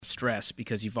stress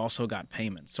because you've also got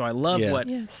payments. So I love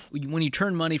when you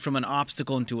turn money from an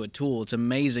obstacle into a tool, it's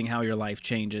amazing how your life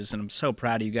changes. And I'm so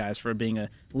proud of you guys for being a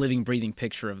living, breathing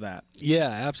picture of that. Yeah,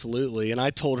 absolutely. And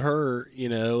I told her,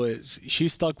 she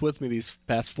stuck with me these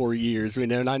past 4 years,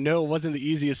 and I know it wasn't the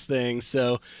easiest thing.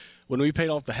 So when we paid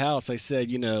off the house, I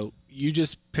said, you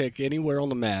just pick anywhere on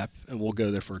the map and we'll go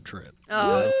there for a trip.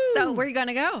 Oh, so where are you going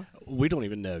to go? We don't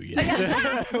even know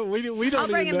yet. we don't I'll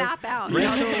bring even a know. map out.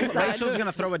 Rachel's going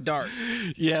to throw a dart.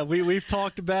 Yeah, we've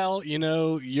talked about,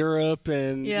 Europe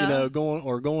and,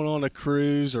 going on a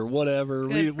cruise or whatever.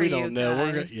 We don't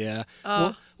know.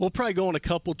 We'll probably go on a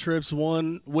couple trips,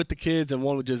 one with the kids and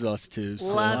one with just us two.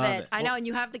 So. Love it. I know, and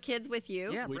you have the kids with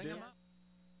you. Yeah, we bring do. them up.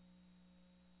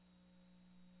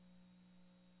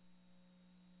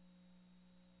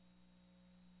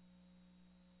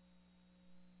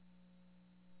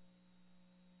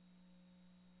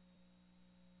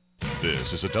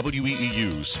 This is a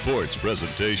WEEU sports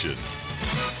presentation.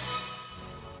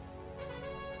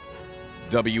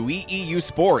 WEEU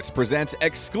Sports presents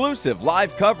exclusive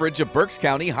live coverage of Berks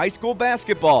County High School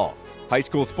basketball. High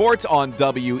school sports on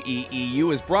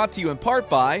WEEU is brought to you in part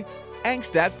by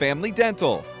Angstadt Family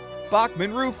Dental,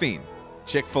 Bachman Roofing,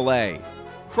 Chick-fil-A,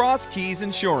 Cross Keys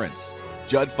Insurance,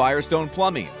 Judd Firestone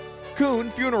Plumbing,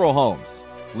 Kuhn Funeral Homes,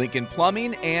 Lincoln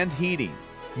Plumbing and Heating,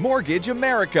 Mortgage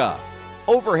America,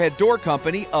 Overhead Door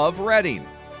Company of Reading,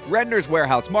 Redner's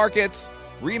Warehouse Markets,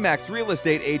 Remax Real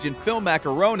Estate Agent Phil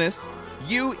Macaronis,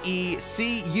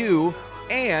 UECU,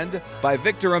 and by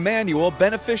Victor Emmanuel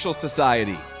Beneficial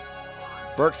Society.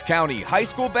 Berks County High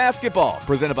School basketball,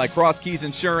 presented by Cross Keys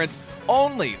Insurance,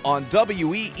 only on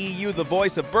WEEU, the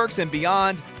voice of Berks and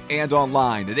beyond, and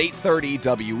online at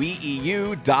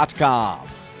 830weeu.com.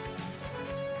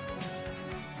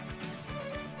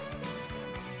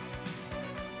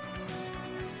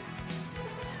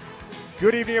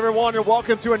 Good evening, everyone, and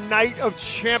welcome to a night of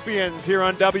champions here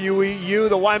on WEU.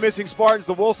 The Wyomissing Spartans,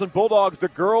 the Wilson Bulldogs, the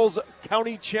Girls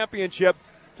County Championship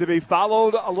to be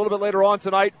followed a little bit later on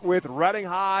tonight with Reading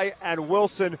High and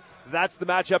Wilson. That's the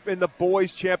matchup in the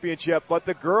Boys Championship. But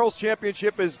the Girls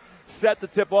Championship is set to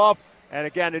tip off. And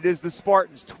again, it is the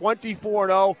Spartans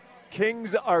 24-0.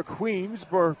 Kings are Queens,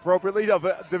 for appropriately, of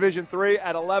Division III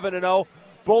at 11-0.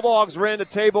 Bulldogs ran the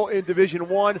table in Division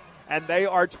I, and they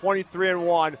are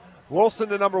 23-1. Wilson,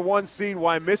 the number 1 seed,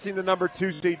 Wyomissing, the number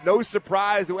 2 seed. No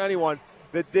surprise to anyone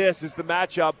that this is the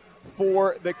matchup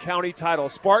for the county title.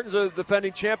 Spartans are the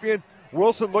defending champion.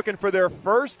 Wilson looking for their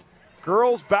first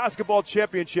girls basketball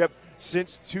championship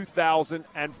since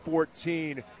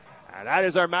 2014. And that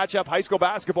is our matchup. High school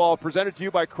basketball presented to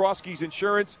you by Cross Keys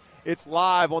Insurance. It's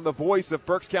live on the voice of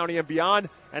Berks County and beyond.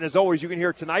 And as always, you can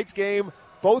hear tonight's game,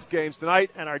 both games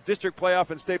tonight, and our district playoff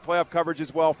and state playoff coverage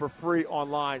as well for free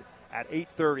online at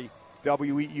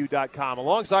 830WEU.com.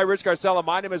 Alongside Rich Garcella,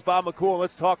 my name is Bob McCool.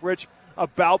 Let's talk, Rich,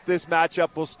 about this matchup.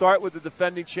 We'll start with the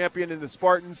defending champion in the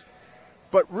Spartans,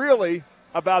 but really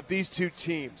about these two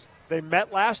teams. They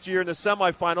met last year in the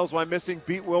semifinals while missing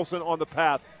beat Wilson on the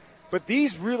path. But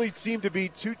these really seem to be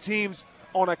two teams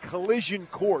on a collision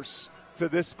course to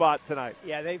this spot tonight.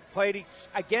 Yeah, they've played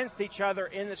against each other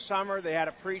in the summer. They had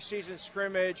a preseason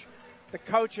scrimmage. The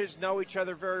coaches know each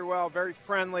other very well, very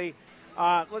friendly.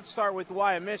 Let's start with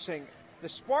Wyomissing. The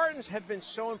Spartans have been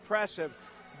so impressive.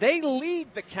 They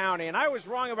lead the county, and I was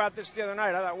wrong about this the other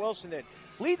night. I thought Wilson did.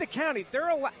 Lead the county.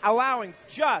 They're allowing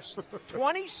just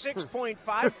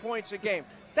 26.5 points a game.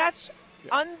 That's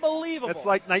unbelievable. It's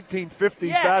like 1950s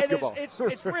basketball. It's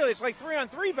really, it's like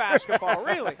 3-on-3 basketball,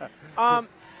 really.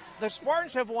 The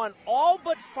Spartans have won all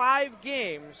but 5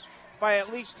 games by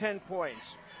at least 10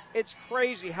 points. It's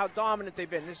crazy how dominant they've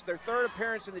been. This is their third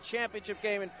appearance in the championship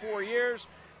game in 4 years.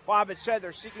 Bob had said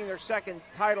they're seeking their second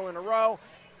title in a row,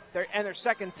 and their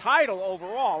second title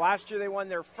overall. Last year they won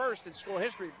their first in school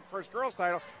history, first girls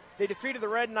title. They defeated the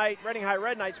Reading High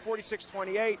Red Knights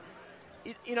 46-28.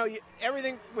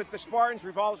 Everything with the Spartans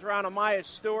revolves around Amaya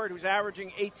Stewart, who's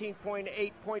averaging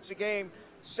 18.8 points a game,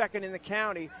 second in the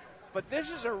county. But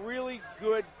this is a really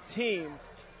good team.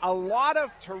 A lot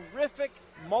of terrific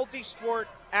multi-sport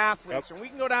athletes, and we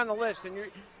can go down the list, and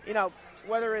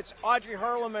whether it's Audrey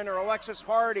Hurleman or Alexis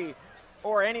Hardy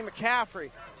or Annie McCaffrey,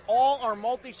 all are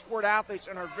multi-sport athletes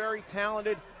and are very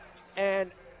talented.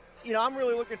 And I'm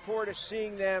really looking forward to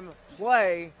seeing them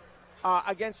play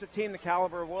against a team the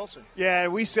caliber of Wilson. Yeah,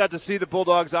 and we got to see the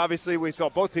Bulldogs. Obviously, we saw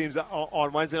both teams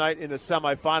on Wednesday night in the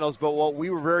semifinals, but what we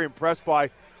were very impressed by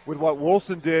with what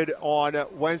Wilson did on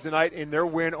Wednesday night in their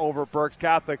win over Berks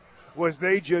Catholic was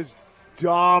they just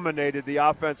dominated the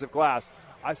offensive glass.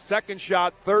 Second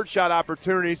shot, third shot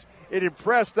opportunities. It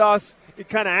impressed us. it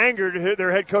kind of angered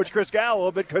their head coach Chris Gallo a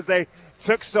little bit because they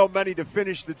took so many to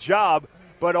finish the job.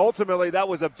 But ultimately, that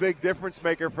was a big difference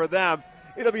maker for them.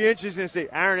 It'll be interesting to see.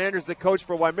 Aaron Anders, the coach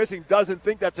for Wyomissing, doesn't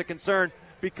think that's a concern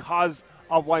because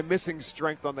of Wyomissing's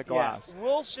strength on the glass. Yeah.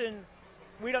 Wilson,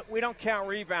 we don't count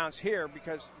rebounds here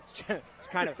because it's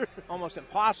kind of almost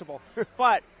impossible.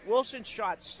 But Wilson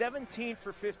shot 17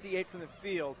 for 58 from the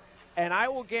field, and I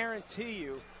will guarantee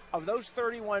you, of those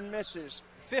 31 misses,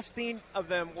 15 of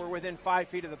them were within 5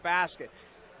 feet of the basket.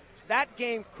 That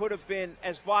game could have been,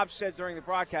 as Bob said during the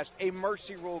broadcast, a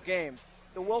mercy rule game.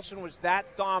 The Wilson was that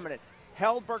dominant.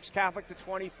 Held Berks Catholic to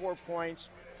 24 points,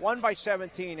 won by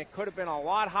 17. It could have been a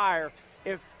lot higher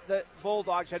if the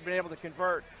Bulldogs had been able to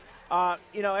convert.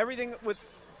 Everything with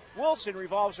Wilson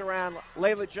revolves around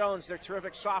Layla Jones, their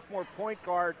terrific sophomore point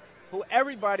guard, who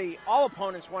all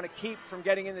opponents want to keep from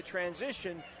getting in the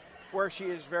transition, where she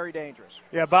is very dangerous.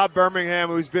 Yeah, Bob Birmingham,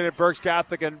 who's been at Berks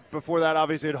Catholic and before that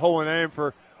obviously at Holy Name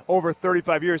for over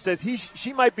 35 years, says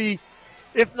she might be,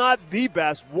 if not the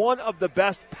best, one of the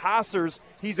best passers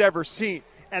he's ever seen.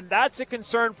 And that's a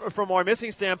concern from our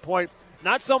missing standpoint,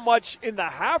 not so much in the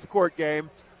half-court game,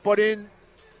 but in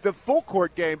the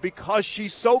full-court game, because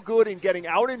she's so good in getting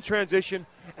out in transition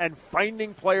and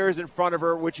finding players in front of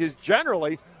her, which is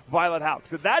generally Violet Houck.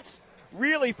 So that's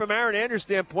really, from Aaron Anders'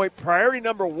 standpoint, priority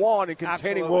number one in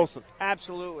containing Wilson.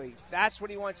 Absolutely. That's what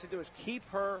he wants to do, is keep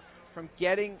her from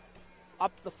getting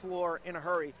up the floor in a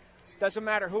hurry. Doesn't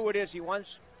matter who it is. He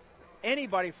wants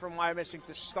anybody from Wyomissing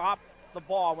to stop the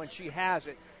ball when she has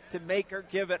it, to make her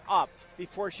give it up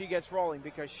before she gets rolling,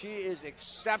 because she is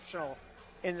exceptional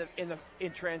in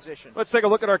transition. Let's take a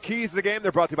look at our keys to the game.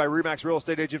 They're brought to you by RE/MAX real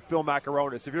estate agent Phil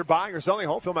Macaronis. If you're buying or selling a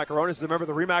home, Phil Macaronis is a member of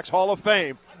the RE/MAX Hall of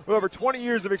Fame. With over 20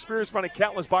 years of experience finding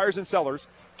countless buyers and sellers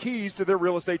keys to their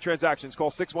real estate transactions. Call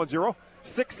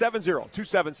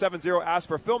 610-670-2770. Ask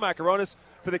for Phil Macaronis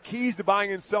for the keys to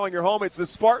buying and selling your home. It's the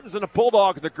Spartans and the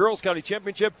Bulldogs in the Girls County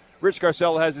Championship. Rich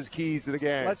Garcella has his keys to the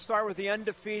game. Let's start with the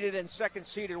undefeated and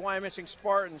second-seeded Wyomissing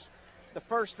Spartans. The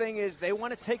first thing is they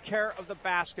want to take care of the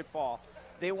basketball.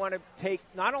 They want to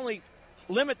not only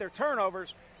limit their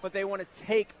turnovers, but they want to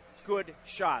take good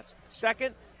shots.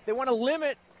 Second, they want to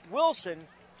limit Wilson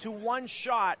to one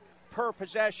shot per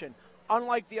possession,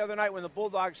 unlike the other night when the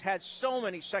Bulldogs had so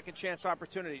many second-chance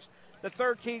opportunities. The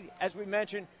third key, as we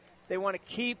mentioned, they want to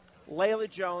keep Layla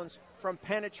Jones from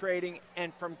penetrating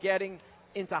and from getting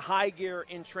into high gear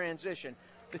in transition.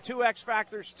 The two X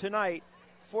factors tonight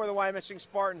for the Wyomissing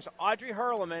Spartans, Audrey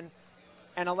Hurleman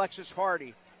and Alexis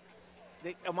Hardy.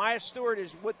 Amaya Stewart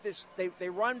is with this. They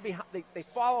run behind. They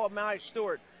follow Amaya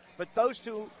Stewart, but those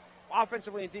two,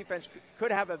 offensively and defense,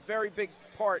 could have a very big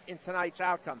part in tonight's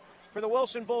outcome. For the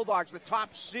Wilson Bulldogs, the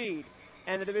top seed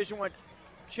and the Division I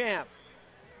champ,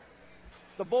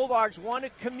 the Bulldogs want to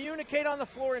communicate on the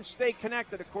floor and stay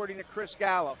connected, according to Chris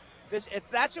Gallo.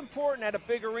 That's important at a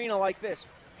big arena like this.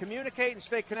 Communicate and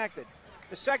stay connected.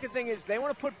 The second thing is they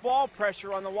want to put ball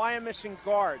pressure on the Wyomissing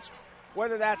guards,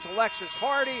 whether that's Alexis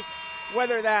Hardy,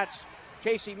 whether that's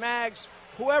Casey Maggs,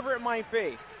 whoever it might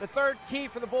be. The third key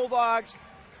for the Bulldogs,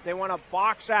 they want to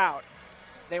box out.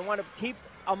 They want to keep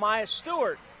Amaya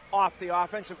Stewart off the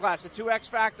offensive glass. The two X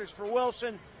factors for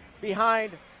Wilson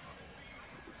behind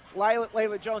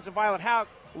Layla Jones and Violet Houck,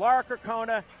 Laura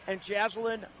Kirkona and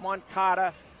Jaslyn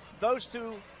Moncada. Those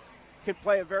two could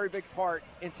play a very big part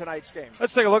in tonight's game.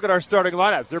 Let's take a look at our starting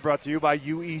lineups. They're brought to you by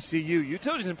UECU.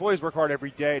 Utilities employees work hard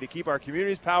every day to keep our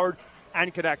communities powered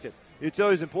and connected.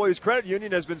 Utilities Employees Credit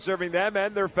Union has been serving them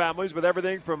and their families with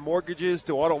everything from mortgages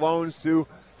to auto loans to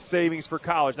savings for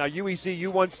college. Now, UECU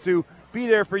wants to be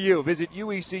there for you. Visit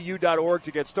uecu.org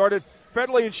to get started.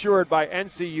 Federally insured by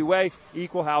NCUA,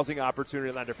 Equal Housing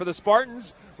Opportunity Lender. For the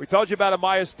Spartans, we told you about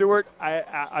Amaya Stewart,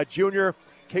 a junior.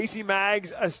 Casey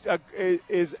Maggs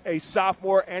is a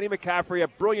sophomore. Annie McCaffrey, a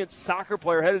brilliant soccer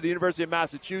player, headed to the University of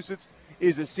Massachusetts,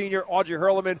 is a senior. Audrey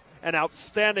Hurleman, an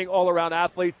outstanding all-around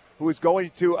athlete who is going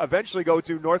to eventually go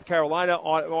to North Carolina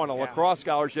on a lacrosse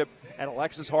scholarship, and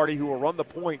Alexis Hardy, who will run the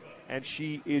point, and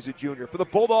she is a junior. For the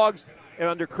Bulldogs, and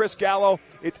under Chris Gallo,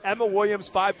 it's Emma Williams,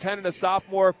 5'10", and a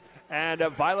sophomore, and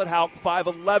Violet Houck,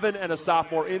 5'11", and a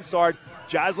sophomore inside.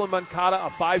 Jaslyn Moncada, a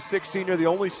 5'6" senior, the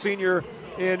only senior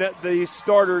in the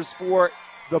starters for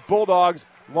the Bulldogs.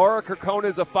 Laura Kirkona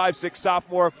is a 5'6"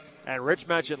 sophomore, and Rich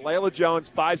mentioned Layla Jones,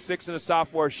 5'6", and a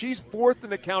sophomore. She's fourth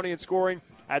in the county in scoring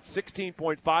at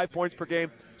 16.5 points per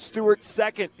game. Stewart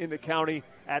second in the county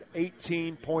at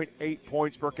 18.8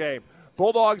 points per game.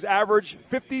 Bulldogs average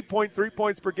 50.3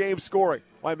 points per game scoring.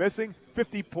 Wyomissing,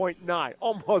 50.9.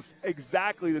 Almost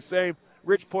exactly the same.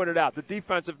 Rich pointed out the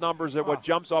defensive numbers are what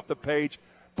jumps off the page.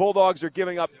 Bulldogs are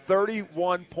giving up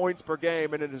 31 points per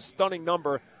game, and it is a stunning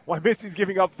number. Wymissing's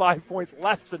giving up 5 points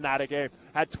less than that a game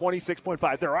at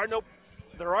 26.5.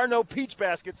 There are no peach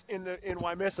baskets in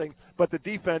Wyomissing, but the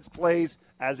defense plays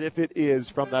as if it is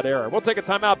from that era. We'll take a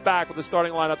timeout, back with the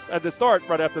starting lineups at the start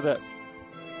right after this.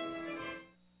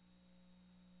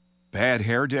 Bad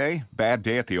hair day? Bad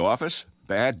day at the office?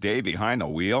 Bad day behind the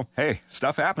wheel? Hey,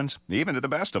 stuff happens, even to the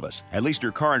best of us. At least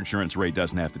your car insurance rate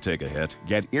doesn't have to take a hit.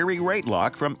 Get Erie Rate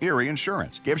Lock from Erie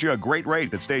Insurance. Gives you a great rate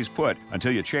that stays put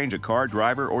until you change a car,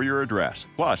 driver, or your address.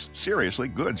 Plus, seriously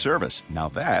good service. Now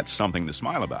that's something to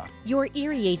smile about. Your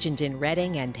Erie agent in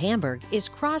Reading and Hamburg is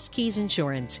Cross Keys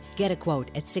Insurance. Get a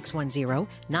quote at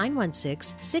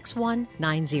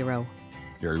 610-916-6190.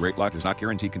 Erie Rate Lock does not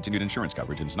guarantee continued insurance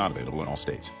coverage and is not available in all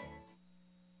states.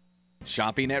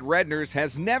 Shopping at Redner's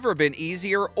has never been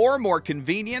easier or more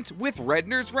convenient with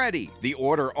Redner's Ready, the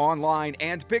order online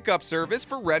and pickup service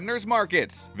for Redner's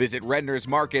Markets. Visit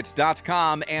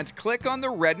rednersmarkets.com and click on the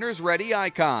Redner's Ready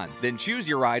icon. Then choose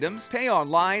your items, pay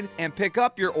online, and pick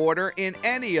up your order in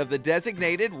any of the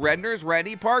designated Redner's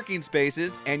Ready parking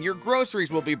spaces, and your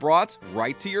groceries will be brought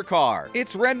right to your car.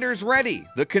 It's Redner's Ready,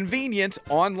 the convenient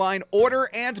online order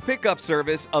and pickup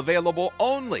service available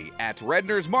only at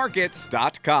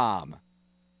rednersmarkets.com.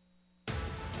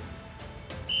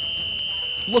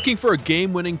 Looking for a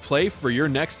game-winning play for your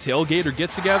next tailgate or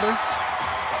get-together?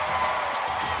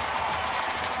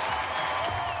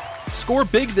 Score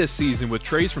big this season with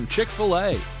trays from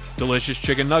Chick-fil-A. Delicious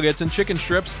chicken nuggets and chicken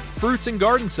strips, fruits and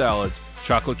garden salads,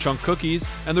 chocolate chunk cookies,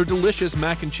 and their delicious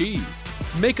mac and cheese.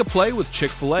 Make a play with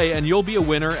Chick-fil-A and you'll be a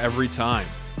winner every time.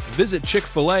 Visit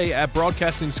Chick-fil-A at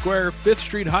Broadcasting Square, 5th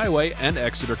Street Highway, and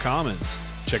Exeter Commons.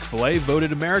 Chick-fil-A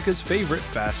voted America's favorite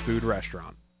fast food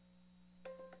restaurant.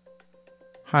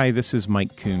 Hi, this is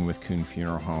Mike Kuhn with Kuhn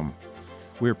Funeral Home.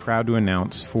 We're proud to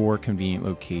announce 4 convenient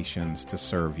locations to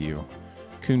serve you.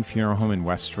 Kuhn Funeral Home in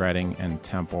West Reading and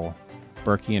Temple,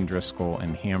 Berkey and Driscoll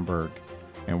in Hamburg,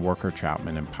 and Worker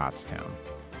Troutman in Pottstown.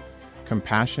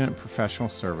 Compassionate professional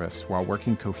service while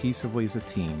working cohesively as a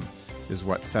team is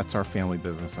what sets our family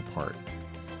business apart.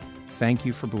 Thank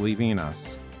you for believing in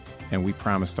us, and we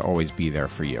promise to always be there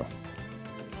for you.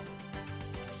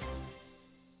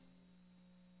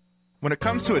 When it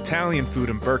comes to Italian food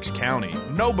in Berks County,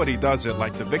 nobody does it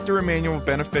like the Victor Emmanuel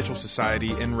Beneficial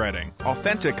Society in Reading.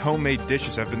 Authentic homemade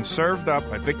dishes have been served up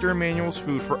by Victor Emmanuel's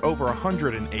Food for over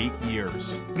 108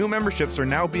 years. New memberships are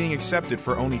now being accepted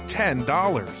for only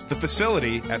 $10. The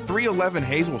facility at 311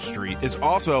 Hazel Street is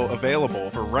also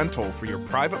available for rental for your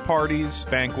private parties,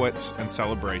 banquets, and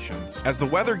celebrations. As the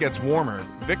weather gets warmer,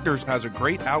 Victor's has a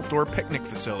great outdoor picnic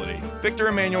facility. Victor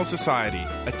Emmanuel Society,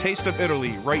 a taste of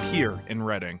Italy right here in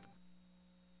Reading.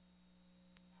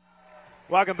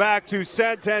 Welcome back to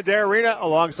Santander Arena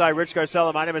alongside Rich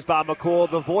Garcella. My name is Bob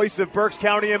McCool, the voice of Berks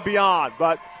County and beyond.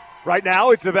 But right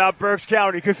now it's about Berks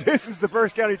County because this is the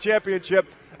Berks County Championship.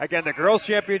 Again, the girls'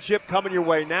 championship coming your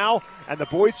way now and the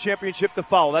boys' championship to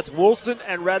follow. That's Wilson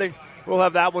and Reading. We'll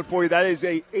have that one for you. That is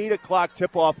a 8 o'clock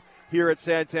tip-off here at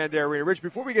Santander Arena. Rich,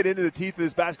 before we get into the teeth of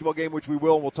this basketball game, which we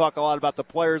will, and we'll talk a lot about the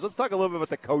players, let's talk a little bit about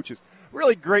the coaches.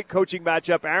 Really great coaching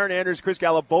matchup. Aaron Anders, Chris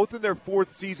Gallo, both in their 4th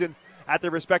season at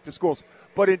their respective schools.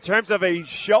 But in terms of a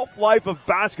shelf life of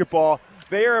basketball,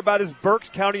 they are about as Berks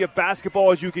County of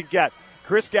basketball as you can get.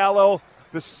 Chris Gallo,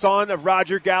 the son of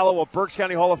Roger Gallo, a Berks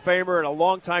County Hall of Famer and a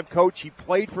longtime coach. He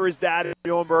played for his dad in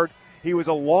Muhlenberg. He was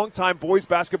a longtime boys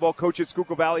basketball coach at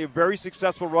Schuylkill Valley, a very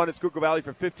successful run at Schuylkill Valley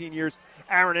for 15 years.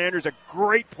 Aaron Anders, a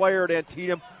great player at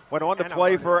Antietam, went on to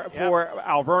play for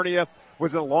Alvernia,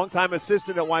 was a longtime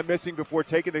assistant at Wyomissing before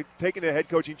taking the head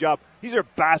coaching job. These are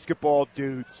basketball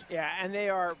dudes. Yeah, and they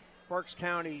are Berks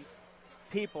County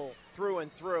people through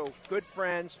and through, good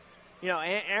friends. You know,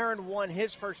 Aaron won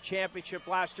his first championship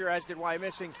last year, as did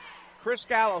Wyomissing. Chris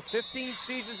Gallo, 15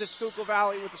 seasons at Schuylkill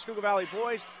Valley with the Schuylkill Valley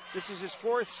boys. This is his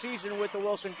 4th season with the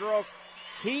Wilson girls.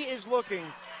 He is looking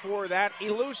for that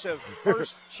elusive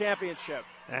first championship.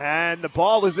 And the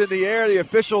ball is in the air. The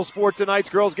officials for tonight's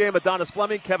girls game, Adonis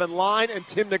Fleming, Kevin Line, and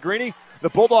Tim Negrini. The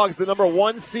Bulldogs, the number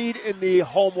 1 seed in the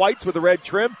home whites with the red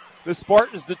trim. The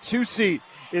Spartans, the 2 seed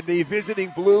in the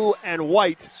visiting blue and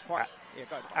white.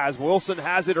 As Wilson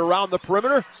has it around the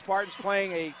perimeter. Spartans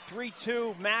playing a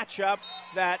 3-2 matchup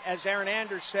that, as Aaron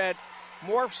Anders said,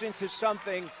 morphs into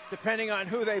something depending on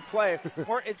who they play.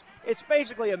 Or it's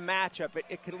basically a matchup.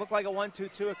 It could look like a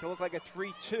 1-2-2. It could look like a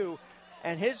 3-2.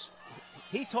 And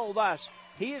he told us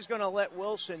he is going to let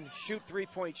Wilson shoot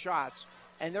 3-point shots,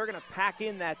 and they're going to pack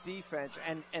in that defense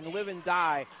and live and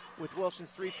die with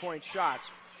Wilson's 3-point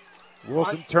shots.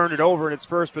 Wilson turned it over in its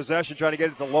first possession, trying to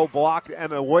get it to low block.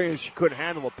 Emma Williams, she couldn't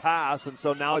handle a pass, and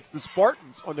so now it's the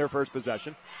Spartans on their first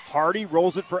possession. Hardy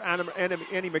rolls it for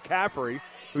Annie McCaffrey,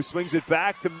 who swings it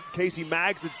back to Casey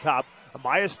Maggs at the top.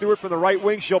 Amaya Stewart from the right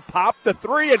wing. She'll pop the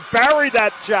three and bury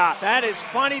that shot. That is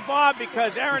funny, Bob,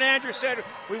 because Aaron Andrews said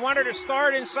we want her to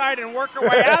start inside and work her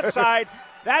way outside.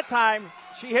 That time,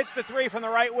 she hits the three from the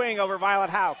right wing over Violet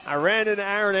Houck. I ran into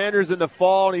Aaron Andrews in the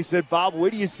fall, and he said, Bob,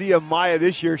 where do you see Amaya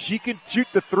this year? She can shoot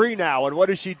the three now. And what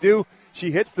does she do?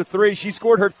 She hits the three. She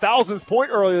scored her 1,000th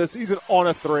point earlier this season on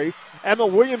a three. Emma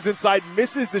Williams inside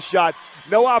misses the shot.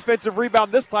 No offensive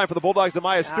rebound this time for the Bulldogs.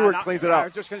 Amaya Stewart cleans it up. I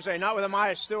was just going to say, not with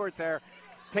Amaya Stewart there.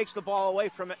 Takes the ball away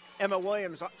from Emma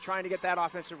Williams trying to get that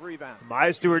offensive rebound.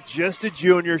 Amaya Stewart, just a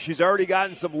junior. She's already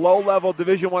gotten some low-level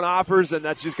Division I offers, and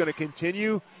that's just going to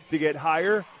continue to get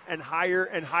higher and higher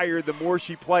and higher the more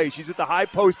she plays. She's at the high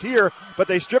post here, but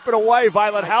they strip it away.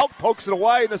 Violet Houck pokes it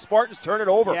away, and the Spartans turn it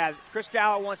over. Yeah, Chris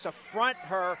Gallo wants to front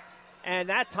her, and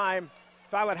that time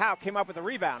Violet Houck came up with a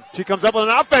rebound. She comes up with an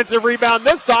offensive rebound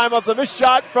this time off the missed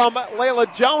shot from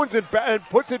Layla Jones and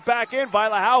puts it back in.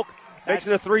 Violet Houck makes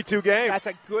it a 3-2 game. That's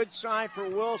a good sign for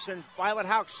Wilson. Violet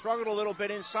Houck struggled a little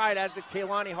bit inside, as did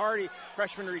Kaylani Hardy,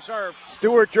 freshman reserve.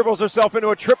 Stewart dribbles herself into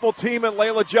a triple team, and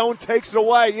Layla Jones takes it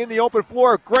away in the open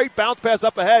floor. Great bounce pass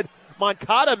up ahead.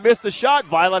 Moncada missed the shot.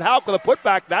 Violet Houck with a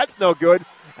putback. That's no good.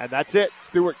 And that's it.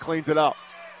 Stewart cleans it up.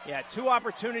 Yeah, two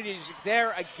opportunities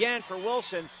there again for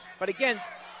Wilson. But again,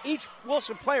 each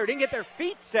Wilson player didn't get their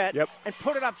feet set and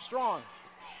put it up strong.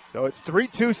 So it's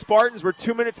 3-2 Spartans. We're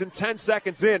 2 minutes and 10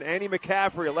 seconds in. Annie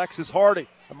McCaffrey, Alexis Hardy,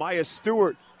 Amaya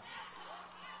Stewart,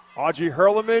 Audrey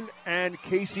Hurleman, and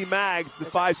Casey Maggs, the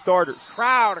five starters.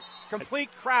 Complete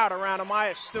crowd around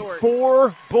Amaya Stewart.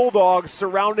 4 Bulldogs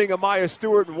surrounding Amaya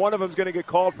Stewart, and one of them is going to get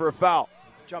called for a foul.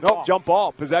 Jump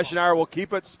ball. Possession arrow will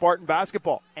keep it. Spartan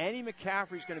basketball. Annie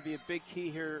McCaffrey is going to be a big key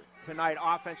here tonight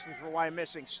offensively for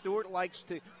Wyomissing. Stewart likes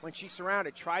to, when she's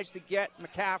surrounded, tries to get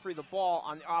McCaffrey the ball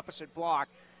on the opposite block.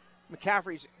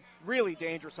 McCaffrey's really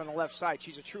dangerous on the left side.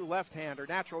 She's a true left-hander,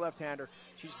 natural left-hander.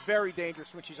 She's very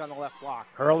dangerous when she's on the left block.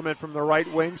 Hurleman from the right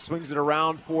wing swings it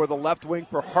around for the left wing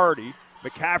for Hardy.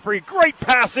 McCaffrey, great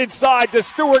pass inside to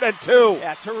Stewart and 2.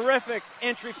 Yeah, terrific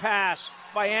entry pass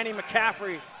by Annie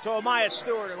McCaffrey to Amaya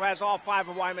Stewart, who has all 5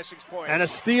 of Wyomissing's points. And a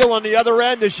steal on the other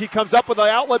end as she comes up with an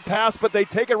outlet pass, but they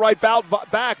take it right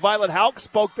back. Violet Houck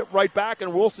spoke it right back,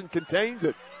 and Wilson contains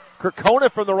it.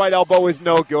 Kirkona from the right elbow is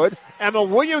no good. Emma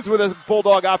Williams with a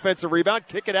Bulldog offensive rebound.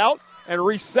 Kick it out and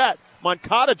reset.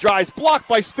 Moncada drives, blocked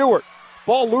by Stewart.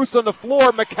 Ball loose on the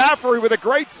floor. McCaffrey with a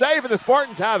great save, and the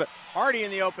Spartans have it. Hardy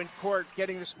in the open court,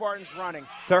 getting the Spartans running.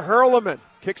 To Hurleman.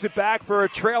 Kicks it back for a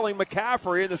trailing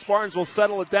McCaffrey, and the Spartans will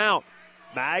settle it down.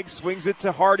 Maggs swings it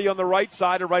to Hardy on the right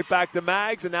side and right back to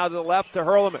Maggs, and now to the left to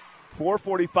Hurleman.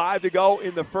 4:45 to go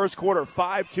in the first quarter.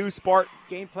 5-2 Spartans.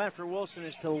 Game plan for Wilson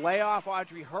is to lay off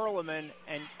Audrey Hurleman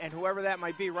and whoever that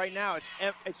might be. Right now,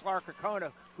 it's Laura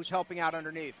Kirkona who's helping out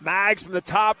underneath. Maggs from the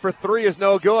top for 3 is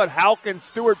no good. Houck and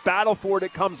Stewart battle for it.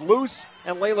 It comes loose,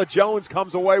 and Layla Jones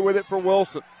comes away with it for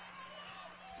Wilson.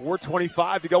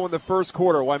 4:25 to go in the first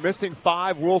quarter. Wyomissing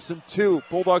 5, Wilson 2.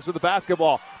 Bulldogs with the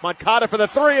basketball. Moncada for the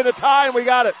 3 and the tie, and we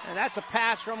got it. And that's a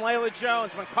pass from Layla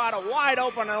Jones. Moncada wide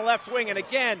open on the left wing. And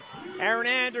again, Aaron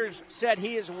Andrews said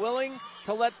he is willing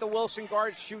to let the Wilson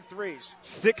guards shoot threes.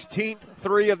 16th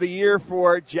 3 of the year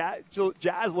for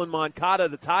Jaslyn Moncada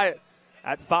to tie it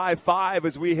at 5-5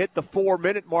 as we hit the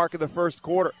 4-minute mark of the first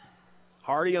quarter.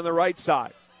 Hardy on the right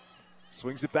side.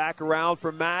 Swings it back around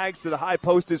for Maggs to the high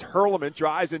post is Hurleman.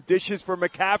 Drives and dishes for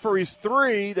McCaffrey's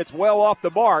 3 that's well off the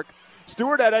mark.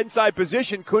 Stewart at inside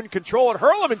position, couldn't control it.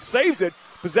 Hurleman saves it.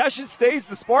 Possession stays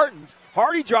the Spartans.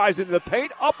 Hardy drives into the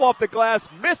paint, up off the glass,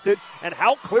 missed it, and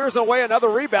Houck clears away another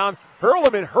rebound.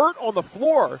 Hurleman hurt on the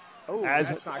floor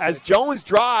as Jones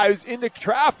drives into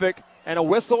traffic, and a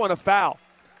whistle and a foul.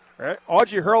 Right.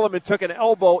 Audrey Hurleman took an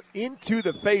elbow into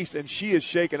the face, and she is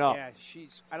shaken up. Yeah,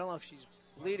 I don't know if she's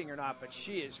bleeding or not, but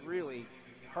she is really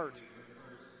hurt.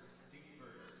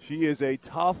 She is a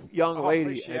tough young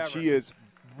lady, and she is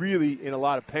really in a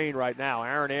lot of pain right now.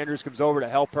 Aaron Andrews comes over to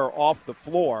help her off the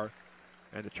floor,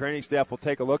 and the training staff will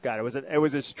take a look at it. It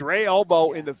was a stray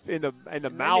elbow in the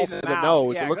mouth or the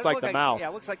nose. Yeah, it looks like the mouth. Yeah,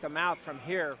 it looks like the mouth from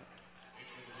here.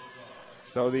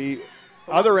 So the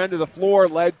other end of the floor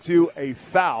led to a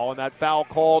foul, and that foul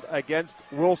called against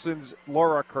Wilson's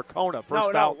Laura Kirkona.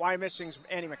 First foul. Wyomissing's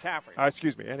Annie McCaffrey.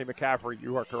 Excuse me, Annie McCaffrey.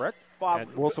 You are correct. Bob,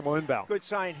 and Wilson will inbound. Good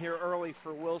sign here early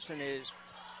for Wilson is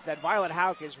that Violet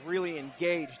Houck is really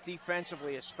engaged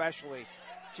defensively, especially.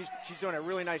 she's doing a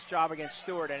really nice job against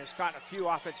Stewart and has gotten a few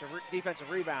defensive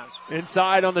rebounds.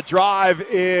 Inside on the drive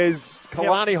is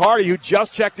Kalani Hardy, who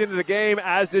just checked into the game,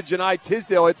 as did Janai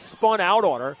Tisdale. It spun out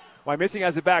on her. Wyomissing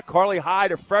has it back. Carly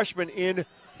Hyde, a freshman, in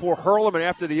for Hurleman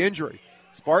after the injury.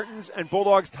 Spartans and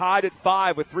Bulldogs tied at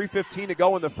 5 with 3:15 to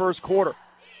go in the first quarter.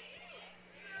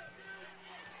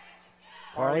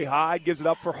 Carly Hyde gives it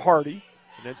up for Hardy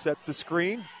and then sets the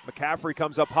screen. McCaffrey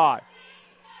comes up high.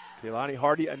 Kalani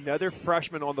Hardy, another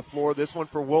freshman on the floor. This one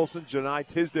for Wilson. Janai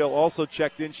Tisdale also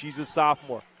checked in. She's a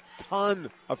sophomore. Ton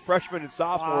of freshmen and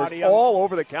sophomores all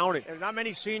over the county. There's not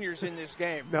many seniors in this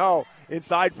game. No.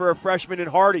 Inside for a freshman in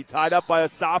Hardy, tied up by a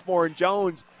sophomore in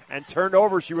Jones, and turned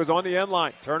over. She was on the end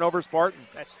line. Turnover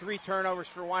Spartans. That's 3 turnovers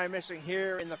for Wyomissing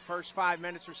here in the first 5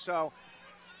 minutes or so.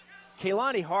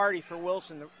 Kalani Hardy for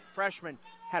Wilson, the freshman,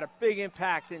 had a big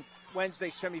impact in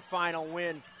Wednesday's semifinal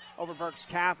win over Berks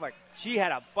Catholic. She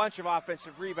had a bunch of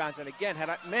offensive rebounds and, again, had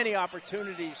many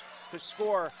opportunities to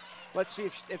score. Let's see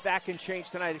if that can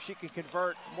change tonight, if she can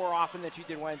convert more often than she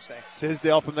did Wednesday.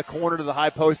 Tisdale from the corner to the high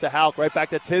post to Houck. Right back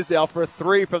to Tisdale for a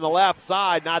 3 from the left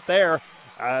side. Not there.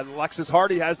 Alexis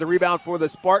Hardy has the rebound for the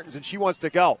Spartans, and she wants to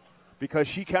go because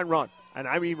she can run. And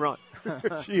I mean run.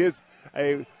 She is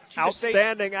a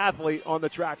outstanding athlete on the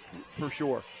track for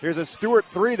sure. Here's a Stewart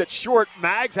 3 that's short.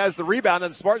 Maggs has the rebound,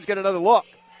 and the Spartans get another look.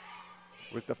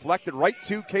 It was deflected right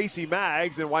to Casey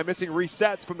Maggs, and Wyomissing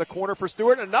resets from the corner for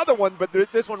Stewart. Another one, but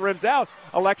this one rims out.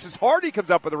 Alexis Hardy comes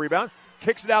up with a rebound,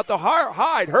 kicks it out to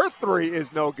Hyde. Her 3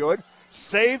 is no good.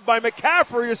 Saved by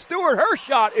McCaffrey. Stewart, her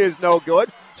shot is no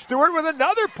good. Stewart with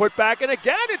another putback, and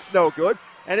again it's no good.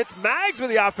 And it's Maggs with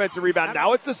the offensive rebound.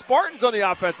 Now it's the Spartans on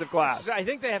the offensive glass. I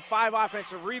think they have 5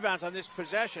 offensive rebounds on this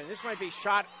possession. This might be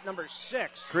shot number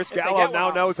 6. Chris Gallo now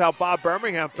knows how Bob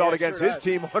Birmingham felt against his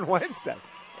team on Wednesday.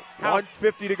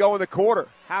 1:50 to go in the quarter.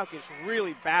 Houck is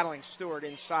really battling Stewart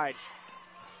inside.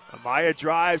 Amaya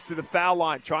drives to the foul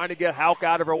line, trying to get Houck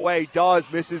out of her way.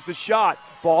 Misses the shot.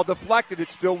 Ball deflected.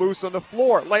 It's still loose on the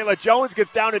floor. Layla Jones gets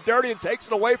down and dirty and takes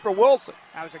it away for Wilson.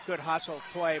 That was a good hustle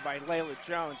play by Layla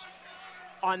Jones.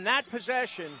 On that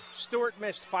possession, Stewart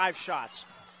missed 5 shots.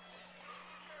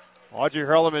 Audrey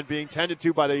Hurleman being tended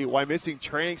to by the Wyomissing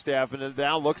training staff, and it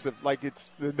now looks like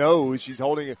it's the nose. She's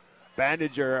holding a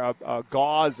bandage or a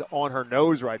gauze on her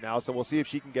nose right now, so we'll see if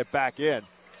she can get back in.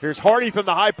 Here's Hardy from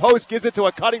the high post, gives it to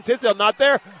a cutting Tisdale, not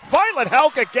there. Violet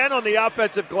Houck again on the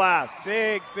offensive glass.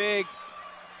 Big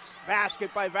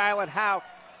basket by Violet Houck.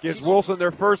 Gives Wilson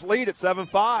their first lead at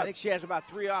 7-5. I think she has about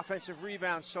 3 offensive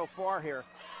rebounds so far here.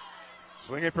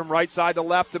 Swinging from right side to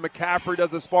left to McCaffrey does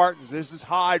the Spartans. This is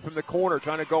Hyde from the corner,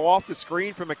 trying to go off the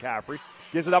screen from McCaffrey.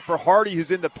 Gives it up for Hardy,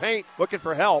 who's in the paint, looking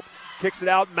for help. Kicks it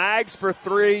out, Maggs for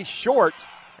 3, short.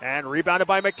 And rebounded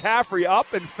by McCaffrey,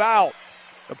 up and fouled.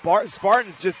 The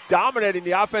Spartans just dominating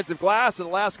the offensive glass in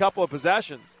the last couple of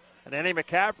possessions. And Annie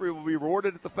McCaffrey will be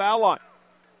rewarded at the foul line.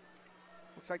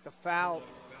 Looks like the foul.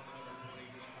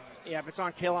 Yeah, but it's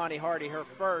on Kalani Hardy, her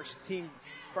first, team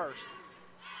first.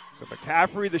 So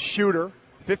McCaffrey, the shooter,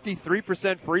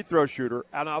 53% free throw shooter,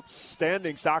 an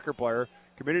outstanding soccer player,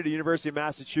 committed to the University of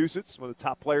Massachusetts, one of the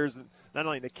top players not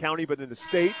only in the county but in the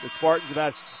state. The Spartans have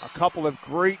had a couple of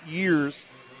great years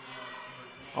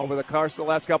over the course of the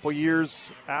last couple of years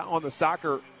on the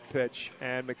soccer pitch,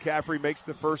 and McCaffrey makes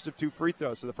the first of 2 free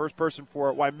throws. So the first person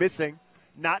for Wyomissing,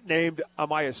 not named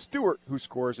Amaya Stewart, who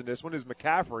scores in this one, is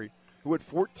McCaffrey, who had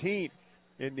 14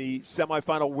 in the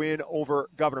semifinal win over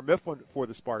Governor Mifflin for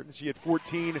the Spartans. She had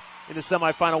 14 in the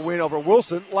semifinal win over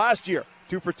Wilson last year.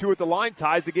 2 for 2 at the line,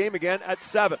 ties the game again at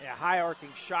 7. Yeah, high arcing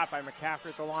shot by McCaffrey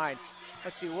at the line.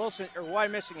 Let's see,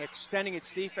 Wyomissing extending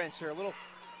its defense here. A little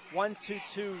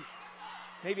 1-2-2,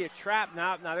 maybe a trap.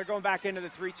 Now they're going back into the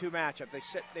 3-2 matchup.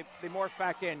 They morph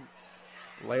back in.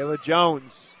 Layla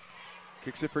Jones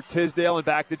kicks it for Tisdale and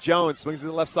back to Jones. Swings to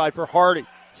the left side for Hardy.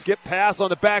 Skip pass on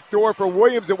the back door for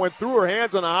Williams. It went through her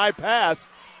hands on a high pass.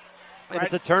 And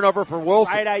it's a turnover for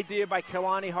Wilson. Right idea by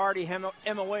Kalani Hardy.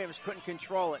 Emma Williams couldn't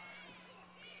control it.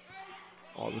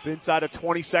 With inside of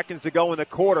 20 seconds to go in the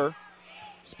quarter,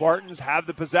 Spartans have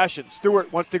the possession.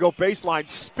 Stewart wants to go baseline.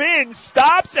 Spins,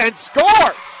 stops, and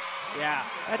scores. Yeah,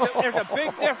 there's a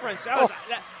big difference.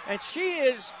 And she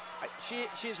is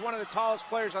one of the tallest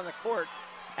players on the court.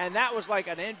 And that was like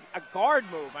a guard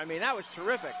move. I mean, that was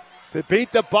terrific. To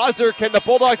beat the buzzer, can the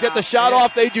Bulldogs get the shot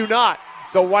off? They do not.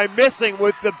 So Wyomissing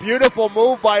with the beautiful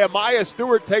move by Amaya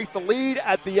Stewart takes the lead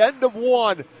at the end of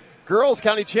 1. Girls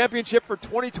County Championship for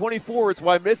 2024. It's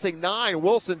Wyomissing 9,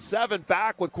 Wilson 7.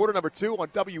 Back with quarter number 2 on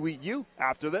WEU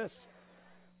after this.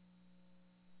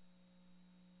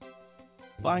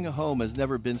 Buying a home has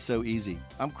never been so easy.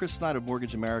 I'm Chris Snyder of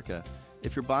Mortgage America.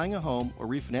 If you're buying a home or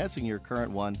refinancing your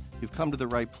current one, you've come to the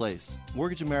right place.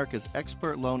 Mortgage America's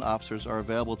expert loan officers are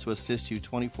available to assist you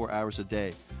 24 hours a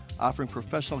day, offering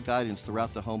professional guidance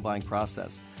throughout the home buying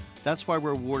process. That's why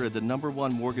we're awarded the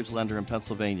 #1 mortgage lender in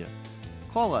Pennsylvania.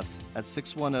 Call us at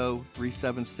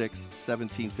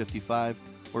 610-376-1755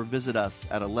 or visit us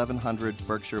at 1100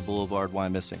 Berkshire Boulevard,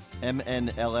 Wyomissing.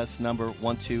 MNLS number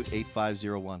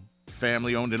 128501.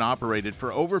 Family owned and operated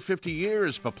for over 50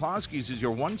 years, Poplawski's is your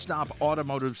one-stop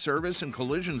automotive service and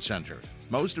collision center.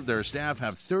 Most of their staff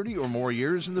have 30 or more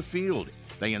years in the field.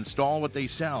 They install what they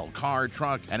sell, car,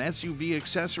 truck, and SUV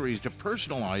accessories to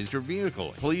personalize your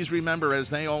vehicle. Please remember, as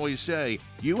they always say,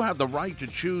 you have the right to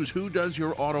choose who does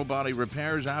your auto body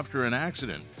repairs after an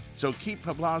accident. So keep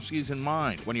Poplawski's in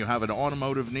mind when you have an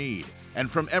automotive need.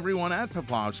 And from everyone at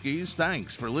Poplawski's,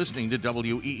 thanks for listening to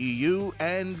WEEU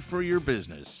and for your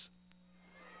business.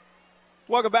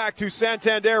 Welcome back to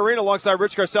Santander Arena alongside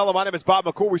Rich Garcella. My name is Bob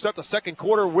McCool. We start the second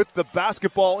quarter with the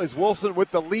basketball is Wilson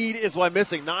with the lead is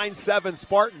Wyomissing. 9-7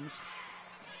 Spartans.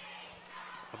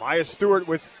 Amaya Stewart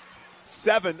with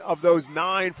 7 of those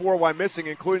 9 for Wyomissing,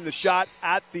 including the shot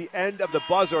at the end of the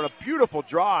buzzer on a beautiful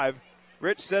drive.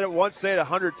 Rich said it once, say it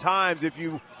 100 times. If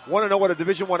you want to know what a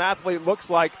Division I athlete looks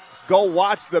like, go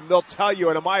watch them. They'll tell you.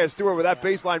 And Amaya Stewart with that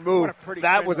baseline move,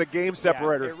 that was a game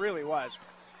separator. Yeah, it really was.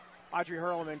 Audrey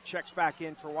Hurlman checks back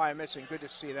in for Wyomissing. Good to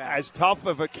see that. As tough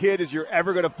of a kid as you're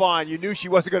ever going to find. You knew she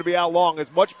wasn't going to be out long.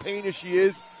 As much pain as she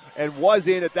is and was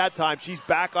in at that time, she's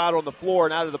back out on the floor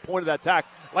and out of the point of that attack.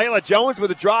 Layla Jones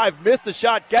with a drive, missed a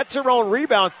shot, gets her own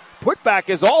rebound. Putback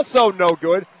is also no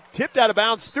good. Tipped out of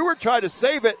bounds. Stewart tried to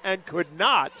save it and could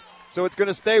not. So it's going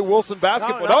to stay Wilson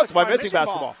basketball. No, it's Wyomissing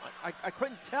basketball. I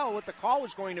couldn't tell what the call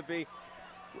was going to be.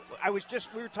 We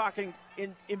were talking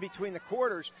in between the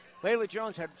quarters. Layla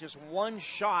Jones had just one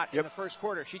shot in the first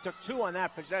quarter. She took 2 on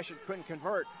that possession, couldn't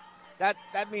convert. That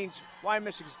means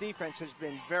Wyomissing's defense has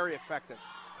been very effective.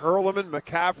 Hurlman,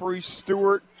 McCaffrey,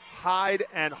 Stewart, Hyde,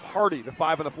 and Hardy, the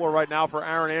 5 on the floor right now for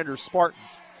Aaron Andrews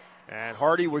Spartans. And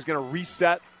Hardy was going to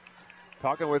reset.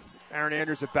 Talking with Aaron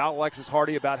Andrews about Alexis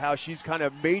Hardy, about how she's kind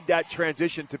of made that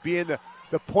transition to being the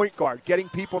point guard, getting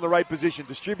people in the right position,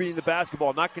 distributing the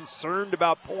basketball, not concerned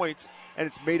about points, and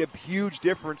it's made a huge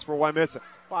difference for Wyomissing.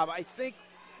 Bob, I think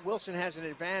Wilson has an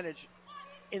advantage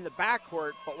in the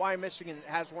backcourt, but Wyomissing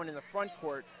has one in the front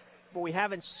court, but we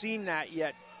haven't seen that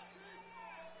yet.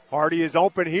 Hardy is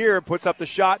open here and puts up the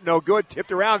shot, no good,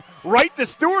 tipped around, right to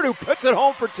Stewart, who puts it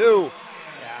home for 2.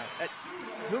 Yeah,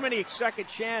 too many second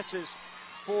chances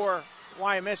for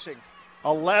Wyomissing.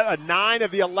 9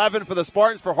 of the 11 for the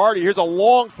Spartans for Hardy. Here's a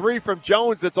long 3 from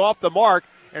Jones that's off the mark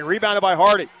and rebounded by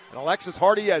Hardy. And Alexis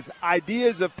Hardy has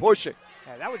ideas of pushing.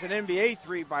 Yeah, that was an NBA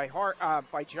 3 by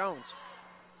Jones.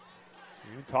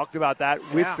 We talked about that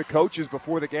with the coaches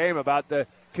before the game, about the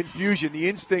confusion, the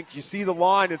instinct. You see the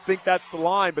line and think that's the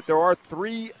line, but there are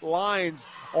 3 lines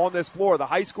on this floor, the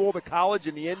high school, the college,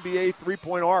 and the NBA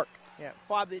three-point arc. Yeah,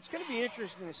 Bob, it's going to be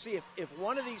interesting to see if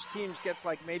one of these teams gets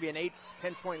like maybe an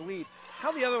 8-10 lead,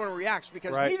 how the other one reacts,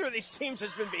 because neither of these teams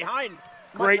has been behind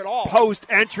much at all. Great post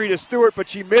entry to Stewart, but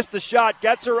she missed the shot,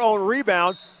 gets her own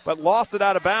rebound, but lost it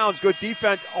out of bounds. Good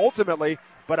defense ultimately,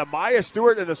 but Amaya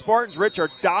Stewart and the Spartans, Rich, are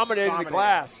dominating the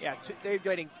glass. Yeah, they're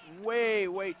getting way,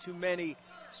 way too many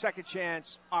second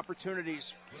chance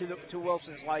opportunities to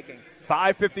Wilson's liking.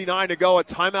 5:59 to go. A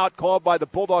timeout called by the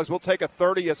Bulldogs. We'll take a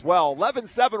 30 as well.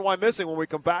 11-7 Wyomissing when we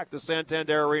come back to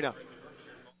Santander Arena.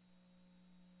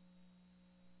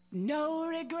 No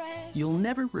regret. You'll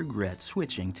never regret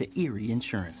switching to Erie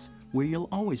Insurance, where you'll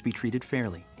always be treated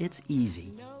fairly. It's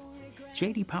easy.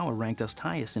 J.D. Power ranked us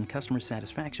highest in customer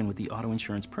satisfaction with the auto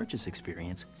insurance purchase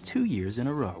experience 2 years in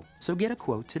a row. So get a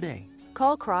quote today.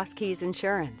 Call Cross Keys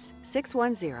Insurance,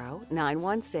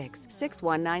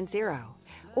 610-916-6190,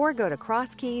 or go to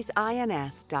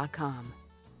crosskeysinscom.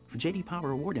 For J.D.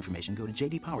 Power award information, go to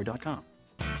jdpower.com.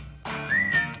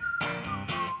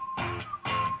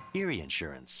 Erie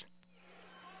Insurance.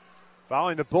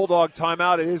 Following the Bulldog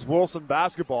timeout, it is Wilson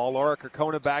basketball. Laura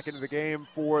Kirkona back into the game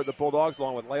for the Bulldogs,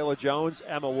 along with Layla Jones,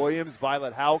 Emma Williams,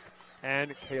 Violet Hauk,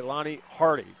 and Kaylani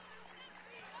Hardy.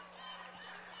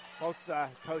 Both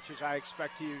coaches I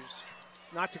expect to use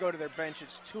not to go to their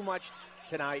benches too much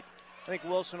tonight. I think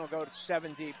Wilson will go to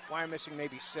 7 deep. Wyomissing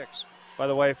maybe 6. By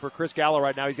the way, for Chris Gallo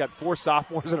right now, he's got 4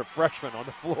 sophomores and a freshman on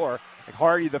the floor. And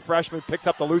Hardy, the freshman, picks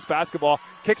up the loose basketball,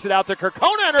 kicks it out to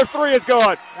Kirkona, and her 3 is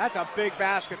good. That's a big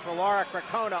basket for Laura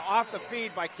Kirkona, off the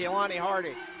feed by Kaylani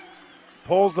Hardy.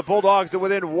 Pulls the Bulldogs to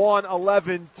within 1,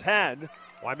 11-10.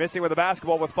 Wyomissing with the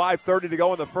basketball with 5:30 to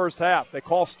go in the first half. They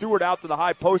call Stewart out to the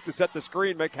high post to set the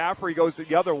screen. McCaffrey goes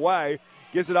the other way,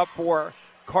 gives it up for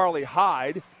Carly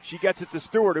Hyde. She gets it to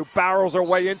Stewart, who barrels her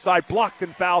way inside, blocked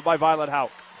and fouled by Violet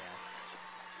Hauk.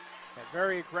 A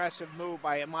very aggressive move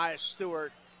by Amaya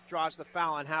Stewart draws the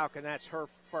foul on Hauk, and that's her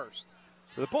first.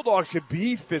 So the Bulldogs could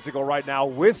be physical right now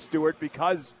with Stewart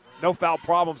because no foul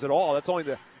problems at all. That's only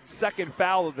the second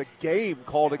foul of the game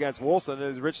called against Wilson.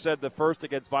 As Rich said, the first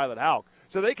against Violet Hauk.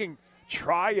 So they can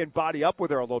try and body up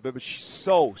with her a little bit, but she's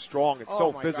so strong and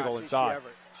so physical inside.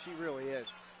 She really is.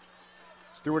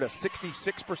 Stewart, a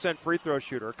 66% free throw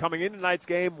shooter. Coming into tonight's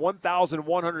game,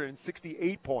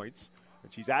 1,168 points,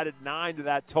 and she's added 9 to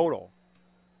that total.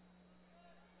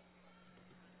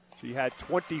 She had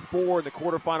 24 in the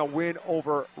quarterfinal win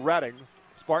over Reading.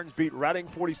 Spartans beat Reading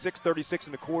 46-36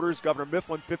 in the quarters. Governor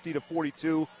Mifflin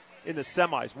 50-42 in the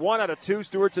semis. 1 out of 2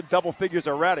 Stewarts in double figures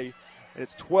already. And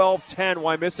it's 12-10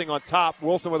 Wyomissing on top.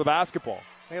 Wilson with a basketball.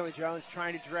 Haley Jones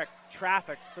trying to direct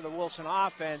traffic for the Wilson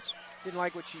offense. Didn't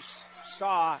like what she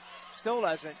saw. Still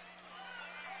doesn't.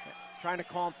 Trying to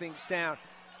calm things down.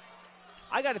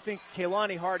 I got to think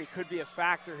Kaylani Hardy could be a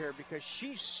factor here because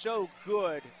she's so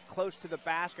good close to the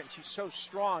basket. And she's so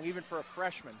strong, even for a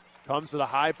freshman. Comes to the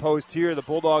high post here. The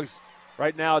Bulldogs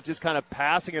right now just kind of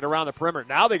passing it around the perimeter.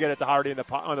 Now they get it to Hardy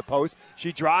on the post.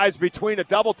 She drives between a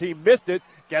double team, missed it,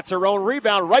 gets her own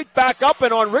rebound, right back up,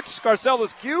 and on Rich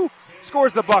Scarcella's cue,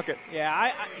 scores the bucket.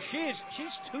 Yeah, she's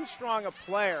too strong a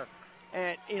player.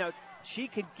 And, she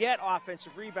could get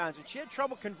offensive rebounds, and she had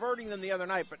trouble converting them the other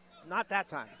night, but not that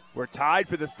time. We're tied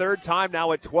for the third time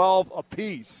now at 12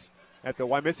 apiece. After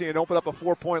Wyomissing had opened up a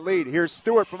 4-point lead. Here's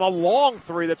Stewart from a long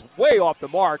three that's way off the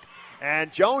mark.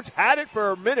 And Jones had it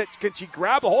for a minute. Can she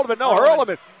grab a hold of it? No,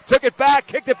 Hurleman took it back,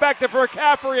 kicked it back to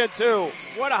McCaffrey and 2.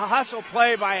 What a hustle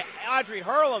play by Audrey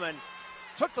Hurleman.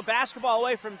 Took the basketball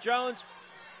away from Jones,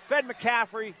 fed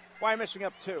McCaffrey, Wyomissing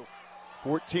up 2.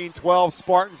 14-12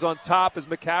 Spartans on top as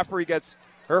McCaffrey gets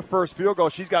her first field goal.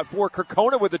 She's got 4.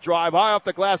 Kirkona with the drive, high off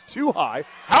the glass, too high.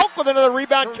 Hauk with another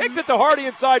rebound, kicked it to Hardy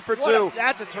inside for 2.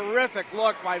 That's a terrific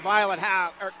look by Violet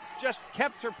Hauk. Just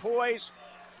kept her poise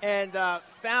and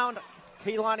found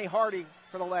Kaylani Hardy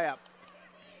for the layup.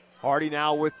 Hardy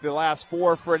now with the last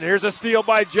 4 and here's a steal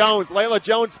by Jones. Layla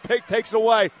Jones takes it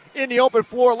away in the open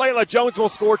floor. Layla Jones will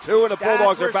score 2, and the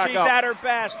Bulldogs are back up. She's at her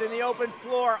best in the open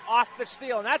floor off the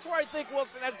steal, and that's where I think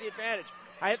Wilson has the advantage.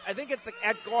 I think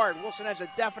at guard, Wilson has a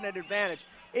definite advantage.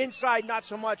 Inside, not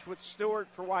so much with Stewart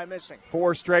for Wyomissing.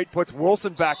 4 straight puts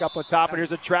Wilson back up on top, and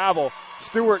here's a travel.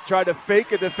 Stewart tried to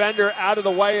fake a defender out of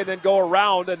the way and then go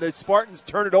around, and the Spartans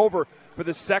turn it over for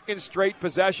the second straight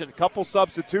possession. Couple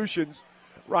substitutions.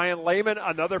 Ryan Lehman,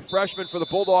 another freshman for the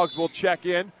Bulldogs, will check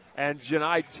in, and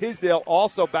Janai Tisdale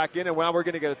also back in, and now we're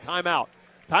going to get a timeout.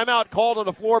 Timeout called on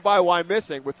the floor by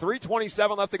Wyomissing. With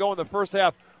 3:27 left to go in the first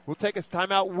half, we'll take a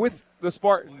timeout with the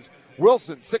Spartans.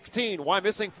 Wilson, 16,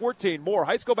 Wyomissing, 14. More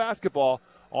high school basketball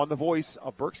on the voice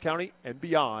of Berks County and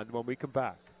beyond when we come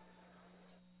back.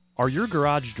 Are your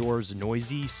garage doors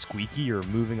noisy, squeaky, or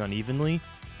moving unevenly?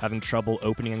 Having trouble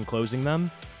opening and closing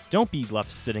them? Don't be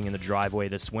left sitting in the driveway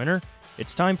this winter.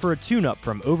 It's time for a tune-up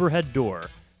from Overhead Door.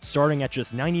 Starting at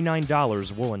just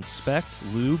 $99, we'll inspect,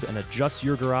 lube, and adjust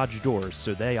your garage doors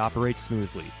so they operate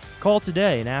smoothly. Call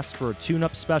today and ask for a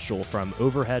tune-up special from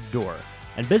Overhead Door.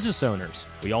 And business owners,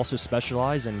 we also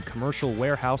specialize in commercial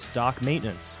warehouse stock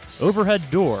maintenance. Overhead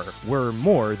Door, we're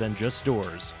more than just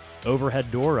doors.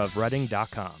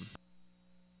 OverheadDoorofReading.com.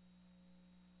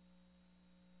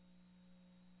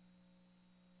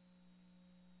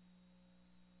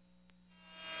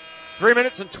 3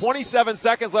 minutes and 27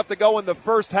 seconds left to go in the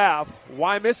first half.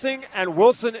 Wyomissing and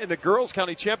Wilson in the Girls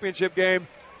County Championship game.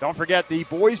 Don't forget the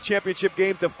Boys Championship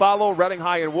game to follow. Reading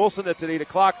High and Wilson. That's at 8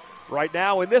 o'clock. Right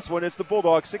now in this one, it's the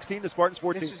Bulldogs 16 to Spartans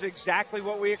 14. This is exactly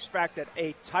what we expected.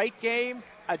 A tight game,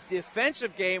 a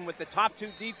defensive game with the top 2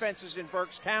 defenses in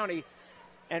Berks County.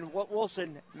 And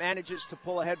Wilson manages to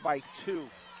pull ahead by 2.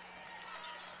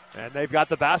 And they've got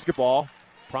the basketball,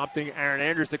 prompting Aaron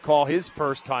Andrews to call his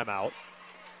first timeout.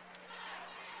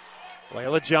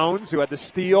 Layla Jones, who had the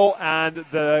steal and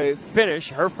the finish,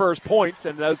 her first points,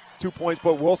 and those 2 points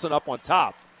put Wilson up on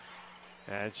top.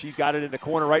 And she's got it in the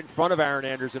corner right in front of Aaron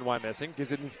Andrews in Wyomissing.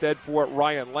 Gives it instead for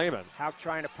Ryan Lehman. Hauk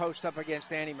trying to post up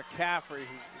against Annie McCaffrey.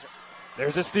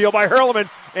 There's a steal by Hurleman.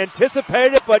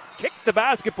 Anticipated but kicked the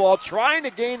basketball, trying to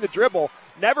gain the dribble.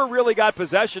 Never really got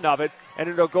possession of it, and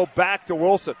it'll go back to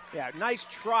Wilson. Yeah, nice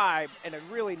try, and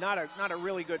not a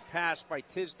really good pass by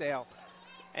Tisdale.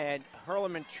 And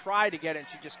Hurleman tried to get it, and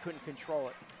she just couldn't control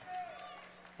it.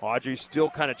 Audrey still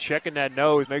kind of checking that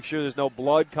nose, make sure there's no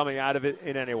blood coming out of it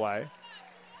in any way.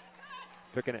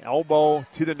 Took an elbow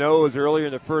to the nose earlier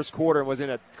in the first quarter and was in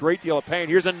a great deal of pain.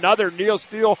 Here's another kneel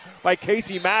steal by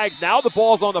Casey Maggs. Now the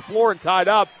ball's on the floor and tied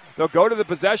up. They'll go to the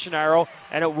possession arrow,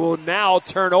 and it will now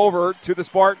turn over to the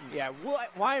Spartans. Yeah,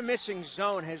 Wyomissing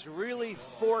zone has really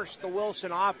forced the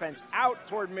Wilson offense out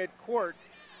toward midcourt,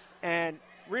 and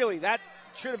really that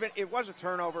should have been – it was a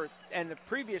turnover, and the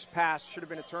previous pass should have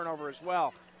been a turnover as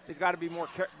well. They've got to be more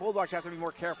Bulldogs have to be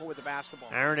more careful with the basketball.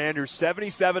 Aaron Andrews,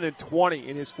 77-20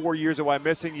 in his 4 years at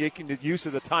Wyomissing, making the use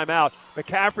of the timeout.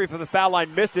 McCaffrey from the foul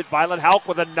line missed it. Violet Houck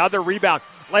with another rebound.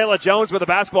 Layla Jones with the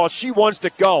basketball. She wants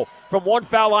to go from one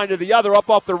foul line to the other,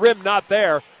 up off the rim, not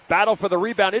there. Battle for the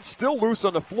rebound. It's still loose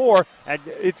on the floor, and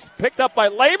it's picked up by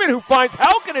Lehman, who finds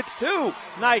Houck, and it's two.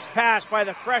 Nice pass by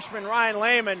the freshman Ryan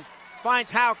Lehman.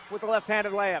 Finds Houck with the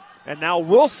left-handed layup. And now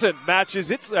Wilson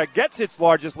matches gets its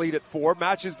largest lead at 4,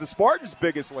 matches the Spartans'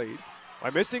 biggest lead.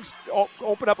 Wyomissing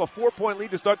open up a 4-point lead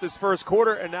to start this first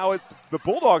quarter, and now it's the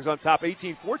Bulldogs on top,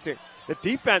 18-14. The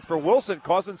defense for Wilson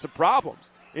causing some problems.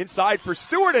 Inside for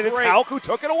Stewart, and it's Houck who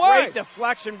took it away. Great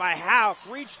deflection by Houck.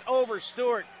 Reached over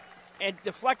Stewart and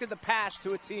deflected the pass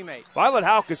to a teammate. Violet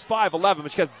Houck is 5'11",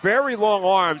 but she has very long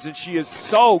arms, and she is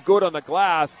so good on the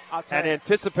glass and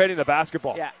anticipating the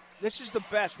basketball. Yeah. This is the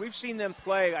best. We've seen them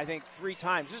play, I think, 3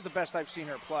 times. This is the best I've seen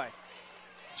her play.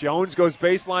 Jones goes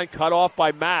baseline, cut off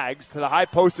by Maggs. To the high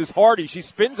post is Hardy. She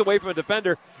spins away from a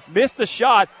defender, missed the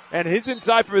shot, and his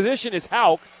inside position is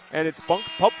Houck, and it's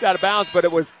pumped out of bounds, but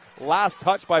it was last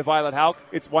touch by Violet Houck.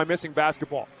 It's Wyomissing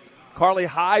basketball. Carly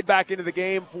Hyde back into the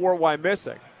game for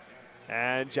Wyomissing.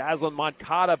 And Jaslyn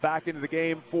Moncada back into the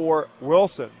game for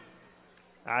Wilson,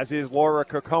 as is Laura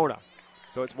Kokona.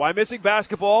 So it's Wyomissing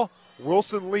basketball.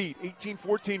 Wilson lead,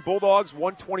 18-14 Bulldogs,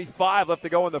 1:25 left to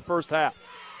go in the first half.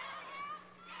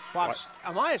 Bob,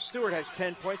 Amaya Stewart has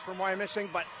 10 points from Wyomissing,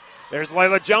 but there's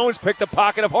Layla Jones, picked the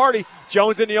pocket of Hardy.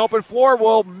 Jones in the open floor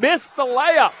will miss the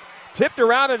layup. Tipped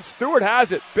around, and Stewart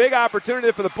has it. Big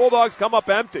opportunity for the Bulldogs, come up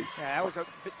empty. Yeah, that was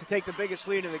to take the biggest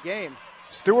lead in the game.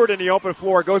 Stewart in the open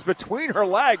floor, goes between her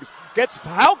legs, gets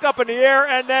Houck up in the air,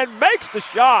 and then makes the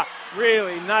shot.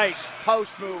 Really nice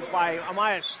post move by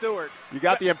Amaya Stewart. You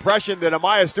got the impression that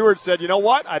Amaya Stewart said, you know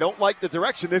what, I don't like the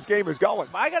direction this game is going.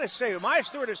 I got to say, Amaya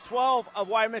Stewart is 12 of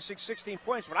Wyomissing's 16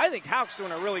 points, but I think Houck's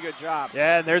doing a really good job.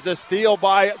 Yeah, and there's a steal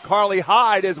by Carly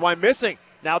Hyde as Wyomissing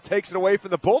now takes it away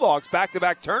from the Bulldogs.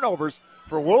 Back-to-back turnovers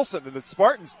for Wilson and the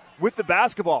Spartans with the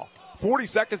basketball. 40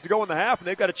 seconds to go in the half, and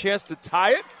they've got a chance to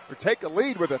tie it or take a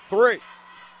lead with a 3.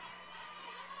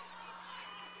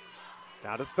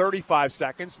 Down to 35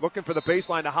 seconds. Looking for the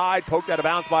baseline to Hyde. Poked out of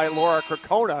bounds by Laura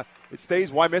Kokona. It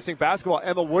stays Wyomissing basketball.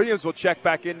 Emma Williams will check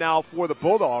back in now for the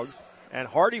Bulldogs, and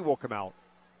Hardy will come out.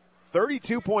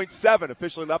 32.7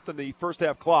 officially left on the first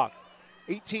half clock.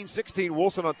 18-16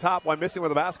 Wilson on top. Wyomissing with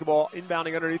the basketball,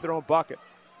 inbounding underneath their own bucket.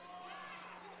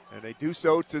 And they do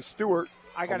so to Stewart.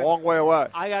 A long way away.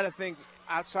 I got to think,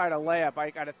 outside a layup,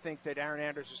 I got to think that Aaron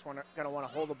Andrews is going to want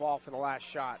to hold the ball for the last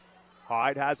shot.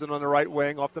 Hyde has it on the right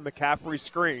wing off the McCaffrey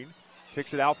screen.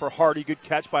 Kicks it out for Hardy. Good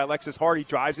catch by Alexis Hardy.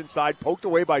 Drives inside, poked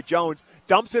away by Jones.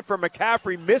 Dumps it for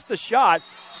McCaffrey. Missed the shot.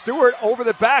 Stewart over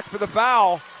the back for the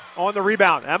foul on the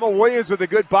rebound. Emma Williams with a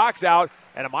good box out.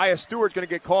 And Amaya Stewart going to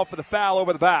get called for the foul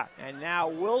over the back. And now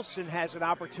Wilson has an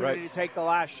opportunity to take the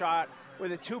last shot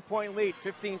with a 2-point lead.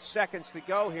 15 seconds to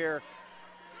go here.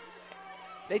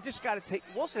 They just got to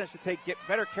Wilson has to get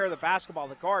better care of the basketball,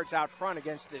 the guards out front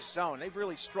against this zone. They've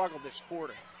really struggled this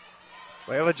quarter.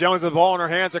 Layla Jones with the ball in her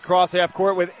hands across half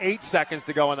court with 8 seconds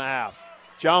to go in the half.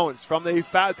 Jones from the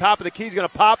top of the key is going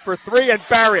to pop for 3 and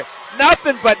bury it.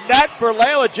 Nothing but net for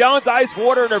Layla Jones. Ice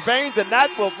water in her veins, and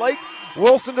that will take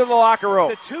Wilson to the locker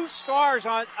room. The 2 stars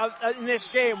in this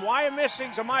game,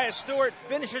 Wyomissing's Amaya Stewart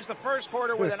finishes the first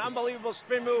quarter with an unbelievable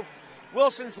spin move.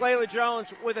 Wilson's Layla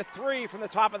Jones with a 3 from the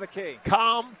top of the key.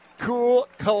 Calm, cool,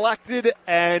 collected,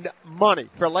 and money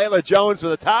for Layla Jones from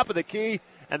the top of the key.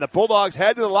 And the Bulldogs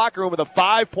head to the locker room with a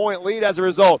 5-point lead as a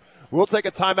result. We'll take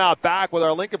a timeout back with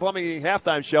our Lincoln Plumbing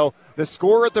halftime show. The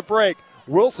score at the break,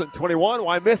 Wilson 21,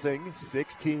 Wyomissing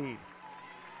 16.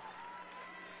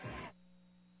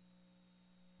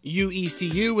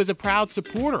 UECU is a proud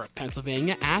supporter of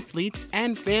Pennsylvania athletes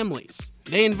and families.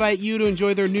 They invite you to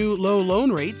enjoy their new low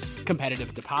loan rates,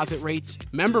 competitive deposit rates,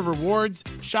 member rewards,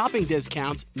 shopping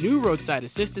discounts, new roadside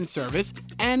assistance service,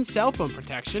 and cell phone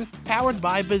protection powered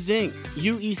by Bazing.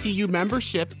 UECU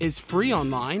membership is free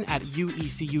online at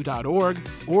uecu.org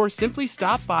or simply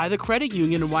stop by the credit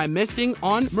union in Wyomissing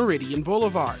on Meridian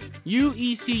Boulevard.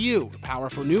 UECU, a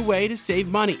powerful new way to save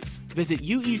money. Visit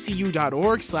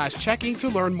uecu.org/checking to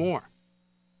learn more.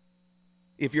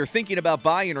 If you're thinking about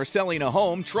buying or selling a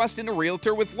home, trust in a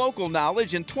realtor with local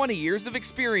knowledge and 20 years of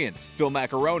experience. Phil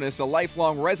Macaronis, a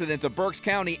lifelong resident of Berks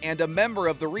County and a member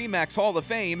of the RE/MAX Hall of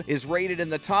Fame, is rated in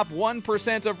the top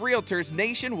 1% of realtors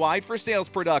nationwide for sales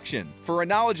production. For a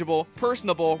knowledgeable,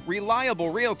 personable, reliable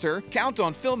realtor, count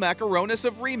on Phil Macaronis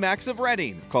of RE/MAX of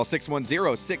Reading. Call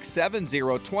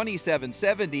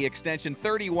 610-670-2770 extension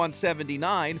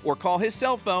 3179 or call his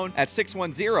cell phone at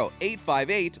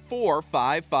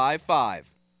 610-858-4555.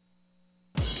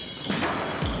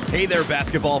 Hey there,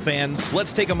 basketball fans.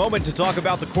 Let's take a moment to talk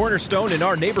about the cornerstone in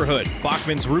our neighborhood,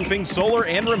 Bachman's Roofing, Solar,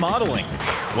 and Remodeling.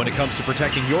 When it comes to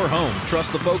protecting your home,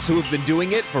 trust the folks who have been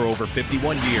doing it for over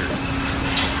 51 years.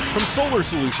 From solar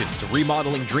solutions to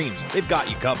remodeling dreams, they've got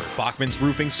you covered. Bachman's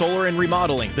Roofing, Solar, and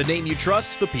Remodeling. The name you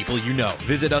trust, the people you know.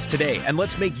 Visit us today and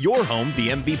let's make your home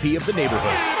the MVP of the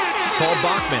neighborhood. Call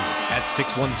Bachman's at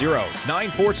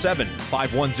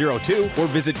 610-947-5102 or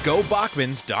visit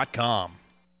gobachmans.com.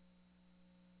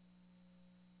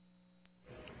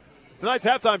 Tonight's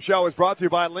halftime show is brought to you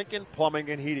by Lincoln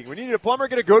Plumbing and Heating. When you need a plumber,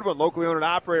 get a good one. Locally owned and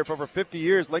operated for over 50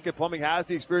 years, Lincoln Plumbing has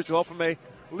the experience to help from a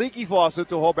leaky faucet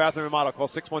to a whole bathroom remodel. Call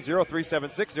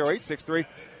 610-376-0863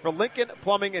 for Lincoln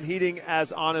Plumbing and Heating,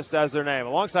 as honest as their name.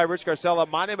 Alongside Rich Garcella,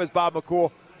 my name is Bob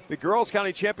McCool. The Girls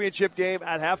County Championship game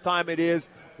at halftime, it is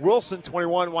Wilson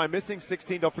 21, Wyomissing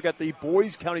 16. Don't forget the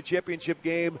Boys County Championship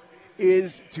game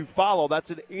is to follow. That's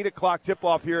an 8 o'clock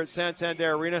tip-off here at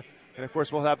Santander Arena. And, of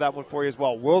course, we'll have that one for you as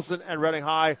well. Wilson and Reading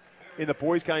High in the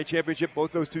Boys County Championship.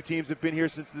 Both those two teams have been here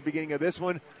since the beginning of this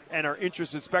one and are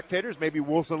interested spectators. Maybe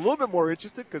Wilson a little bit more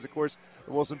interested because, of course,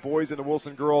 the Wilson boys and the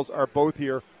Wilson girls are both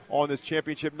here on this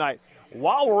championship night.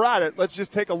 While we're at it, let's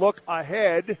just take a look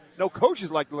ahead. No coaches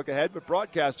like to look ahead, but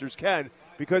broadcasters can,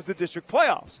 because the district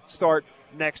playoffs start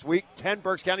next week. 10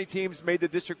 Berks County teams made the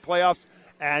district playoffs,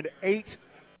 and 8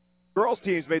 girls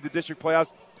teams made the district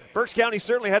playoffs. Berks County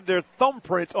certainly had their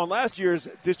thumbprint on last year's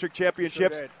district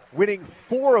championships, winning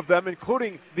 4 of them,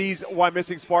 including these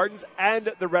Wyomissing Spartans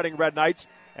and the Reading Red Knights.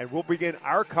 And we'll begin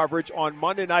our coverage on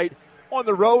Monday night on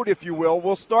the road, if you will.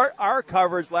 We'll start our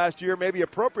coverage last year, maybe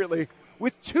appropriately,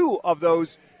 with 2 of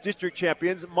those district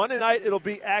champions. Monday night, it'll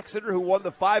be Exeter, who won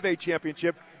the 5A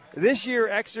championship. This year,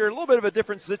 Exeter, a little bit of a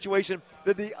different situation.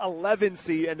 They're the 11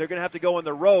 seed, and they're going to have to go on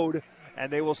the road. And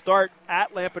they will start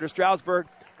at Lampeter Stroudsburg.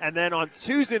 And then on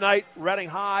Tuesday night, Reading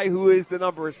High, who is the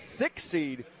number 6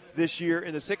 seed this year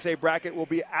in the 6A bracket, will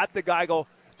be at the Geigel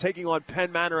taking on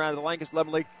Penn Manor out of the Lancaster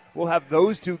 11 League. We'll have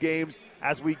those 2 games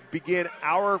as we begin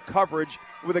our coverage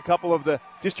with a couple of the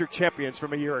district champions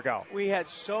from a year ago. We had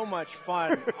so much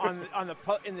fun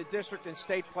in the district and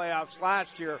state playoffs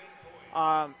last year.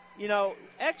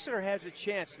 Exeter has a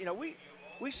chance.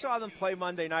 We saw them play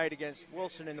Monday night against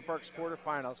Wilson in the Berks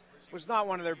quarterfinals. It was not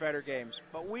one of their better games,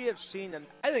 but we have seen them.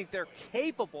 I think they're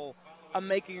capable of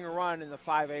making a run in the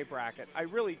 5A bracket. I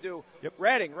really do. Yep.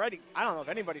 Reading. I don't know if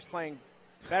anybody's playing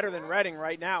better than Reading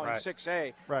right now in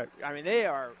 6A. Right. I mean, they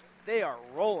are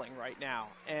rolling right now,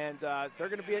 and they're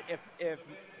going to be if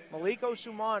Maliko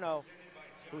Sumano,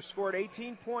 who scored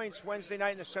 18 points Wednesday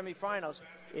night in the semifinals,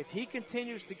 if he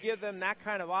continues to give them that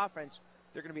kind of offense,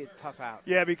 they're going to be a tough out.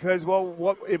 Yeah, because,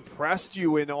 what impressed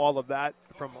you in all of that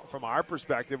from our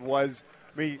perspective was,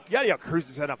 Yadiel Cruz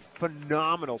has had a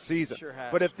phenomenal season. Sure has.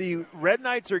 But if the Red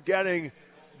Knights are getting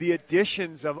the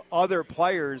additions of other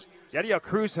players, Yadiel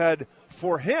Cruz had,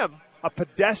 for him, a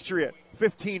pedestrian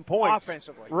 15 points.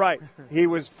 Offensively. Right. He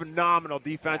was phenomenal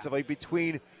defensively.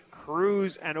 Between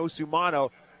Cruz and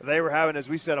Osumano, they were having, as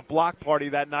we said, a block party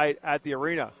that night at the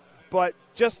arena. But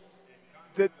just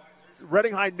that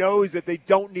Reading High knows that they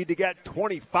don't need to get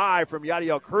 25 from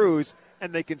Yadiel Cruz,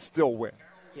 and they can still win.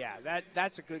 Yeah,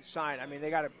 that's a good sign. I mean, they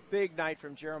got a big night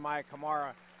from Jeremiah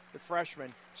Kamara, the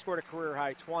freshman, scored a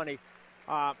career-high 20.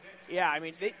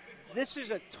 This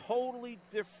is a totally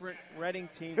different Reading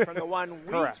team from the one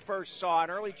we first saw in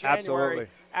early January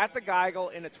at the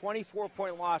Geigel in a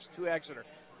 24-point loss to Exeter.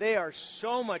 They are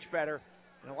so much better.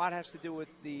 And a lot has to do with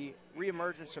the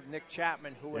reemergence of Nick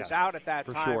Chapman, who was out at that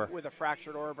time with a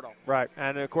fractured orbital. Right.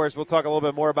 And, of course, we'll talk a little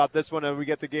bit more about this one when we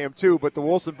get to game 2. But the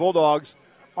Wilson Bulldogs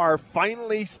are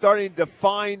finally starting to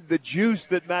find the juice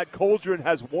that Matt Coldren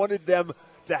has wanted them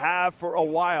to have for a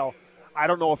while. I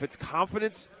don't know if it's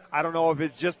confidence. I don't know if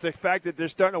it's just the fact that they're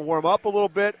starting to warm up a little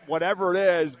bit, whatever it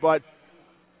is. But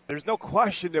there's no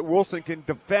question that Wilson can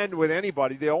defend with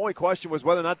anybody. The only question was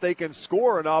whether or not they can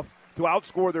score enough to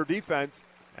outscore their defense.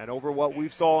 And over what we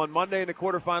saw on Monday in the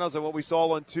quarterfinals and what we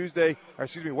saw on Wednesday in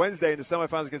the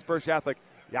semifinals against Berks Catholic,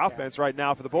 the offense right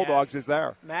now for the Bulldogs is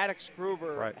there. Maddox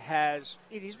Gruber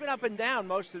he's been up and down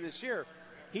most of this year.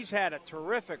 He's had a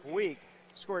terrific week.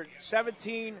 Scored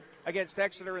 17 against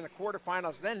Exeter in the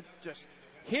quarterfinals. Then just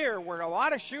here, where a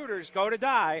lot of shooters go to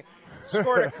die,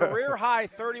 scored a career-high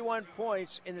 31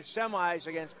 points in the semis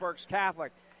against Berks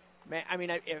Catholic. Man, I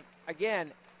mean,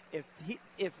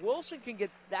 if Wilson can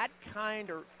get that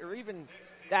kind or even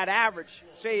that average,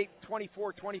 say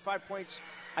 24, 25 points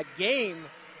a game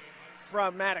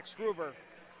from Maddox Gruber,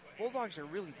 Bulldogs are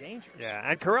really dangerous. Yeah,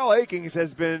 and Carell Akings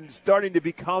has been starting to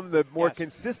become the more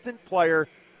consistent player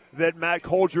that Matt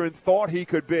Coldren thought he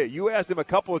could be. You asked him a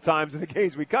couple of times in the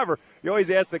games we cover. You always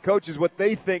ask the coaches what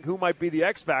they think, who might be the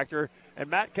X factor, and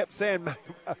Matt kept saying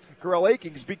Carell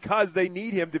Akings because they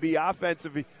need him to be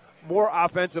more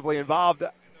offensively involved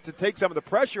to take some of the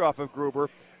pressure off of Gruber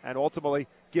and ultimately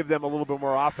give them a little bit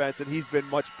more offense, and he's been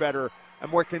much better and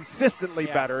more consistently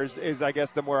better is I guess,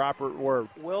 the more operative word.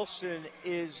 Wilson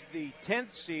is the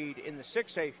 10th seed in the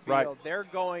 6A field. Right. They're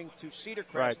going to Cedar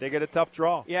Crest. Right, they get a tough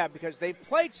draw. Yeah, because they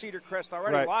played Cedar Crest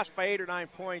already, Right. lost by 8 or 9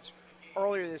 points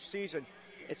earlier this season.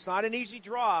 It's not an easy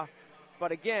draw,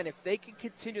 but again, if they can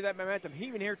continue that momentum,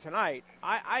 even here tonight,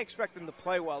 I expect them to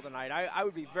play well tonight. I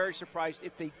would be very surprised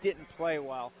if they didn't play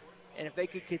well. And if they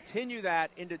could continue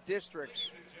that into districts,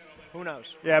 who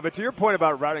knows? Yeah, but to your point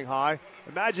about Reading High,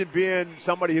 imagine being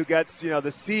somebody who gets,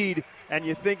 the seed, and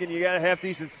you're thinking you got a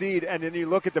half-decent seed, and then you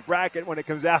look at the bracket when it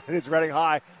comes out, and it's Reading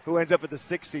High who ends up at the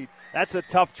 6th seed. That's a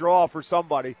tough draw for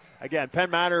somebody. Again,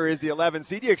 Penn Manor is the 11th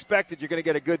seed. You expect that you're going to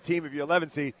get a good team if you're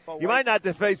 11th seed. You might not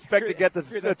expect to get the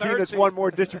team that's won more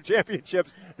district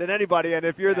championships than anybody, and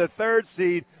if you're the 3rd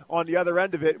seed on the other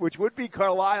end of it, which would be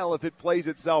Carlisle if it plays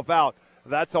itself out,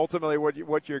 that's ultimately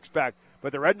what you expect.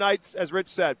 But the Red Knights, as Rich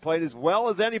said, played as well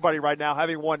as anybody right now,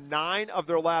 having won 9 of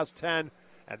their last 10,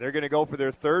 and they're going to go for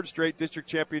their 3rd straight district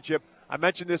championship. I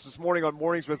mentioned this morning on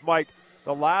Mornings with Mike.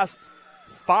 The last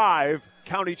 5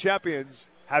 county champions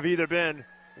have either been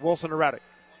Wilson or Reading.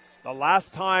 The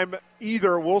last time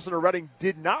either Wilson or Reading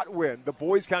did not win the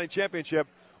boys county championship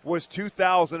was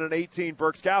 2018.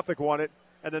 Berks Catholic won it,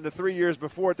 and then the 3 years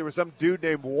before it, there was some dude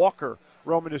named Walker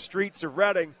roaming the streets of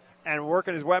Reading and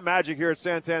working his wet magic here at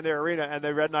Santander Arena, and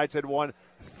the Red Knights had won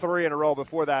 3 in a row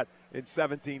before that in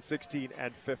 17, 16,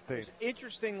 and 15.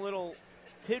 Interesting little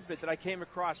tidbit that I came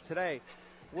across today.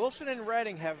 Wilson and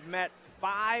Reading have met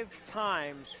 5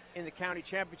 times in the county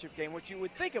championship game, which you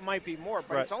would think it might be more,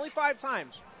 but It's only 5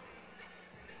 times.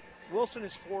 Wilson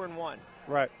is 4-1.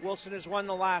 Right. Wilson has won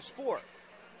the last 4.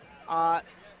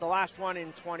 The last one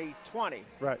in 2020.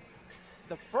 Right.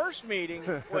 The first meeting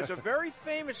was a very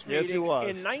famous Yes, meeting it was.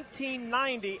 in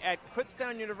 1990 at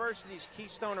Kutztown University's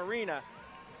Keystone Arena.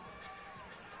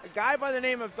 A guy by the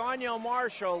name of Daniel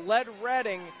Marshall led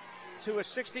Reading to a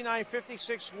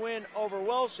 69-56 win over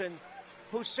Wilson,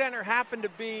 whose center happened to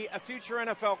be a future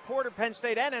Penn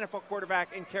State and NFL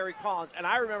quarterback in Kerry Collins. And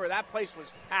I remember that place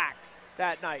was packed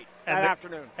that night,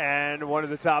 afternoon. And one of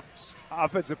the top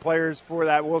offensive players for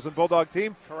that Wilson Bulldog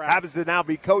team happens to now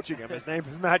be coaching him. His name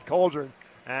is Matt Coldren,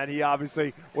 and he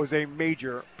obviously was a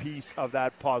major piece of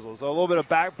that puzzle. So a little bit of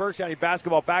Berks County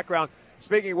basketball background.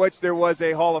 Speaking of which, there was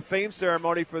a Hall of Fame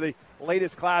ceremony for the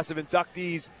latest class of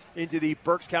inductees into the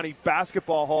Berks County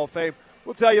Basketball Hall of Fame.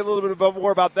 We'll tell you a little bit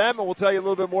more about them, and we'll tell you a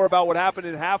little bit more about what happened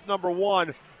in half number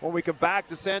 1 when we come back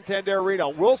to Santander Arena.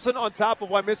 Wilson on top of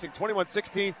Wyomissing,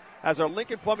 21-16, as our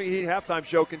Lincoln Plumbing Heat halftime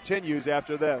show continues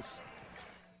after this.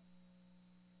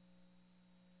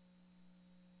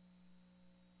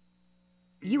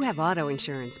 You have auto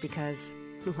insurance because,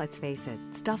 let's face it,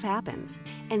 stuff happens.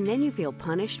 And then you feel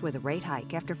punished with a rate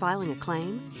hike after filing a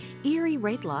claim? Erie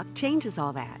Rate Lock changes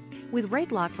all that. With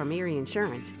Rate Lock from Erie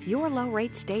Insurance, your low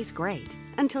rate stays great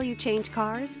until you change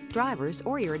cars, drivers,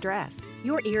 or your address.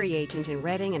 Your Erie agent in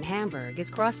Reading and Hamburg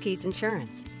is Cross Keys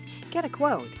Insurance. Get a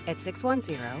quote at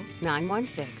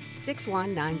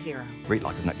 610-916-6190. Rate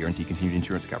Lock does not guarantee continued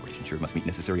insurance coverage. Insured must meet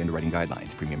necessary underwriting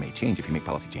guidelines. Premium may change if you make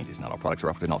policy changes. Not all products are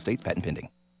offered in all states. Patent pending.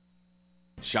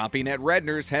 Shopping at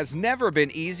Redner's has never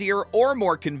been easier or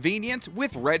more convenient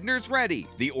with Redner's Ready,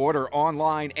 the order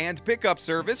online and pickup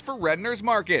service for Redner's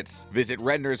Markets. Visit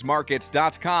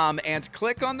rednersmarkets.com and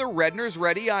click on the Redner's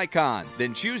Ready icon.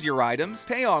 Then choose your items,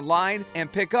 pay online,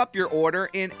 and pick up your order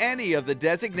in any of the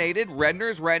designated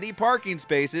Redner's Ready parking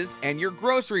spaces, and your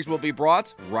groceries will be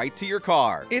brought right to your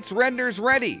car. It's Redner's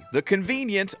Ready, the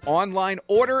convenient online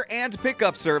order and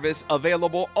pickup service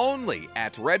available only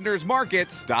at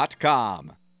rednersmarkets.com.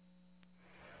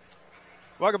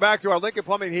 Welcome back to our Lincoln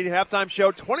Plumbing Heat halftime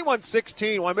show.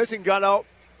 21-16. Wyomissing got out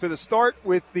to the start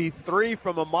with the 3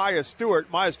 from Amaya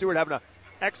Stewart. Amaya Stewart having an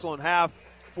excellent half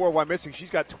for Wyomissing.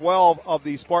 She's got 12 of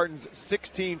the Spartans'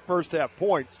 16 first-half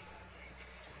points.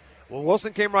 Well,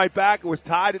 Wilson came right back. It was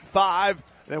tied at 5.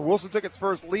 Then Wilson took its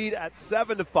first lead at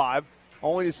 7-5.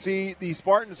 only to see the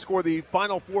Spartans score the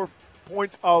final 4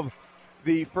 points of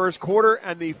the first quarter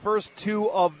and the first 2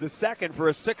 of the second for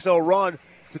a 6-0 run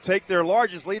to take their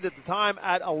largest lead at the time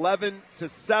at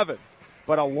 11-7.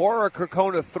 But a Laura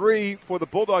Kirkona 3 for the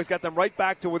Bulldogs got them right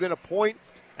back to within a point,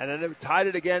 and then it tied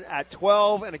it again at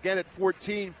 12 and again at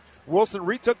 14. Wilson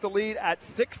retook the lead at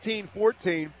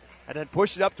 16-14 and then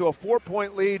pushed it up to a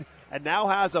 4-point lead and now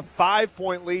has a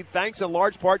 5-point lead thanks in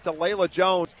large part to Layla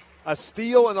Jones. A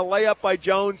steal and a layup by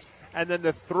Jones, and then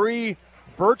the 3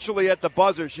 virtually at the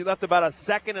buzzer. She left about a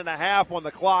second and a half on the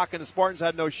clock, and the Spartans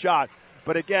had no shot.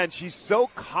 But again, she's so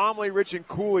calmly, rich and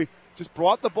coolly, just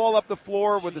brought the ball up the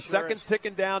floor with the seconds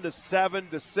ticking down to 7,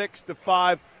 to 6, to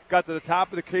 5, got to the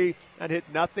top of the key and hit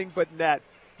nothing but net.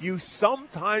 You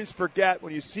sometimes forget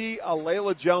when you see a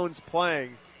Layla Jones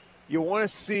playing, you want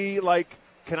to see, like,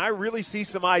 can I really see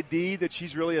some ID that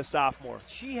she's really a sophomore?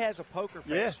 She has a poker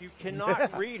face. Yeah. You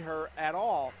cannot read her at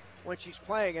all when she's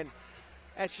playing. And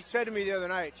as she said to me the other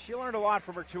night, she learned a lot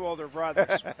from her 2 older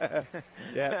brothers.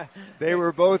 Yeah, they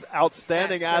were both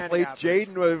outstanding athletes.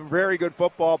 Jaden was a very good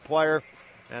football player.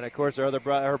 And, of course,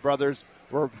 her brothers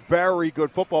were very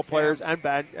good football players. And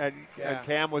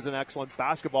Cam was an excellent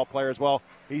basketball player as well.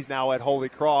 He's now at Holy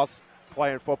Cross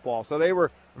playing football. So they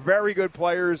were very good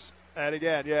players. And,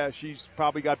 again, she's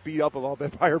probably got beat up a little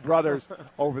bit by her brothers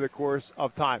over the course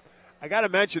of time. I got to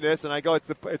mention this, and I go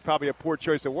it's probably a poor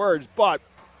choice of words, but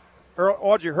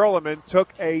Audrey Hurleman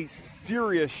took a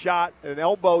serious shot, an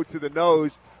elbow to the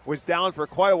nose, was down for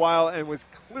quite a while, and was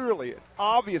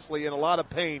obviously in a lot of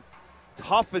pain.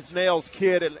 Tough as nails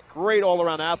kid and great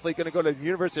all-around athlete, going to go to the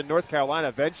University of North Carolina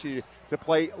eventually to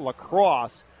play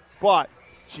lacrosse. But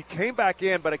she came back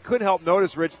in, but I couldn't help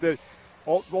notice, Rich, that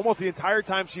almost the entire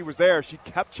time she was there, she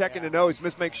kept checking the nose,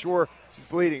 just make sure she's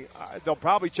bleeding. They'll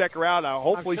probably check her out.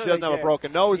 Hopefully she doesn't have a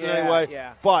broken nose in any way.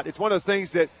 Yeah. But it's one of those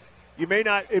things that it may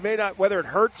not, whether it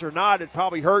hurts or not, it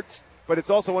probably hurts, but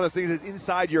it's also one of those things that's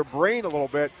inside your brain a little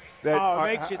bit. That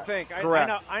it makes you think.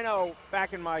 I know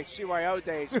back in my CYO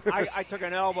days, I took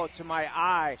an elbow to my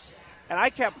eye, and I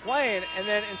kept playing, and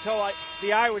then until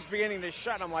the eye was beginning to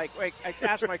shut, and I'm like, wait, I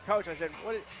asked my coach, I said,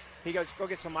 what is, he goes, go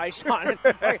get some ice on it.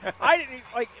 I didn't,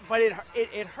 but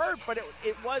it hurt, but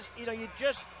it was, you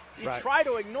try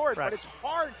to ignore it, but it's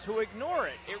hard to ignore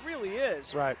it. It really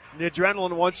is. Right. The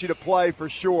adrenaline wants you to play for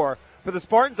sure. For the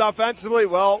Spartans offensively,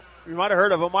 well, you might have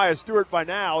heard of Amaya Stewart by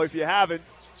now. If you haven't,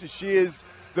 she is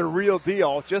the real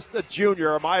deal. Just a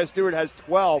junior. Amaya Stewart has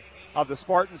 12 of the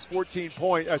Spartans' 16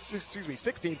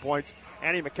 points.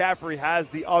 Annie McCaffrey has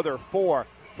the other 4.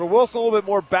 For Wilson, a little bit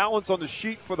more balance on the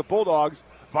sheet for the Bulldogs.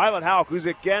 Violet Houck, who's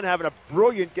again having a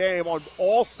brilliant game on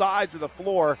all sides of the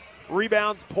floor.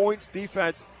 Rebounds, points,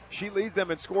 defense. She leads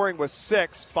them in scoring with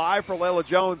 6, 5 for Layla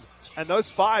Jones, and those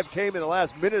 5 came in the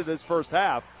last minute of this first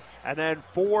half. And then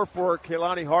 4 for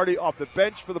Kaylani Hardy off the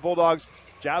bench for the Bulldogs.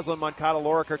 Jaslyn Moncada,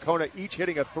 Laura Kirkona each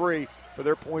hitting a 3 for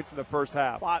their points in the first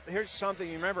half. Bob, here's something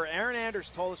you remember. Aaron Anders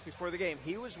told us before the game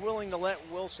he was willing to let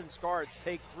Wilson's guards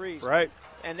take threes. Right.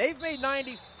 And they've made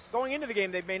 90 going into the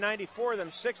game. They've made 94 of them,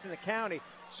 6th in the county.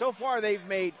 So far, they've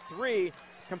made 3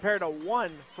 compared to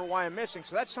 1 for Wyomissing.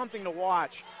 So that's something to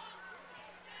watch.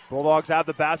 Bulldogs have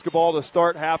the basketball to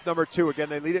start half number 2. Again,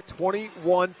 they lead it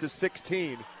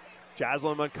 21-16.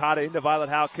 Jaslyn Moncada into Violet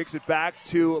Howe, kicks it back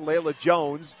to Layla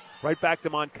Jones. Right back to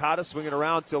Moncada, swinging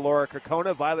around to Laura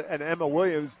Kirkona, Violet, and Emma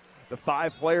Williams, the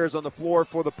 5 players on the floor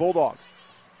for the Bulldogs.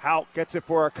 Howe gets it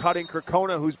for a cutting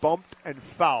Kirkona, who's bumped and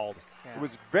fouled. Yeah. It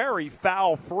was very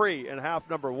foul-free in half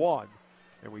number 1.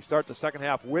 And we start the second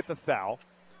half with a foul.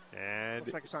 And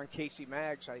looks like it's on Casey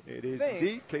Maggs, I think. It is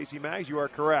indeed. Casey Maggs, you are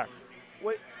correct.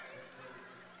 What?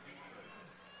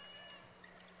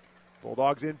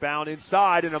 Bulldogs inbound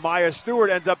inside, and Amaya Stewart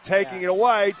ends up taking it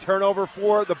away. Turnover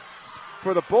for the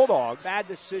Bulldogs. Bad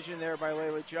decision there by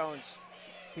Layla Jones.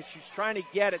 She's trying to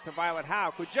get it to Violet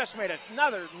Houck, who just made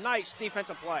another nice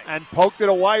defensive play. And poked it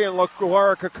away, and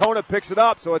Laura Kirkona picks it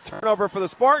up. So a turnover for the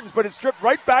Spartans, but it's stripped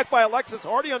right back by Alexis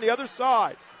Hardy on the other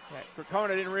side. Yeah, Kirkona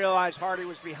didn't realize Hardy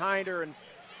was behind her and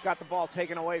got the ball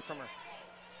taken away from her.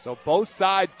 So both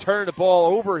sides turn the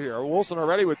ball over here. Wilson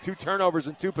already with 2 turnovers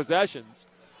and 2 possessions.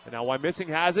 And now Wyomissing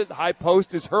has it. High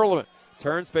post is Hurleman.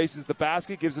 Turns, faces the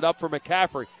basket, gives it up for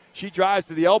McCaffrey. She drives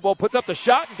to the elbow, puts up the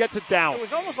shot, and gets it down. It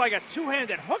was almost like a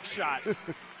 2-handed hook shot.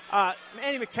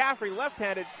 Annie McCaffrey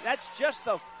left-handed. That's just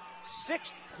the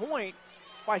 6th point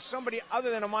by somebody other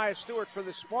than Amaya Stewart for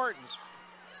the Spartans.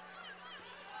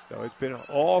 So it's been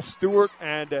all Stewart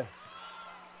and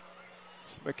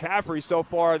McCaffrey so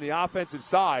far on the offensive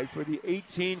side for the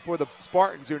 18 for the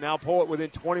Spartans, who now pull it within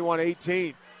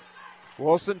 21-18.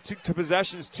 Wilson, 2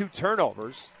 possessions, 2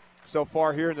 turnovers. so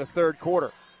far here in the third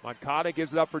quarter. Moncada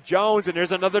gives it up for Jones, and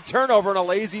there's another turnover and a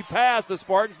lazy pass. The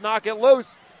Spartans knock it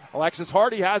loose. Alexis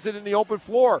Hardy has it in the open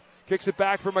floor. Kicks it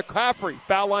back for McCaffrey.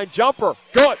 Foul line jumper.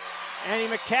 Good.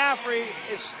 Annie McCaffrey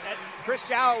Chris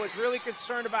Gallo was really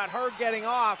concerned about her getting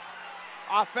off.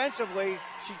 Offensively,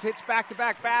 she hits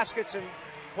back-to-back baskets and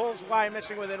pulls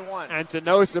Wyomissing within one. And to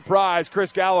no surprise,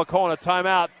 Chris Gallo calling a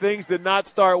timeout. Things did not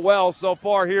start well so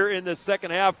far here in the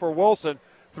second half for Wilson.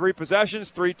 3 possessions,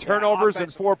 3 turnovers,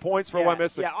 and 4 points for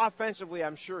Wyomissing. Yeah, offensively,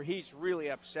 I'm sure he's really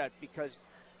upset because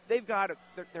they've got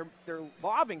they're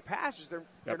lobbing passes.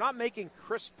 They're not making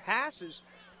crisp passes,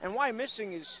 and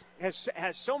Wyomissing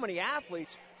has so many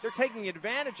athletes. They're taking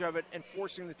advantage of it and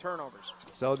forcing the turnovers.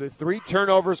 So the 3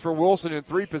 turnovers for Wilson in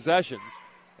 3 possessions,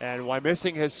 and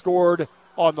Wyomissing has scored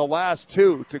on the last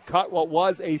 2 to cut what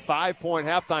was a 5-point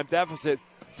halftime deficit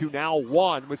to now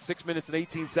 1 with 6 minutes and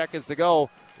 18 seconds to go.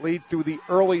 Leads to the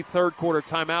early third quarter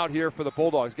timeout here for the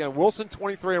Bulldogs. Again, Wilson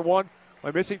 23-1,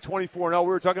 Wyomissing 24-0. We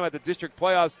were talking about the district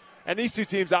playoffs, and these 2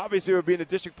 teams obviously would be in the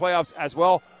district playoffs as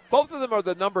well. Both of them are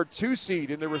the number 2 seed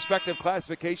in their respective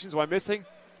classifications. Wyomissing,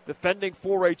 defending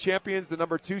 4A champions, the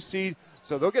number 2 seed.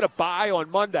 So they'll get a bye on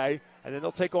Monday, and then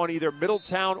they'll take on either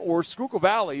Middletown or Schuylkill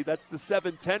Valley. That's the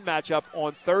 7-10 matchup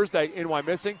on Thursday in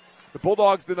Wyomissing. The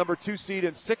Bulldogs, the number 2 seed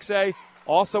in 6A.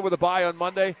 Also with a bye on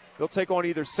Monday, they'll take on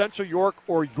either Central York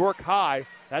or York High.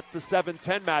 That's the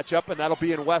 7-10 matchup, and that'll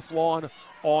be in West Lawn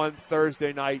on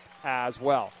Thursday night as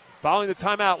well. Following the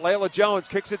timeout, Layla Jones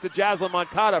kicks it to Jaslyn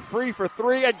Moncada. Free for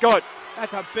 3 and good.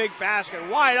 That's a big basket.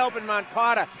 Wide open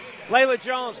Moncada. Layla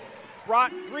Jones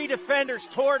brought 3 defenders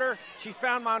toward her. She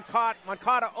found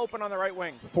Moncada open on the right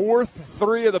wing. 4th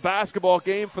 3 of the basketball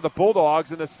game for the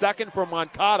Bulldogs, and the second for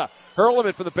Moncada.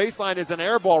 Hurleman from the baseline is an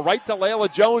air ball right to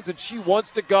Layla Jones, and she wants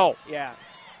to go. Yeah.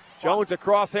 Jones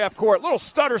across half court. Little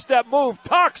stutter step move.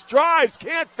 Tucks, drives,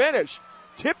 can't finish.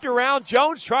 Tipped around.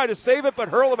 Jones tried to save it, but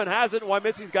Hurleman has it, and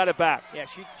Wymissing's got it back. Yeah,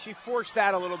 she forced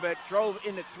that a little bit. Drove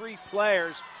into 3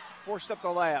 players. Forced up the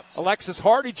layup. Alexis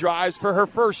Hardy drives for her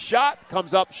first shot.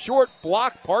 Comes up short,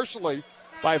 blocked partially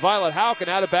by Violet Houck, and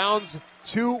out of bounds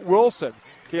to Wilson.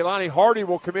 Kehlani Hardy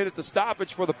will come in at the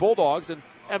stoppage for the Bulldogs, and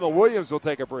Emma Williams will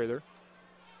take a breather.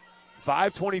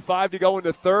 5:25 to go in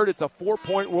the third. It's a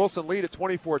 4-point Wilson lead at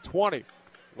 24-20.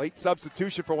 Late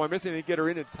substitution for Wyomissing. They didn't get her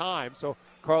in time, so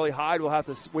Carly Hyde will have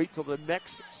to wait till the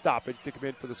next stoppage to come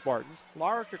in for the Spartans.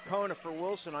 Laura Kokona for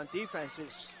Wilson on defense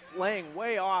is laying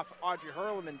way off Audrey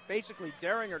Hurleman, basically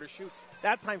daring her to shoot.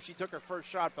 That time she took her first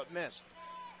shot but missed.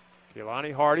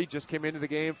 Kehlani Hardy just came into the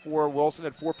game for Wilson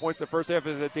at 4 points. The first half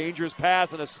is a dangerous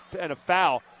pass and a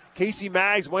foul. Casey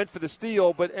Maggs went for the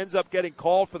steal but ends up getting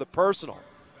called for the personal.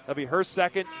 That'll be her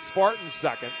second, Spartan's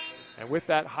second. And with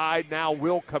that, Hyde now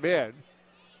will come in.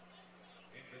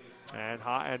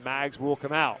 And Maggs will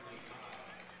come out.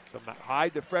 So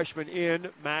Hyde, the freshman, in.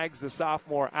 Maggs, the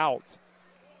sophomore, out.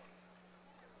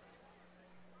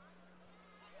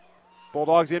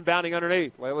 Bulldogs inbounding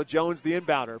underneath. Layla Jones, the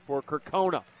inbounder for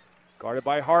Kirkona. Guarded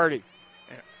by Hardy.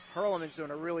 And Hurleman's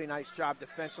doing a really nice job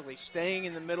defensively, staying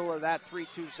in the middle of that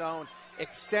 3-2 zone,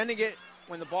 extending it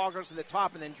when the ball goes to the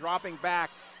top, and then dropping back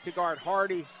to guard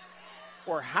Hardy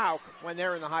or Houck when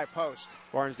they're in the high post.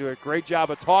 Barnes do a great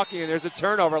job of talking, and there's a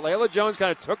turnover. Layla Jones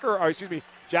kind of took her,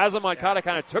 Jaslyn Moncada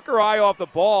kind of took her eye off the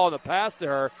ball on the pass to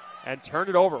her and turned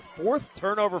it over. 4th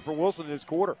turnover for Wilson in this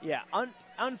quarter. Yeah,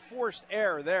 unforced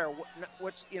error there.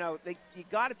 You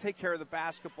got to take care of the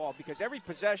basketball because every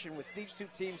possession with these 2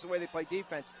 teams, the way they play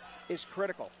defense, is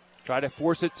critical. Try to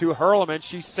force it to Hurleman.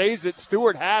 She saves it.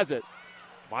 Stewart has it.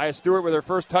 Maya Stewart with her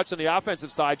first touch on the offensive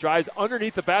side, drives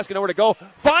underneath the basket, nowhere to go.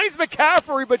 Finds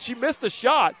McCaffrey, but she missed the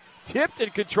shot. Tipped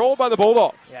and controlled by the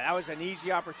Bulldogs. Yeah, that was an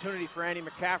easy opportunity for Annie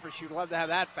McCaffrey. She would love to have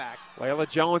that back. Layla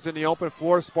Jones in the open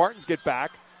floor. Spartans get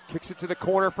back. Kicks it to the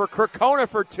corner for Kirkona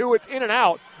for 2. It's in and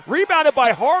out. Rebounded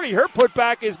by Hardy. Her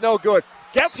putback is no good.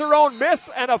 Gets her own miss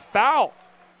and a foul.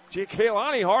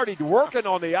 Kehlani Hardy working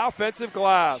on the offensive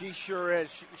glass. She sure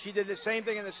is. She did the same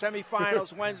thing in the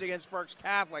semifinals Wednesday against Berks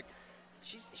Catholic.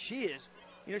 She is.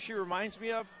 You know, she reminds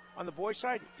me of, on the boys'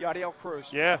 side, Yadiel Cruz.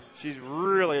 Yeah, she's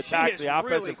really attacks the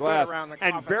offensive really glass.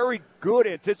 And very good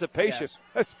anticipation, yes,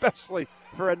 especially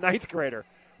for a 9th grader.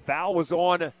 Foul was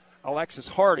on Alexis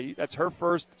Hardy. That's her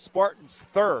first, Spartans'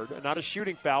 third, and not a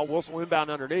shooting foul. Wilson will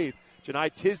inbound underneath.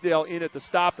 Janai Tisdale in at the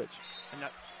stoppage.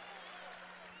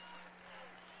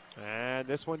 And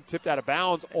this one tipped out of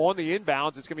bounds on the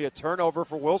inbounds. It's going to be a turnover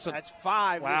for Wilson. That's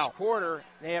 5 this quarter.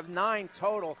 They have 9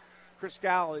 total. Chris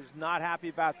Gallo is not happy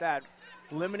about that.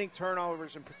 Limiting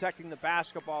turnovers and protecting the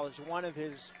basketball is one of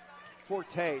his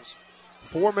fortes.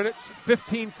 4 minutes,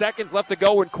 15 seconds left to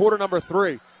go in quarter number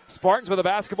 3. Spartans with the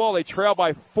basketball. They trail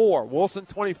by 4. Wilson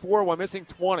 24, Wyomissing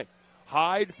 20.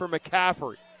 Hyde for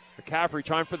McCaffrey. McCaffrey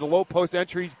trying for the low post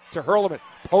entry to Hurleman.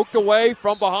 Poked away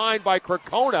from behind by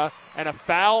Krokona, and a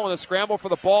foul on a scramble for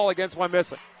the ball against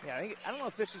Wyomissing. Yeah, I don't know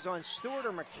if this is on Stewart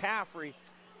or McCaffrey,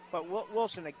 but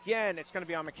Wilson, again, it's going to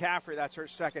be on McCaffrey. That's her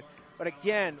second. But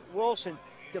again, Wilson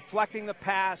deflecting the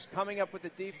pass, coming up with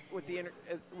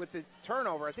the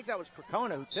turnover. I think that was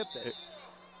Krokona who tipped it.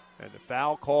 And the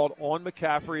foul called on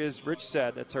McCaffrey, as Rich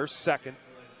said. That's her second.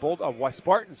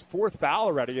 Spartans' 4th foul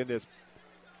already in this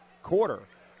quarter,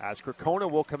 as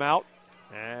Krokona will come out,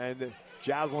 and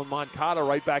Jaslyn Moncada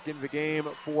right back into the game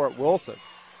for Wilson.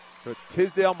 So it's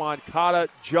Tisdale, Moncada,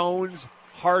 Jones,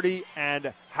 Hardy,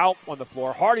 and Haupt on the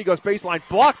floor. Hardy goes baseline,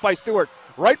 blocked by Stewart.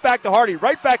 Right back to Hardy,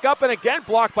 right back up, and again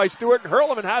blocked by Stewart, and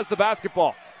Hurleman has the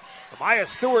basketball. Amaya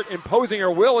Stewart imposing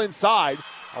her will inside.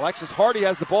 Alexis Hardy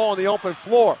has the ball on the open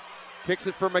floor. Kicks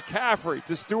it for McCaffrey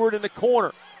to Stewart in the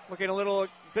corner. Looking a little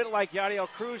bit like Yadiel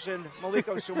Cruz and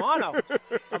Maliko Sumano.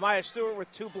 Amaya Stewart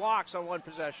with 2 blocks on 1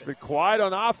 possession. Been quiet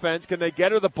on offense. Can they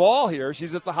get her the ball here?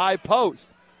 She's at the high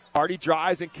post. Hardy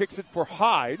drives and kicks it for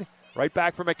Hyde. Right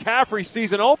back for McCaffrey.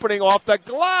 Season opening off the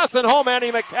glass, and home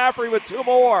Annie McCaffrey with 2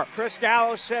 more. Chris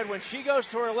Gallo said when she goes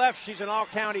to her left, she's an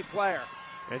all-county player.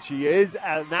 And she is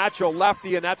a natural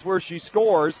lefty, and that's where she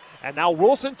scores. And now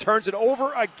Wilson turns it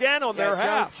over again on their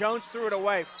half. Jones threw it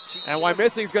away. And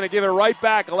Wyomissing's going to give it right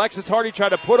back. Alexis Hardy tried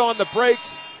to put on the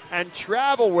brakes and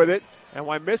travel with it. And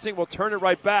Wyomissing will turn it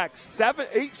right back.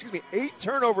 8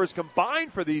 turnovers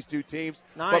combined for these two teams.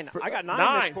 9. I got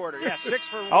 9 this quarter. Yeah, 6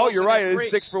 for Wilson. Oh, you're right. It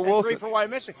is 6 for Wilson. 3 for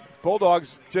Wyomissing.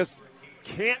 Bulldogs just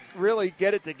can't really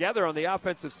get it together on the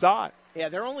offensive side. Yeah,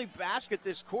 their only basket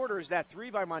this quarter is that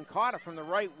 3 by Moncada from the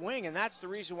right wing, and that's the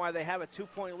reason why they have a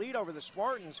 2-point lead over the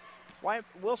Spartans. Why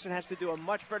Wilson has to do a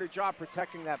much better job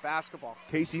protecting that basketball.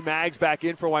 Casey Maggs back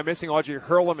in for Wyomissing. Audrey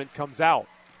Hurleman comes out.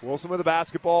 Wilson with the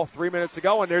basketball, 3 minutes to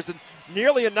go, and there's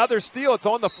nearly another steal. It's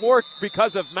on the floor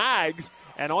because of Maggs,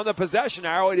 and on the possession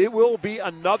arrow, it will be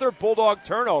another Bulldog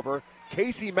turnover.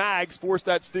 Casey Maggs forced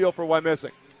that steal for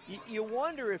Wyomissing. You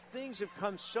wonder if things have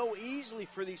come so easily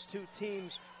for these two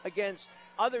teams against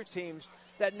other teams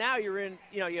that now you're in,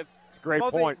 you have it's a great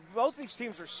point. Both these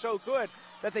teams are so good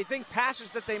that they think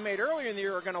passes that they made earlier in the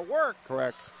year are going to work.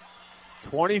 Correct.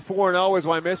 24-0 is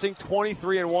Wyomissing,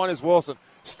 23-1 is Wilson.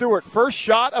 Stewart, first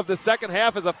shot of the second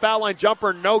half is a foul line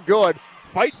jumper, no good.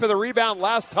 Fight for the rebound,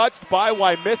 last touched by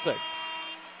Wyomissing.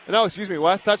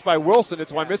 Last touch by Wilson.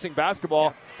 It's Wyomissing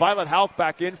basketball. Violet Haupt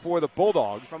back in for the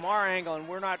Bulldogs. From our angle, and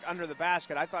we're not under the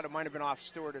basket, I thought it might have been off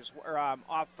Stewart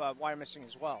off Wyomissing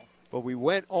as well. But we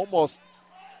went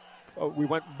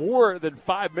more than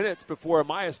 5 minutes before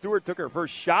Amaya Stewart took her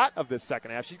first shot of this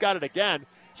second half. She's got it again.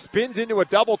 Spins into a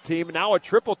double team, now a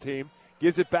triple team.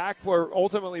 Gives it back for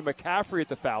ultimately McCaffrey at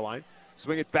the foul line.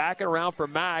 Swing it back and around for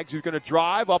Maggs, who's going to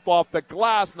drive up off the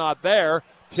glass. Not there.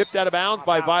 Tipped out of bounds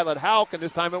by Violet Haupt, and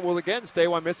this time it will again stay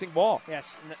Wyomissing ball.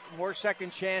 Yes, more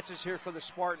second chances here for the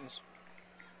Spartans.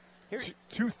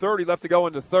 2:30 left to go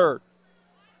in the third.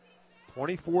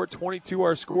 24-22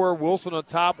 our score. Wilson on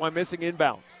top. Wyomissing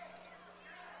inbounds.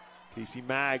 Casey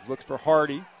Maggs looks for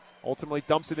Hardy. Ultimately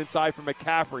dumps it inside for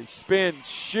McCaffrey. Spins,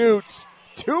 shoots.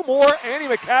 2 more. Annie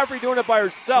McCaffrey doing it by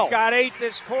herself. She's got 8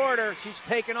 this quarter. She's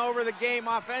taken over the game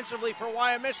offensively for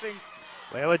Wyomissing.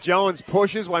 Layla Jones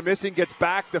pushes. Wyomissing gets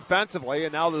back defensively,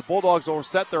 and now the Bulldogs will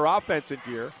set their offense in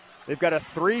gear. They've got a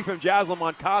 3 from Jaslyn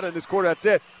Moncada in this quarter. That's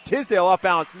it. Tisdale off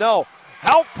balance. No.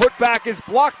 Help put back is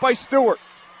blocked by Stewart.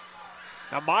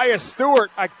 Now Maya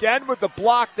Stewart again with the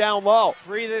block down low.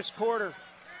 3 this quarter.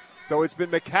 So it's been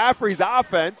McCaffrey's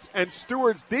offense and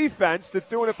Stewart's defense that's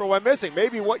doing it for Wyomissing.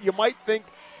 Maybe what you might think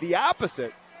the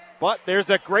opposite. But there's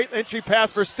a great entry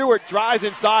pass for Stewart. Drives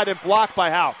inside and blocked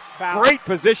by Haupt. Foul. Great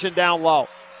position down low.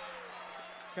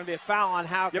 It's going to be a foul on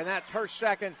Haupt, and that's her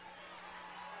second.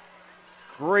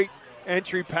 Great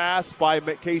entry pass by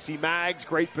Casey Maggs.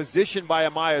 Great position by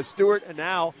Amaya Stewart. And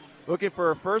now looking for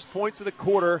her first points of the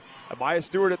quarter. Amaya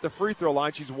Stewart at the free throw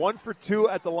line. She's 1 for 2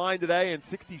 at the line today and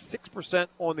 66%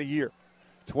 on the year.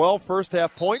 12 first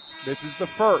half points. Misses the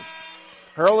first.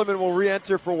 Hurleman will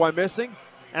re-enter for Wyomissing.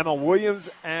 Emma Williams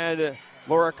and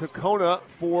Laura Kokona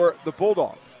for the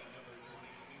Bulldogs.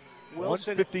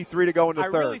 Wilson, 1:53 to go in the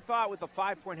third. I really thought with a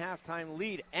 5-point halftime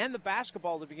lead and the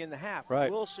basketball to begin the half,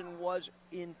 Wilson was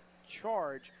in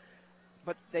charge.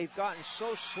 But they've gotten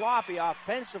so sloppy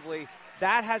offensively,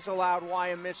 that has allowed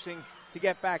Wyomissing to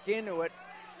get back into it.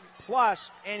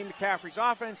 Plus, Annie McCaffrey's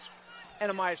offense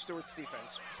and Amaya Stewart's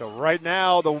defense. So right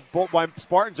now, the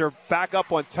Spartans are back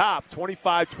up on top,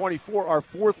 25-24, our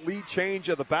fourth lead change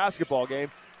of the basketball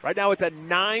game. Right now it's at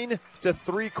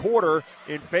 9-3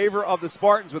 in favor of the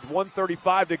Spartans with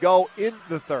 1:35 to go in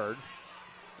the third.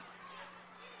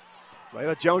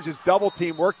 Layla Jones' double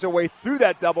team worked her way through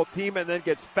that double team and then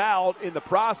gets fouled in the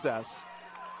process.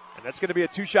 And that's going to be a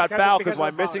two-shot foul because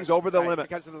Wymissing's over the limit.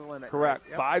 Because of the limit. Correct. Right.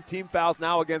 Yep. 5 team fouls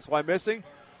now against Wyomissing.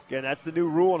 Again, that's the new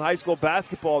rule in high school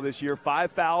basketball this year.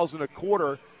 5 fouls in a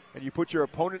quarter, and you put your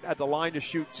opponent at the line to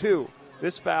shoot 2.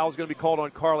 This foul is going to be called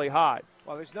on Carly Hyde.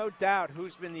 Well, there's no doubt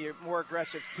who's been the more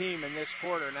aggressive team in this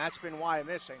quarter, and that's been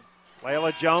Wyomissing.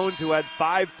 Layla Jones, who had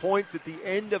 5 points at the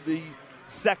end of the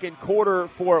second quarter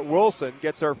for Wilson,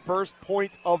 gets her first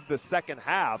point of the second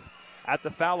half at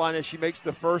the foul line as she makes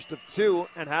the first of 2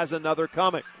 and has another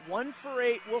coming. 1 for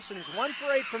 8. Wilson is 1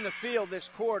 for 8 from the field this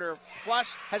quarter,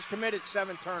 plus has committed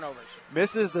 7 turnovers.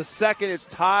 Misses the second. It's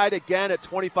tied again at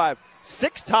 25.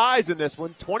 6 ties in this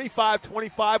one,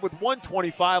 25-25 with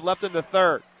 1:25 left in the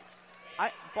third.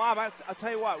 Bob, I'll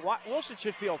tell you what, Wilson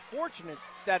should feel fortunate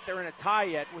that they're in a tie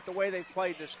yet with the way they've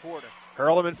played this quarter.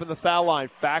 Hurleman from the foul line,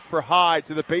 back for Hyde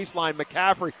to the baseline,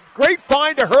 McCaffrey. Great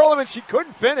find to Hurleman, she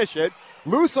couldn't finish it.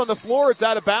 Loose on the floor, it's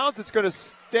out of bounds, it's going to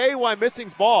stay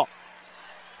Wymissing's ball.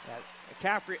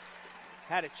 McCaffrey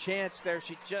had a chance there,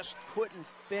 she just couldn't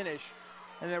finish,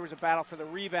 and there was a battle for the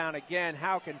rebound again.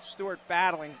 How can Stewart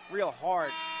battling real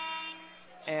hard,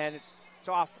 and it's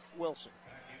off Wilson.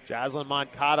 Jaslyn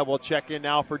Moncada will check in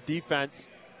now for defense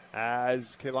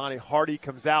as Kaylani Hardy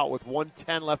comes out with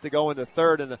 1:10 left to go in the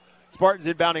third, and the Spartans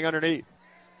inbounding underneath.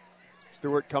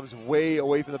 Stewart comes way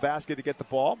away from the basket to get the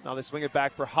ball. Now they swing it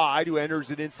back for Hyde, who enters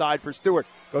it inside for Stewart.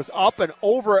 Goes up and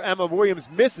over Emma Williams,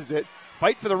 misses it.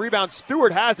 Fight for the rebound.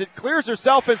 Stewart has it, clears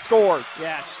herself and scores.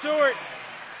 Yeah, Stewart.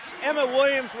 Emma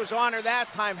Williams was on her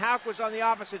that time. Houck was on the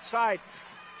opposite side.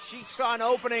 She saw an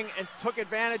opening and took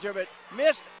advantage of it.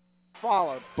 Missed.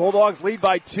 Followed. Bulldogs lead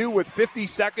by 2 with 50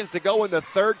 seconds to go in the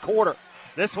third quarter.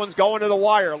 This one's going to the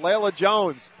wire. Layla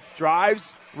Jones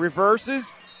drives,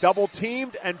 reverses, double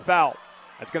teamed, and fouled.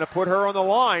 That's going to put her on the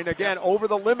line. Again, over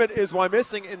the limit is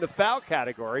Wyomissing in the foul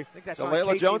category. I think that's so on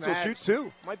Layla Casey Jones Maggs. will shoot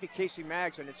 2. Might be Casey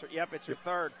Maggs, and it's her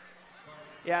third.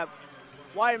 Yeah,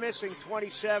 Wyomissing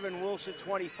 27, Wilson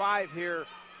 25 here.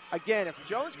 Again, if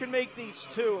Jones can make these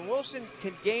 2 and Wilson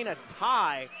can gain a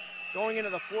tie going into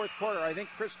the fourth quarter, I think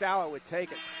Chris Gallo would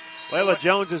take it. Layla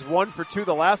Jones is 1 for 2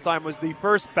 the last time, was the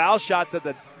first foul shots of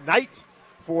the night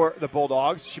for the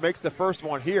Bulldogs. She makes the first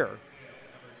one here.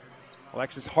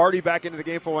 Alexis Hardy back into the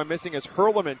game for Wyomissing as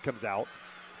Hurleman comes out.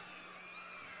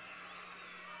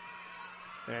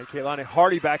 And Kaylani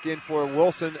Hardy back in for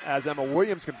Wilson as Emma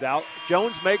Williams comes out.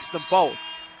 Jones makes them both.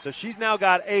 So she's now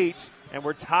got 8, and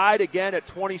we're tied again at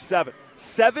 27.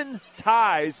 7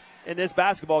 ties in this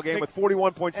basketball game with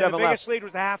 41.7 left. And the biggest lead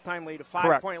was the halftime lead, a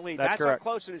 5-point lead. That's correct. how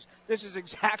close it is. This is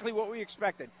exactly what we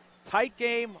expected. Tight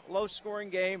game, low-scoring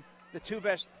game, the 2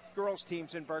 best girls'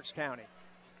 teams in Berks County.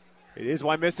 It is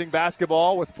Wyomissing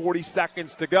basketball with 40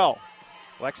 seconds to go.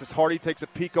 Alexis Hardy takes a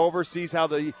peek over, sees how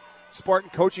the Spartan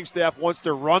coaching staff wants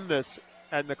to run this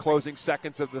in the closing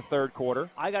seconds of the third quarter.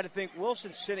 I got to think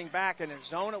Wilson's sitting back in his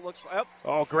zone. It looks like.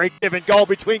 Oh, great give and go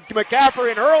between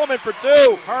McCaffrey and Hurleman for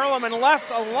 2. Hurleman left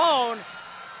alone.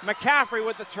 McCaffrey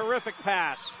with a terrific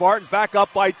pass. Spartans back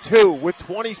up by 2 with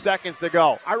 20 seconds to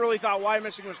go. I really thought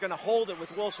Wyomissing was going to hold it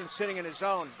with Wilson sitting in his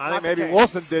zone. I think maybe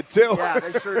Wilson did too. Yeah,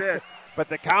 they sure did. But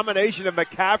the combination of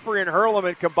McCaffrey and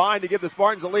Hurleman combined to give the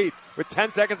Spartans a lead with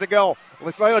 10 seconds to go.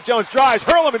 Layla Jones drives.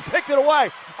 Hurleman picked it away.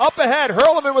 Up ahead,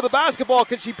 Hurleman with the basketball.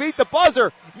 Can she beat the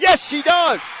buzzer? Yes, she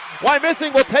does.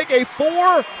 Wyomissing will take a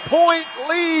 4-point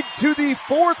lead to the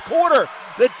fourth quarter.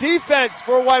 The defense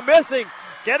for Wyomissing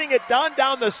getting it done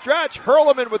down the stretch.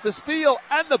 Hurleman with the steal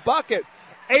and the bucket.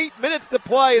 8 minutes to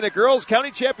play in the Girls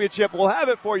County Championship. We'll have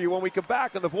it for you when we come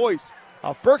back on the voice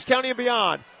of Berks County and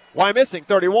beyond. Wyomissing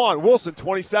 31, Wilson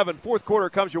 27. Fourth quarter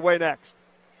comes your way next.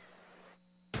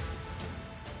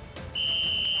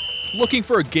 Looking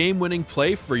for a game-winning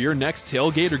play for your next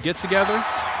tailgate or get-together?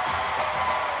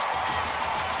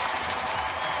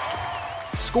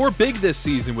 Score big this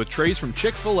season with trays from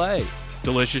Chick-fil-A.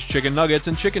 Delicious chicken nuggets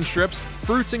and chicken strips,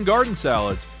 fruits and garden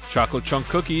salads, chocolate chunk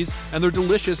cookies, and their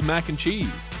delicious mac and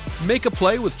cheese. Make a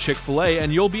play with Chick-fil-A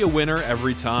and you'll be a winner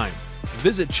every time.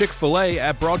 Visit Chick-fil-A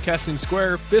at Broadcasting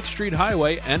Square, 5th Street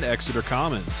Highway, and Exeter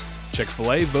Commons.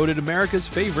 Chick-fil-A voted America's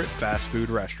favorite fast food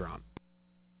restaurant.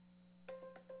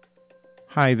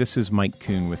 Hi, this is Mike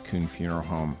Kuhn with Kuhn Funeral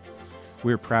Home.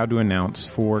 We are proud to announce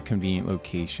 4 convenient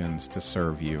locations to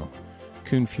serve you.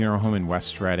 Kuhn Funeral Home in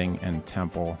West Reading and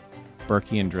Temple,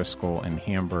 Berkey and Driscoll in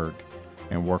Hamburg,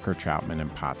 and Worker Troutman in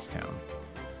Pottstown.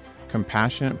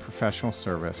 Compassionate professional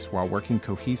service while working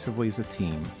cohesively as a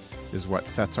team is what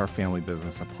sets our family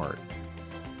business apart.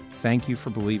 Thank you for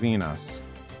believing in us,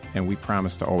 and we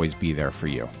promise to always be there for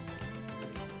you.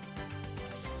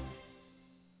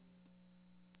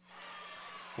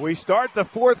 We start the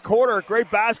fourth quarter. A great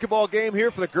basketball game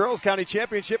here for the Girls County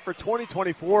Championship for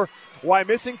 2024.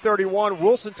 Wyomissing 31,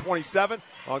 Wilson 27.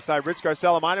 Alongside Rich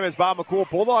Garcella, my name is Bob McCool.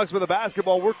 Bulldogs with the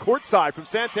basketball. We're courtside from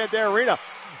Santander Arena.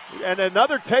 And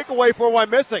another takeaway for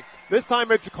Wyomissing. This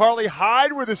time it's Carly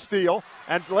Hyde with a steal,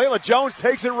 and Layla Jones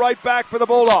takes it right back for the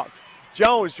Bulldogs.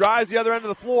 Jones drives the other end of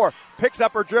the floor, picks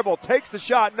up her dribble, takes the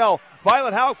shot. No.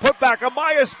 Violet Howe put back.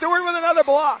 Amaya Stewart with another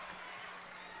block.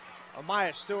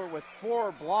 Amaya Stewart with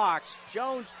 4 blocks.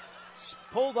 Jones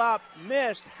pulled up,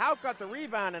 missed. Howe got the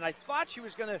rebound, and I thought she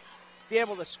was going to be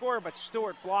able to score, but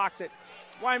Stewart blocked it.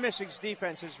 Wyomissing's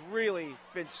defense has really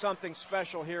been something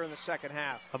special here in the second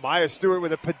half. Amaya Stewart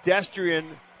with a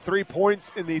pedestrian 3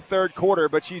 points in the third quarter,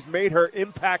 but she's made her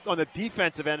impact on the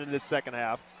defensive end in this second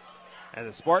half. And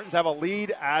the Spartans have a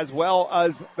lead as well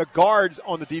as the guards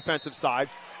on the defensive side,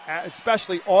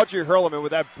 especially Audrey Hurleman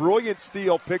with that brilliant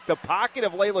steal, picked the pocket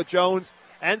of Layla Jones,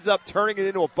 ends up turning it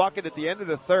into a bucket at the end of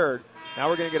the third. Now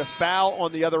we're going to get a foul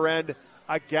on the other end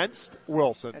against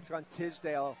Wilson. That's on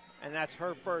Tisdale, and that's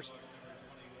her first.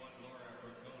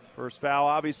 First foul,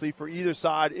 obviously, for either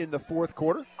side in the fourth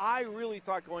quarter. I really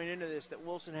thought going into this that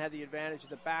Wilson had the advantage of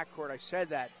the backcourt. I said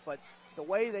that, but the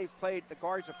way they've played, the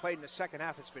guards have played in the second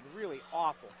half, it's been really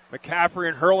awful. McCaffrey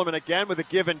and Hurleman again with a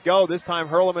give and go. This time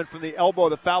Hurleman from the elbow.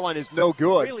 The foul line is no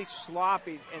good. Really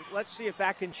sloppy, and let's see if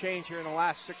that can change here in the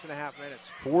last 6.5 minutes.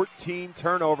 14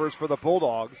 turnovers for the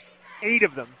Bulldogs, 8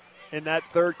 of them in that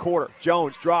third quarter.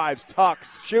 Jones drives,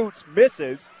 tucks, shoots,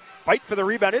 misses. Fight for the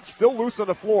rebound. It's still loose on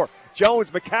the floor. Jones,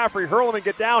 McCaffrey, Hurleman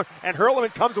get down, and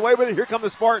Hurleman comes away with it. Here come the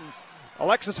Spartans.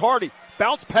 Alexis Hardy,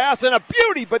 bounce pass and a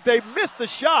beauty, but they missed the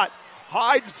shot.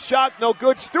 Hyde's shot, no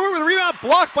good. Stewart with the rebound,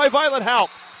 blocked by Violet Houck.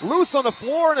 Loose on the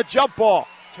floor and a jump ball.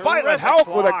 Violet Houck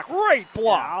with a great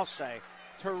block. Yeah, I'll say.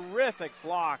 Terrific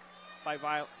block by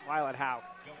Violet Houck.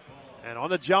 And on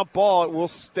the jump ball, it will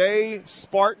stay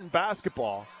Spartan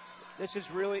basketball. This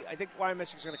is really, I think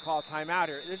Wyomissing is going to call a timeout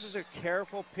here. This is a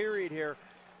careful period here.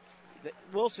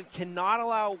 Wilson cannot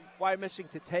allow Wyomissing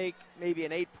to take maybe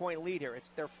an 8-point lead here.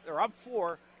 They're up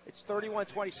 4. It's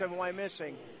 31-27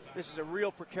 Wyomissing. This is a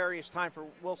real precarious time for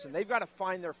Wilson. They've got to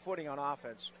find their footing on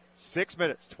offense. 6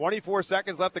 minutes, 24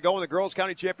 seconds left to go in the Girls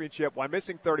County Championship.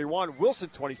 Wyomissing 31, Wilson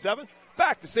 27.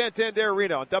 Back to Santander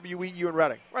Arena on WEU in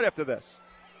Reading right after this.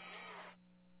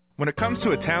 When it comes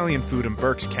to Italian food in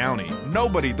Berks County,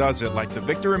 nobody does it like the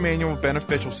Victor Emmanuel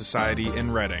Beneficial Society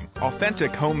in Reading.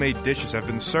 Authentic homemade dishes have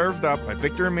been served up by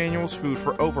Victor Emmanuel's Food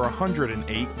for over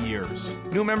 108 years.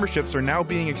 New memberships are now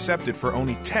being accepted for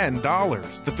only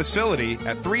 $10. The facility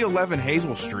at 311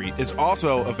 Hazel Street is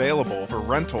also available for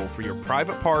rental for your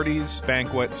private parties,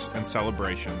 banquets, and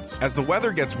celebrations. As the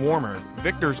weather gets warmer,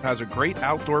 Victor's has a great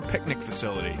outdoor picnic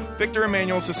facility. Victor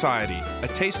Emmanuel Society, a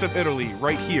taste of Italy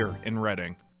right here in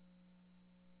Reading.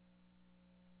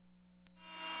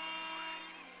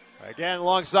 Again,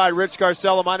 alongside Rich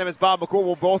Garcella, my name is Bob McCool.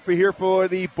 We'll both be here for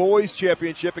the boys'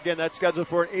 championship. Again, that's scheduled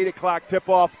for an 8 o'clock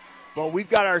tip-off. But we've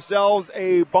got ourselves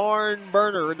a barn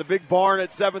burner in the big barn at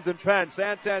 7th and Penn.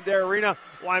 Santander Arena,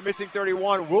 Wyomissing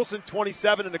 31, Wilson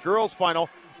 27 in the girls' final.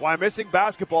 Wyomissing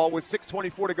basketball with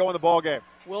 6:24 to go in the ballgame.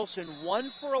 Wilson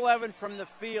 1 for 11 from the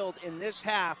field in this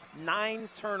half, 9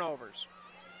 turnovers.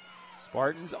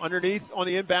 Spartans underneath on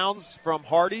the inbounds from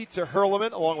Hardy to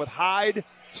Hurleman, along with Hyde,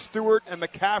 Stewart, and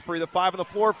McCaffrey. The 5 on the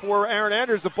floor for Aaron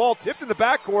Anders. The ball tipped in the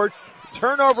backcourt.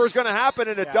 Turnover is going to happen,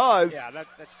 and it does. Yeah,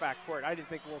 that's backcourt. I didn't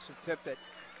think Wilson tipped it.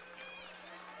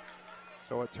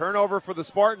 So a turnover for the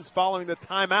Spartans following the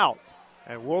timeout.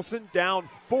 And Wilson down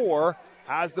 4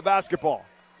 has the basketball.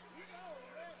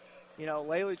 You know,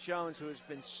 Layla Jones, who has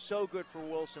been so good for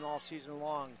Wilson all season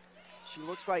long, she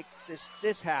looks like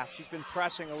this half, she's been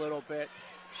pressing a little bit.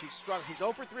 She's struggled. She's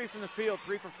 0 for 3 from the field,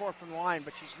 3 for 4 from the line,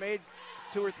 but she's made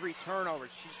 2 or 3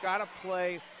 turnovers. She's got to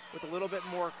play with a little bit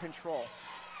more control.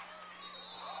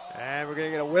 And we're going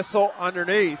to get a whistle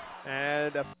underneath,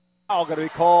 and a foul going to be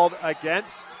called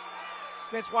against. It's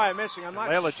against Wyomissing. I'm not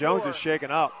Layla sure. Jones is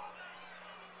shaken up.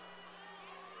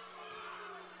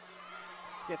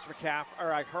 It's against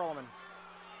Hurleman.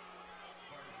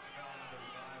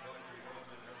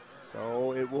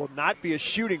 So it will not be a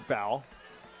shooting foul.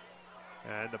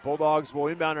 And the Bulldogs will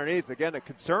inbound underneath. Again, the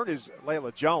concern is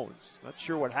Layla Jones. Not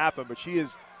sure what happened, but she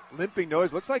is limping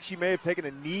nose. Looks like she may have taken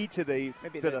a knee to the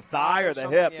thigh or the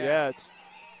hip. Yeah,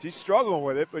 she's struggling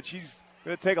with it, but she's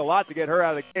Going to take a lot to get her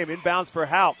out of the game. Inbounds for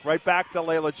Houck. Right back to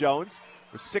Layla Jones.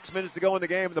 With 6 minutes to go in the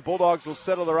game, and the Bulldogs will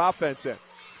settle their offense in.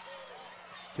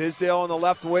 Tisdale on the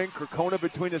left wing, Kirkona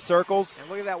between the circles. And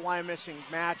look at that Wyomissing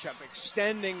matchup,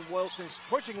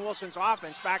 pushing Wilson's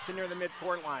offense back to near the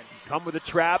midcourt line. Come with a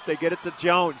trap, they get it to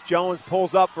Jones. Jones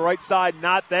pulls up for right side,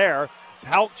 not there.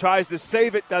 Houck tries to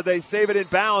save it. They save it in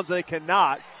bounds, they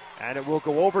cannot. And it will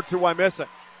go over to Wyomissing.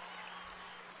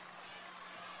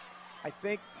 I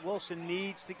think Wilson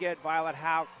needs to get Violet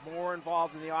Houck more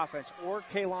involved in the offense, or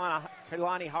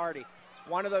Kaylani Hardy.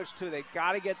 One of those two. They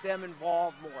got to get them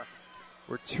involved more.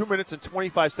 We're 2 minutes and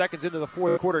 25 seconds into the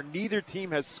fourth quarter. Neither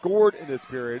team has scored in this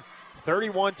period.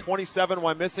 31-27,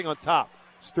 Wyomissing on top.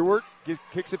 Stewart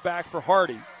kicks it back for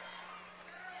Hardy.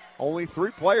 Only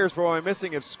 3 players for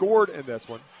Wyomissing have scored in this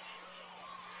one.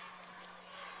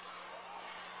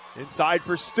 Inside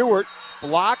for Stewart.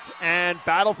 Blocked and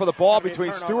battle for the ball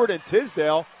between Stewart and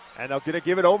Tisdale. And they're going to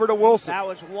give it over to Wilson. That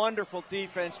was wonderful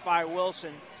defense by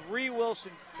Wilson. 3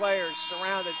 Wilson players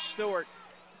surrounded Stewart.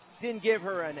 Didn't give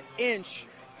her an inch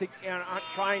to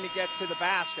trying to get to the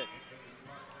basket.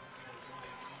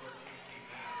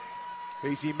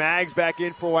 Casey Maggs back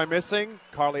in for Wyomissing.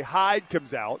 Carly Hyde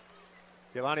comes out.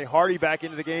 Jelani Hardy back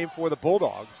into the game for the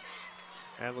Bulldogs.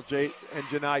 And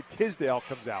Janai Tisdale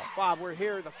comes out. Bob, we're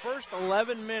here the first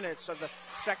 11 minutes of the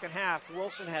second half.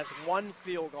 Wilson has 1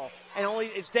 field goal and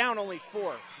it's down only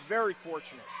 4. Very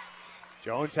fortunate.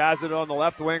 Jones has it on the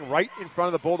left wing, right in front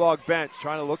of the Bulldog bench,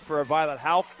 trying to look for a Violet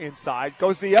Houck inside.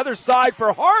 Goes to the other side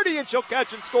for Hardy, and she'll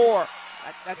catch and score.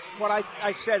 That's what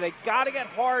I said. They got to get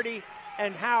Hardy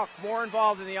and Houck more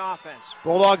involved in the offense.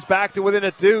 Bulldogs back to within a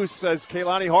deuce as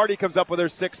Kaylani Hardy comes up with her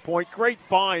 6-point. Great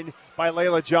find by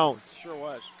Layla Jones. Sure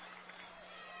was.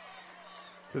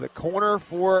 To the corner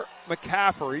for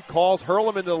McCaffrey. Calls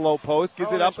Hurlem into the low post.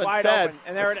 Gives it up instead.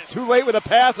 And there it is. Too late with a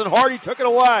pass, and Hardy took it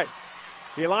away.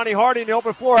 Jelani Hardy in the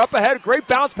open floor. Up ahead. Great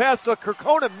bounce pass to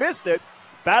Kirkona. Missed it.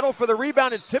 Battle for the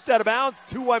rebound. It's tipped out of bounds.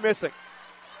 2 Wyomissing.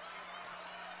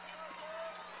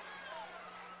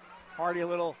 Hardy a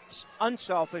little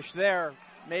unselfish there.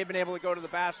 May have been able to go to the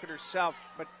basket herself,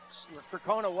 but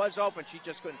Kirkona was open. She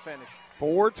just couldn't finish.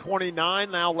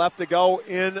 4:29 now left to go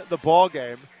in the ball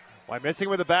game. Wyomissing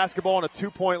with the basketball and a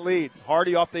 2-point lead.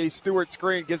 Hardy off the Stewart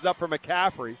screen gives up for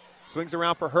McCaffrey. Swings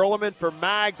around for Hurleman, for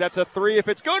Maggs. That's a 3 if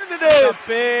it's good, and it is. A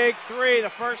big 3. The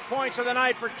first points of the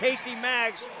night for Casey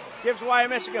Maggs. Gives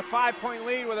Wyomissing a 5-point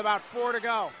lead with about 4 to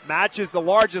go. Matches the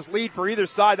largest lead for either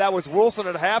side. That was Wilson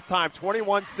at halftime,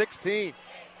 21-16.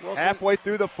 Halfway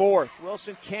through the fourth.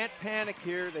 Wilson can't panic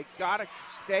here. They got to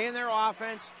stay in their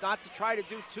offense, not to try to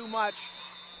do too much.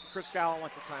 Chris Gallo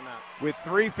wants a timeout. With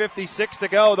 3:56 to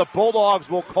go, the Bulldogs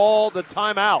will call the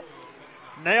timeout.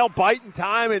 Nail-biting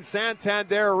time in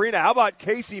Santander Arena. How about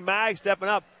Casey Maggs stepping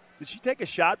up? Did she take a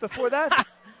shot before that?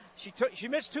 She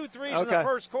missed 2 threes in the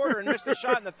first quarter and missed a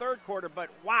shot in the third quarter, but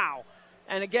wow.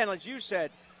 And again, as you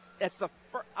said, that's the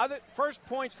first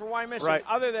points for Wyomissing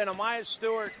other than Amaya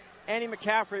Stewart, Annie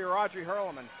McCaffrey, or Audrey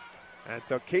Hurleman. And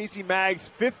so Casey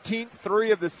Maggs, 15th 3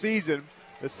 of the season.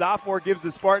 The sophomore gives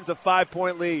the Spartans a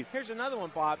 5-point lead. Here's another one,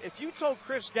 Bob. If you told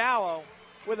Chris Gallo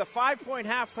with a 5-point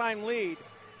halftime lead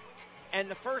and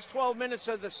the first 12 minutes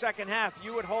of the second half,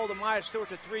 you would hold Amaya Stewart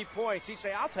to 3 points, he'd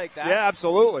say, I'll take that. Yeah,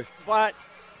 absolutely. But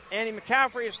Annie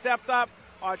McCaffrey has stepped up,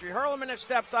 Audrey Hurleman has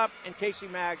stepped up, and Casey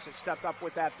Maggs has stepped up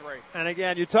with that 3. And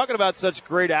again, you're talking about such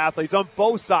great athletes on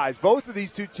both sides. Both of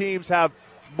these two teams have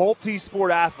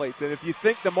multi-sport athletes. And if you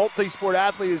think the multi-sport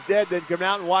athlete is dead, then come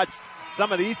out and watch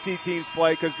some of these two teams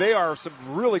play because they are some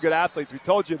really good athletes. We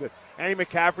told you that Annie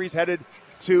McCaffrey's headed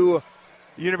to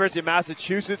the University of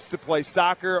Massachusetts to play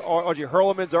soccer. Audrey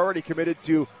Hurleman's already committed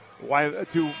to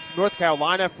North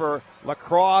Carolina for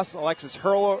lacrosse. Alexis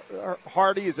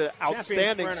Hardy is an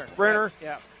outstanding sprinter.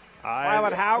 Yeah.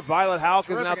 Violet Houck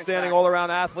is an outstanding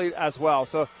all-around athlete as well.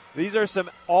 So these are some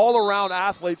all-around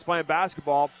athletes playing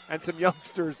basketball and some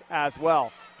youngsters as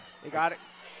well. You got it.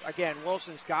 Again,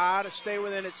 Wilson's got to stay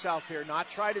within itself here, not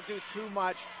try to do too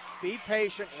much. Be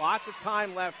patient. Lots of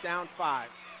time left, down 5.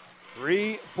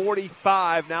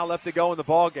 3:45 now left to go in the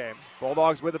ball game.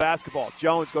 Bulldogs with the basketball.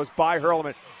 Jones goes by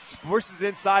Hurleman, pushes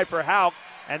inside for Houck,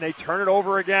 and they turn it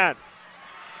over again.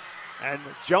 And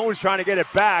Jones trying to get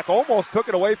it back, almost took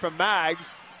it away from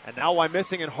Maggs, and now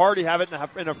Wyomissing and Hardy have it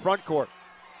in the front court.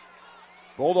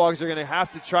 Bulldogs are going to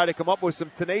have to try to come up with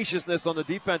some tenaciousness on the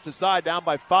defensive side, down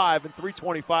by 5 and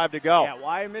 3:25 to go. Yeah,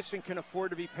 Wyomissing can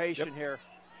afford to be patient here.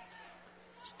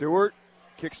 Stewart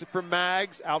kicks it for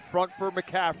Maggs, out front for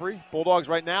McCaffrey. Bulldogs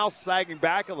right now sagging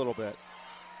back a little bit.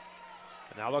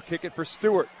 And now they'll kick it for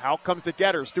Stewart. Houck comes to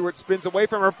get her. Stewart spins away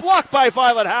from her. Blocked by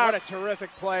Violet Houck. What a terrific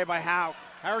play by Houck.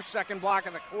 Her second block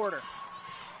in the quarter.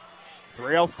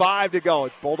 3:05 to go.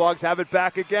 Bulldogs have it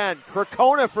back again.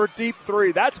 Kirkona for deep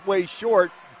three. That's way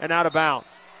short and out of bounds.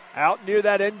 Out near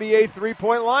that NBA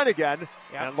three-point line again.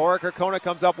 Yep. And Laura Kirkona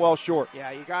comes up well short.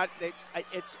 Yeah,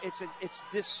 it's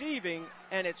deceiving,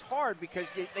 and it's hard because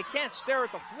they can't stare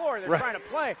at the floor. They're trying to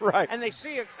play. Right. And they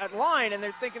see a line, and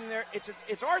they're thinking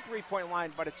it's our three-point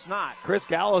line, but it's not. Chris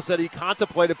Gallo said he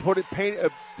contemplated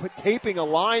taping a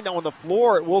line on the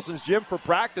floor at Wilson's gym for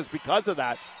practice because of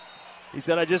that. He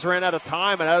said, I just ran out of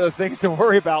time and other things to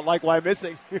worry about, like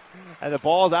Wyomissing. And the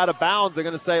ball's out of bounds. They're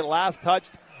going to say last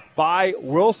touched by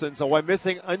Wilson. So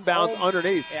Wyomissing inbounds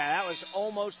underneath. Yeah, that was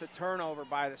almost a turnover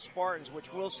by the Spartans,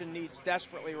 which Wilson needs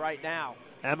desperately right now.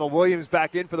 Emma Williams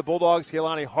back in for the Bulldogs.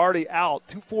 Kehlani Hardy out.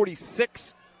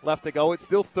 2:46 left to go. It's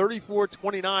still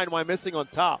 34-29. Wyomissing on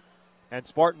top. And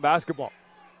Spartan basketball.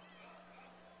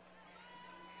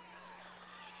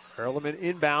 Ehrlichman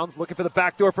inbounds, looking for the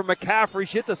backdoor from McCaffrey.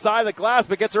 She hit the side of the glass,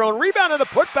 but gets her own rebound and the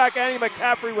putback. Annie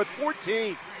McCaffrey with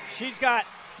 14. She's got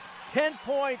 10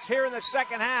 points here in the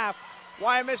second half.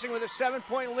 Wyomissing with a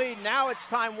 7-point lead. Now it's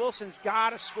time. Wilson's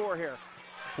got to score here.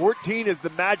 14 is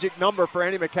the magic number for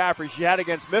Annie McCaffrey. She had it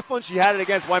against Mifflin. She had it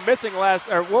against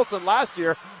Wilson last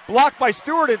year. Blocked by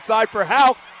Stewart inside for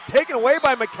Houck. Taken away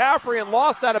by McCaffrey and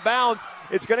lost out of bounds.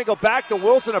 It's going to go back to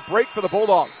Wilson, a break for the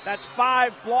Bulldogs. That's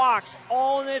 5 blocks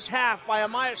all in this half by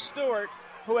Amaya Stewart,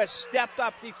 who has stepped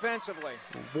up defensively.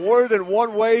 More than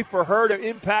one way for her to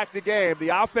impact the game. The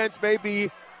offense may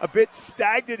be a bit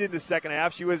stagnant in the second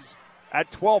half. She was at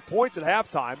 12 points at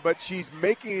halftime, but she's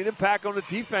making an impact on the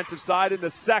defensive side in the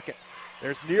second.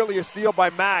 There's nearly a steal by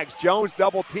Maggs. Jones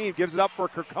double team, gives it up for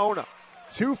Kirkona.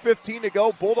 2:15 to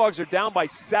go. Bulldogs are down by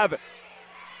 7.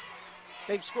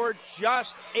 They've scored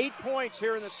just 8 points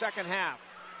here in the second half.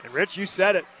 And Rich, you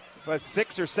said it. A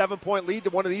 6 or 7 point lead to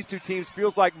one of these two teams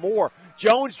feels like more.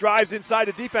 Jones drives inside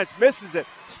the defense, misses it.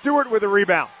 Stewart with a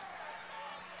rebound.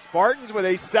 Spartans with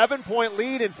a 7-point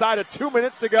lead inside of 2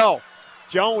 minutes to go.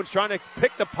 Jones trying to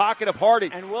pick the pocket of Hardy.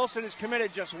 And Wilson has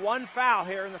committed just 1 foul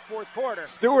here in the fourth quarter.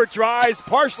 Stewart drives,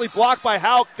 partially blocked by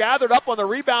Houck, gathered up on the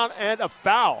rebound, and a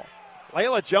foul.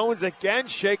 Layla Jones again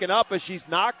shaken up as she's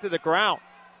knocked to the ground.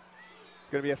 It's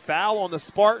going to be a foul on the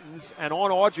Spartans and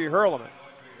on Audrey Hurleman.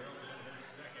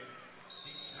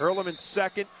 Hurleman's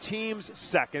second, team's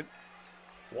second.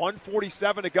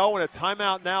 1:47 to go, and a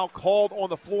timeout now called on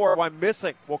the floor.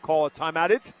 Wyomissing will call a timeout.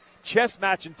 It's chess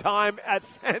matching time at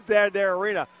Santander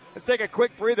Arena. Let's take a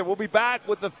quick breather. We'll be back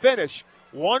with the finish.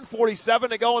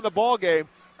 1:47 to go in the ball game.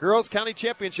 Girls County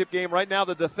Championship game right now.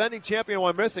 The defending champion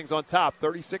Wyomissing's on top,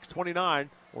 36-29.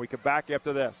 We come back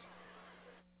after this.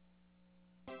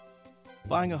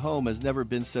 Buying a home has never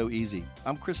been so easy.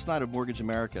 I'm Chris Knight of Mortgage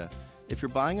America. If you're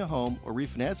buying a home or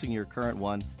refinancing your current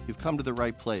one, you've come to the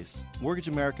right place. Mortgage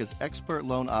America's expert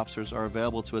loan officers are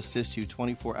available to assist you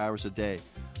 24 hours a day,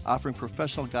 offering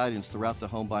professional guidance throughout the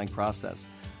home buying process.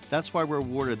 That's why we're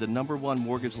awarded the #1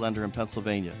 mortgage lender in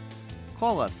Pennsylvania.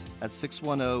 Call us at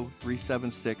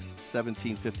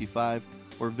 610-376-1755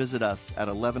 or visit us at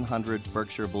 1100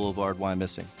 Berkshire Boulevard,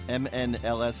 Wyomissing.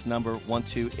 MNLS number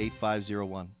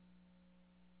 128501.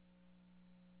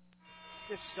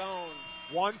 This zone.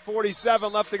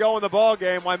 1:47 left to go in the ball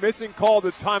game. Wyomissing called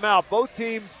the timeout. Both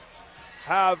teams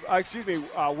have,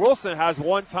 Wilson has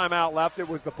 1 timeout left. It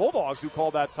was the Bulldogs who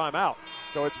called that timeout.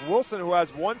 So it's Wilson who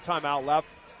has 1 timeout left.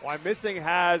 Wyomissing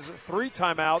has 3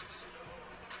 timeouts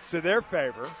to their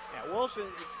favor. Yeah, Wilson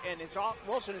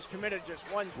is committed just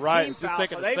 1 right, team just foul.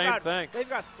 thinking So the same thing. They've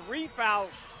got 3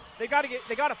 fouls. They got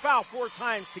to foul 4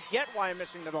 times to get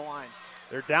Wyomissing to the line.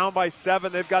 They're down by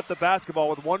 7. They've got the basketball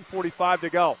with 1:45 to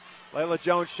go. Layla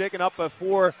Jones shaken up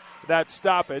before that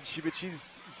stoppage. But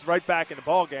she's right back in the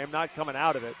ball game, not coming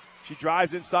out of it. She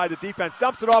drives inside the defense,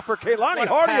 dumps it off for Kehlani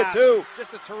Hardy at 2.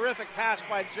 Just a terrific pass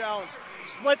by Jones.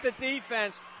 Split the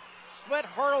defense, split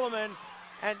Hurleman,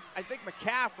 and I think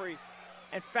McCaffrey,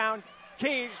 and found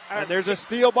Keys. And there's a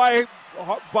steal by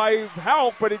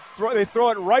Houck, but they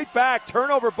throw it right back.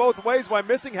 Turnover both ways.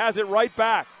 Wyomissing has it right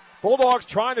back. Bulldogs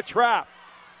trying to trap.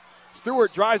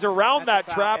 Stewart drives around that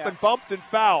trap and bumped and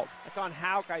fouled. That's on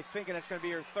Houck, I think, and it's going to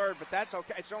be her 3rd, but that's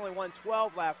okay. It's only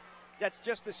 1:12 left. That's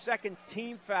just the 2nd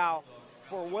team foul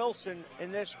for Wilson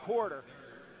in this quarter.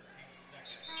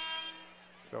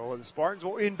 So the Spartans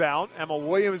will inbound. Emma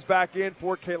Williams back in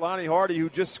for Kehlani Hardy, who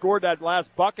just scored that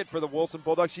last bucket for the Wilson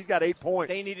Bulldogs. She's got 8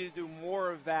 points. They needed to do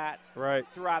more of that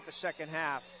throughout the second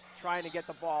half, trying to get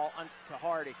the ball to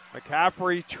Hardy.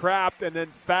 McCaffrey trapped and then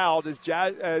fouled as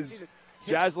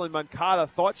Jaslyn Moncada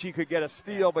thought she could get a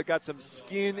steal, but got some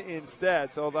skin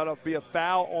instead. So that'll be a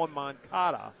foul on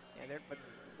Moncada. But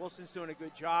Wilson's doing a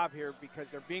good job here because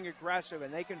they're being aggressive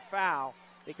and they can foul.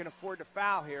 They can afford to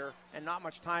foul here, and not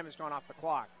much time has gone off the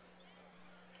clock.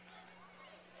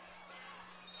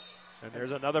 And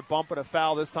there's another bump and a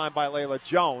foul, this time by Layla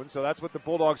Jones. So that's what the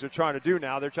Bulldogs are trying to do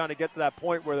now. They're trying to get to that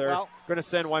point where they're going to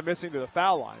send Wyomissing to the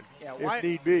foul line, if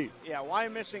need be. Yeah,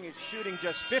 Wyomissing is shooting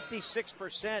just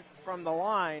 56% from the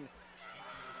line.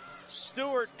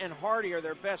 Stewart and Hardy are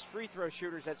their best free throw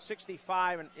shooters at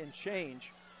 65 and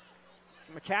change.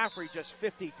 McCaffrey just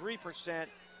 53%.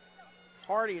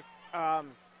 Hardy and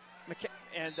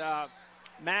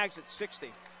Maggs at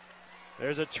 60.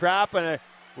 There's a trap and a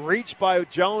reach by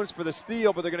Jones for the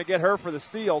steal, but they're going to get her for the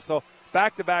steal. So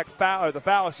back-to-back fouls for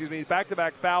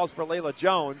Layla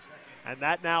Jones, and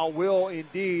that now will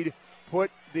indeed put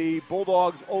the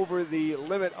Bulldogs over the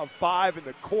limit of 5 in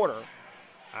the quarter.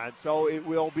 And so it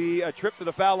will be a trip to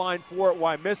the foul line for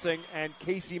Wyomissing and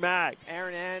Casey Maggs.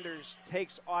 Aaron Anders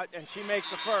takes, and she makes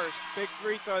the first. Big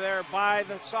free throw there by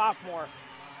the sophomore.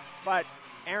 But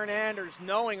Aaron Anders,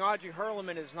 knowing Audrey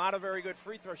Hurleman is not a very good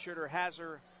free throw shooter, has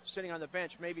her sitting on the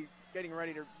bench, maybe getting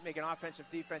ready to make an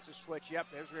offensive-defensive switch. Yep,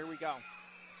 here we go.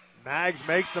 Maggs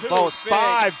makes them both.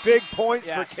 5 big points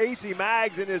for Casey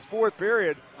Maggs in his fourth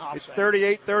period. It's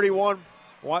 38-31.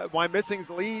 Wyomissing's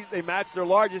lead, they match their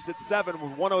largest at 7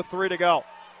 with 1:03 to go.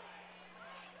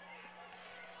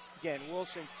 Again,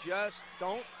 Wilson just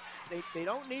they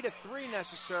don't need a 3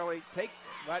 necessarily.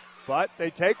 But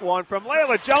they take one from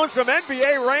Layla Jones from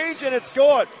NBA range, and it's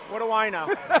good. What do I know?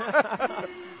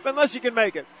 Unless you can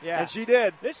make it. Yeah. And she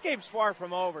did. This game's far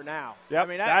from over now. Yep, I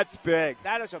mean, that's big.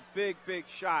 That is a big, big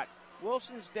shot.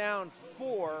 Wilson's down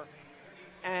 4,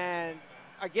 and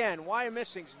again,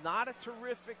 Wyomissing's not a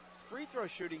terrific free throw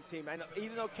shooting team. And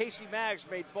even though Casey Maggs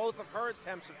made both of her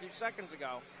attempts a few seconds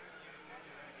ago.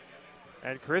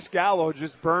 And Chris Gallo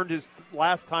just burned his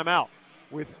last time out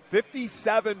with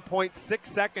 57.6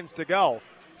 seconds to go.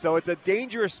 So it's a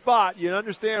dangerous spot. You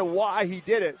understand why he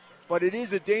did it, but it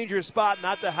is a dangerous spot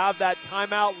not to have that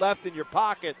timeout left in your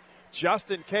pocket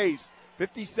just in case.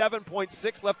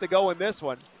 57.6 left to go in this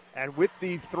one. And with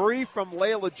the 3 from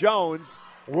Layla Jones,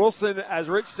 Wilson, as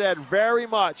Rich said, very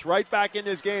much right back in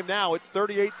this game now. It's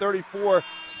 38-34,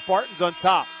 Spartans on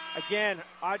top. Again,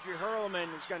 Audrey Hurleman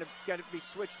is going to be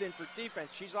switched in for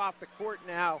defense. She's off the court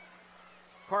now.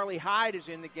 Carly Hyde is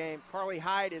in the game. Carly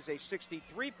Hyde is a 63%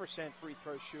 free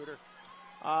throw shooter.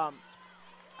 I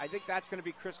think that's going to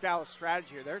be Chris Gallo's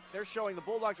strategy here. They're showing, the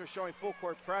Bulldogs are showing full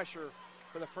court pressure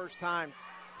for the first time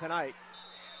tonight.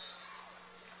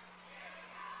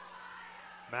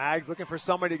 Maggs looking for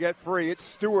somebody to get free. It's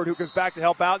Stewart who comes back to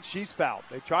help out, and she's fouled.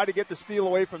 They try to get the steal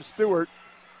away from Stewart,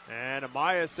 and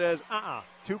Amaya says,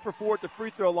 2 for 4 at the free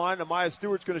throw line. Amaya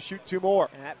Stewart's going to shoot 2 more.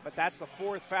 But that's the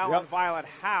 4th foul on Violet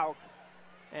Hauk,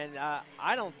 and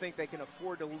I don't think they can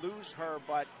afford to lose her,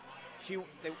 but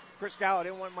Chris Gallo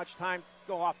didn't want much time to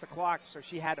go off the clock, so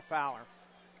she had to foul her.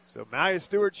 So Amaya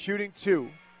Stewart shooting 2.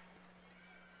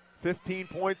 15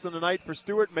 points on the night for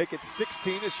Stewart, make it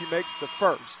 16 as she makes the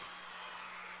first.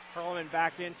 Hurleman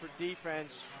back in for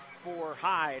defense for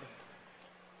Hyde.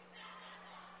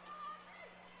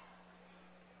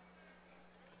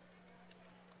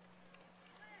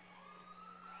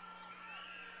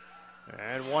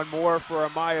 And one more for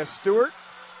Amaya Stewart.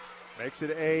 Makes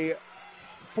it a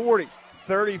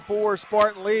 40-34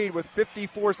 Spartan lead with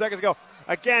 54 seconds to go.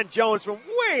 Again, Jones from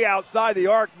way outside the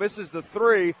arc misses the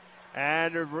 3,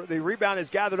 and the rebound is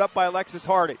gathered up by Alexis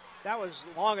Hardy. That was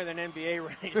longer than NBA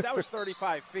range. That was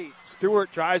 35 feet.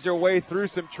 Stewart tries her way through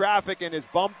some traffic and is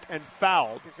bumped and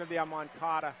fouled. It's going to be on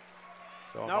Moncada.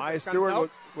 So Amaya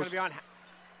Stewart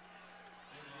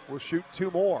will shoot 2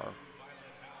 more.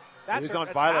 He's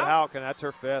on Violet Hauk, and that's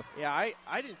her 5th. Yeah, I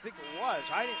didn't think it was.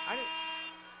 I didn't.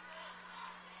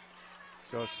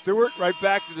 So Stewart right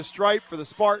back to the stripe for the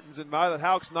Spartans, and Violet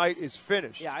Hauk's night is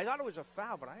finished. Yeah, I thought it was a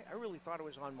foul, but I really thought it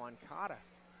was on Moncada.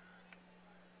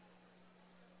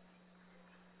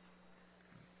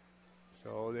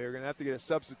 So they're going to have to get a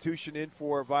substitution in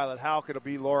for Violet Hauk. It'll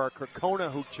be Laura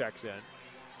Kirkona who checks in.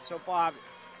 So, Bob,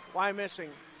 Wyomissing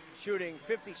shooting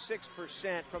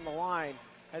 56% from the line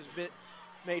has been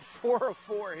made 4 of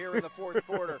 4 here in the fourth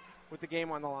quarter with the game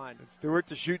on the line. And Stewart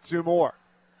to shoot 2 more.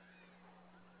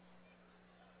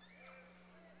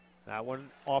 That one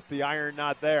off the iron,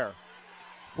 not there.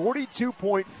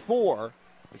 42.4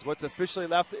 is what's officially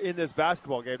left in this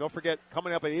basketball game. Don't forget,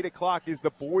 coming up at 8 o'clock is the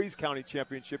Boys County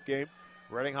Championship game.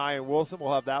 Reading High and Wilson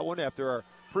will have that one after our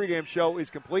pregame show is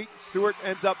complete. Stewart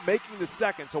ends up making the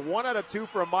second. So 1 out of 2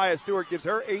 for Amaya Stewart gives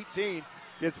her 18.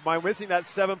 gives Wyomissing that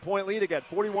 7-point lead again,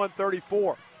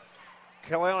 41-34.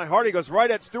 Kalani Hardy goes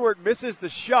right at Stewart, misses the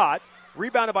shot.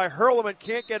 Rebounded by Hurleman,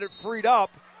 can't get it freed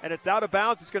up, and it's out of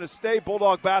bounds. It's going to stay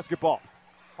Bulldog basketball.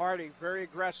 Hardy, very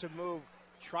aggressive move.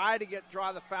 Tried to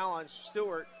draw the foul on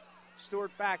Stewart.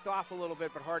 Stewart backed off a little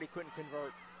bit, but Hardy couldn't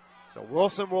convert. So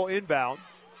Wilson will inbound.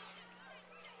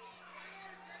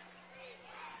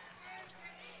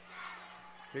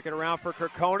 Kick it around for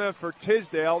Kirkona for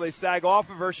Tisdale. They sag off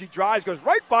of her. She drives, goes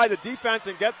right by the defense,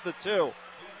 and gets the 2.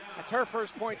 That's her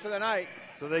first points of the night.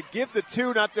 So they give the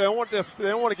 2. They don't want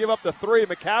to give up the 3.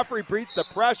 McCaffrey beats the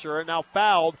pressure and now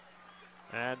fouled.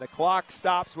 And the clock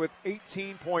stops with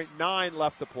 18.9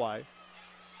 left to play.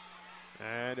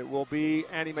 And it will be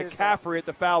Annie McCaffrey at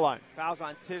the foul line. Fouls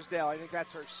on Tisdale. I think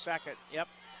that's her second. Yep.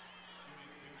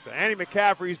 So Annie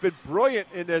McCaffrey's been brilliant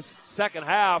in this second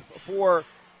half for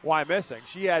Wyomissing.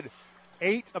 She had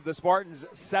 8 of the Spartans'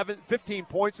 15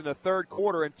 points in the third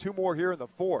quarter and 2 more here in the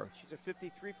fourth. She's a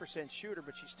 53% shooter,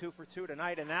 but she's 2 for 2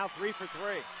 tonight, and now 3 for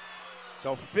 3.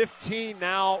 So 15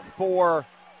 now for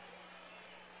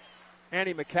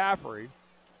Annie McCaffrey,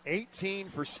 18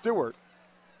 for Stewart.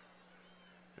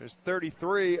 There's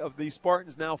 33 of the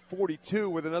Spartans, now 42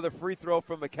 with another free throw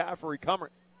from McCaffrey coming.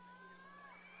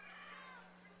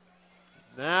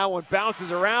 Now one bounces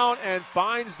around and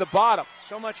finds the bottom.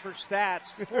 So much for stats.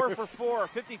 4 for 4,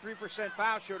 53%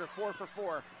 foul shooter, 4 for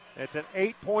 4. It's an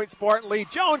 8-point Spartan lead.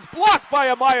 Jones blocked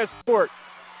by Amaya Stewart.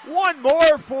 One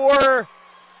more for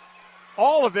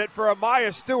all of it for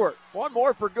Amaya Stewart. One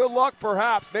more for good luck,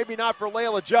 perhaps. Maybe not for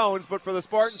Layla Jones, but for the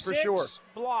Spartans for sure. 6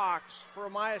 blocks for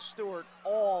Amaya Stewart,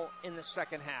 all in the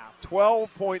second half.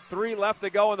 12.3 left to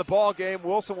go in the ball game.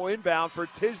 Wilson will inbound for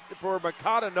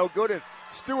Makata, no good. And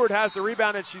Stewart has the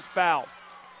rebound, and she's fouled.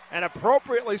 And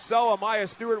appropriately so, Amaya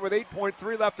Stewart with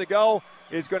 8.3 left to go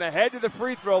is going to head to the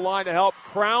free throw line to help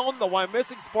crown the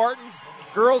Wyomissing Spartans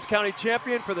Girls County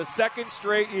champion for the second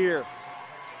straight year.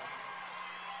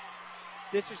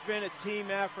 This has been a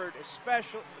team effort,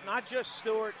 especially not just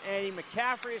Stewart. Annie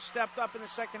McCaffrey has stepped up in the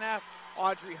second half.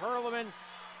 Audrey Hurleman,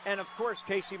 and of course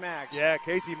Casey Maggs. Yeah,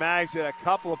 Casey Maggs hit a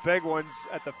couple of big ones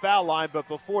at the foul line, but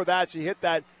before that she hit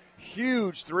that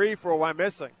huge 3 for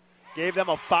Wyomissing. Gave them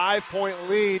a 5-point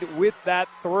lead with that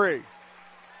 3.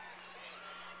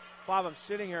 Bob, I'm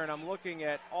sitting here and I'm looking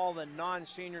at all the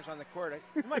non-seniors on the court.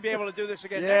 We might be able to do this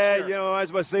again next year. I was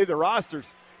about to say the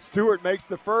rosters. Stewart makes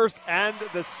the first and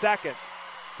the second.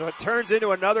 So it turns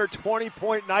into another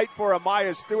 20-point night for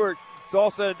Amaya Stewart. It's all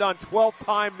said and done, 12th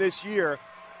time this year.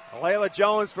 Layla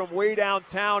Jones from way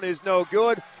downtown is no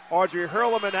good. Audrey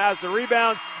Hurleman has the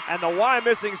rebound, and the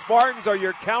Wyomissing Spartans are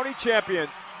your county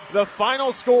champions. The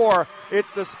final score,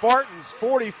 it's the Spartans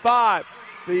 45,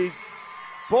 the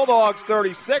Bulldogs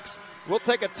 36. We'll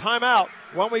take a timeout.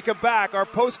 When we come back, our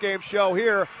postgame show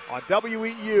here on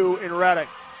WEU in Reading.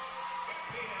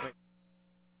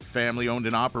 Family owned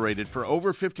and operated for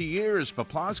over 50 years,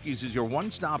 Poplawski's is your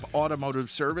one-stop automotive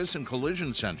service and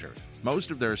collision center. Most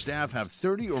of their staff have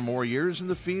 30 or more years in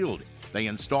the field. They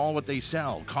install what they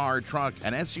sell, car, truck,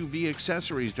 and SUV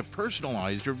accessories to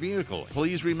personalize your vehicle.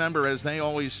 Please remember, as they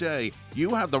always say,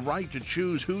 you have the right to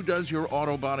choose who does your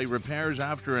auto body repairs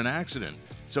after an accident.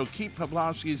 So keep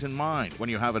Poplawski's in mind when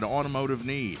you have an automotive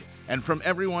need. And from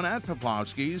everyone at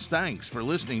Poplawski's, thanks for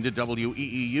listening to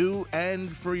WEEU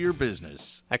and for your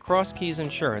business. At Cross Keys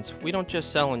Insurance, we don't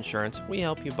just sell insurance, we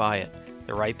help you buy it.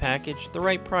 The right package, the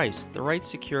right price, the right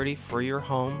security for your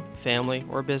home, family,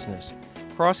 or business.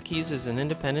 Cross Keys is an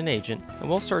independent agent, and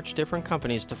we'll search different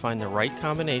companies to find the right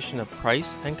combination of price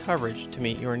and coverage to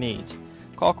meet your needs.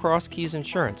 Call Cross Keys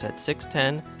Insurance at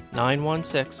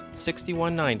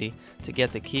 610-916-6190 to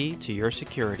get the key to your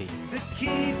security. The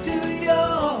key to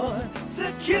your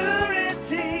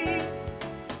security.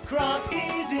 Cross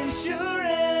Keys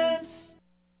Insurance.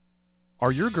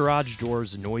 Are your garage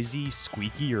doors noisy,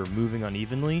 squeaky, or moving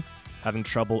unevenly? Having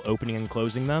trouble opening and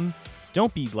closing them?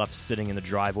 Don't be left sitting in the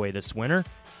driveway this winter.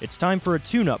 It's time for a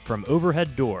tune-up from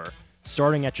Overhead Door.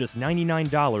 Starting at just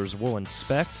 $99, we'll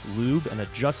inspect, lube, and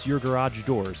adjust your garage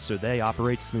doors so they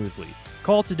operate smoothly.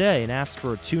 Call today and ask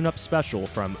for a tune-up special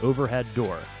from Overhead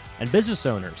Door. And business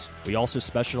owners, we also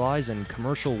specialize in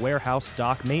commercial warehouse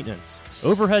stock maintenance.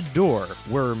 Overhead Door,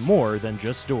 we're more than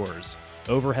just doors.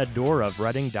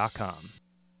 OverheadDoorofReading.com.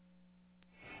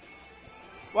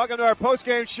 Welcome to our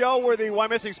postgame show where the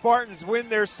Wyomissing Spartans win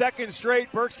their second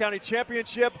straight Berks County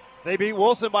Championship. They beat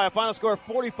Wilson by a final score of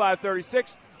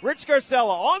 45-36. Rich Garcella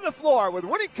on the floor with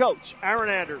winning coach Aaron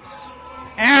Anders.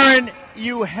 Aaron,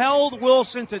 you held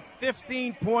Wilson to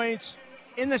 15 points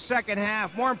in the second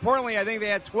half. More importantly, I think they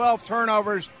had 12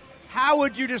 turnovers. How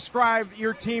would you describe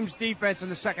your team's defense in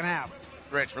the second half?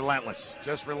 Rich, relentless,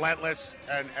 just relentless,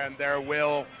 and their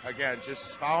will, again, just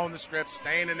following the script,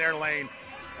 staying in their lane,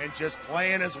 and just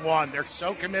playing as one. They're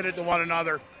so committed to one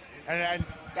another, and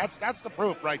that's the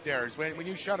proof right there, is when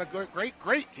you shut a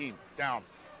great team down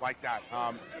like that.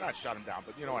 Not shut them down,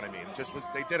 but you know what I mean.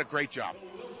 They did a great job.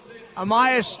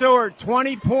 Amaya Stewart,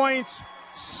 20 points,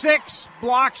 6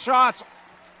 block shots,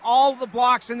 all the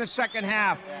blocks in the second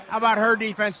half. How about her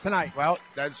defense tonight? Well,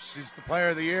 she's the player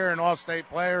of the year and all-state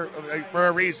player for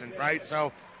a reason, right?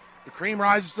 So the cream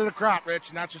rises to the crop, Rich,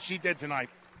 and that's what she did tonight.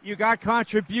 You got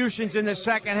contributions in the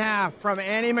second half from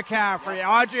Annie McCaffrey,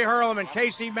 Audrey Hurleman,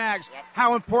 Casey Maggs.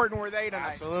 How important were they tonight?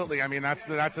 Absolutely. I mean, that's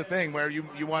the thing where you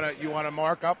want to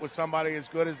mark up with somebody as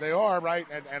good as they are, right,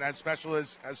 and as special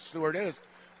as Stewart is.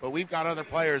 But we've got other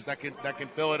players that can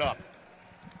fill it up.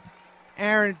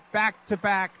 Aaron,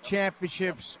 back-to-back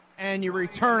championships, and you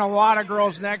return a lot of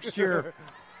girls next year.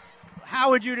 How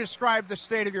would you describe the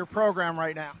state of your program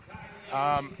right now?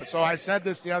 So I said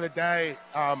this the other day.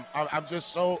 I'm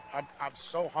so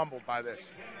humbled by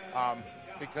this,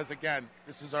 because again,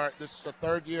 this is the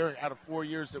third year out of 4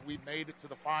 years that we've made it to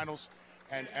the finals,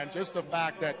 and just the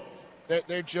fact that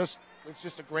it's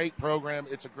just a great program.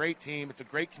 It's a great team. It's a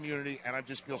great community, and I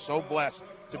just feel so blessed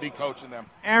to be coaching them.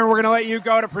 Aaron, we're going to let you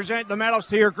go to present the medals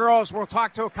to your girls. We'll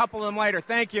talk to a couple of them later.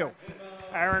 Thank you.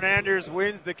 Aaron Anders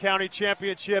wins the county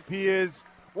championship. He is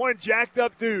one jacked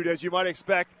up dude, as you might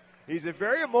expect. He's a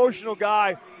very emotional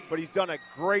guy, but he's done a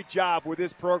great job with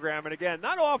this program. And again,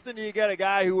 not often do you get a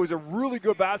guy who was a really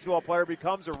good basketball player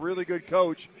becomes a really good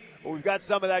coach. But we've got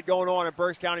some of that going on in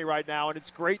Berks County right now, and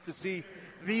it's great to see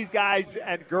these guys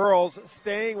and girls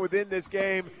staying within this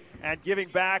game and giving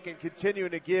back and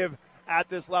continuing to give at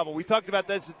this level. We talked about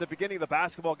this at the beginning of the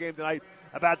basketball game tonight,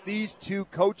 about these two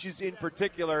coaches in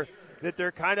particular, that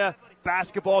they're kind of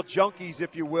basketball junkies,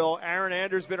 if you will. Aaron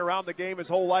Anders been around the game his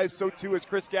whole life, so too is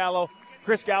Chris Gallo.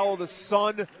 Chris Gallo, the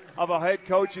son of a head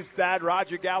coach, his dad,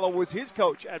 Roger Gallo, was his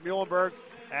coach at Muhlenberg,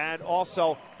 and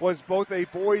also was both a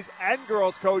boys and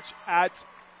girls coach at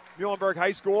Muhlenberg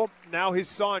High School. Now his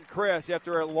son, Chris,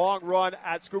 after a long run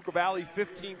at Schuylkill Valley,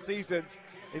 15 seasons,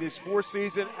 in his 4th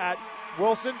season at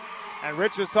Wilson. And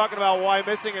Rich was talking about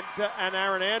Wyomissing and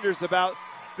Aaron Anders, about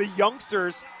the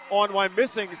youngsters on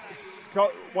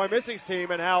Wyomissing's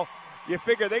team and how you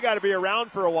figure they got to be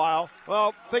around for a while.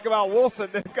 Well, think about Wilson.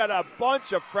 They've got a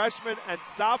bunch of freshmen and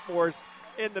sophomores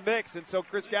in the mix, and so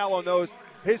Chris Gallo knows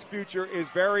his future is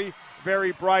very,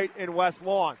 very bright in West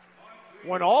Lawn.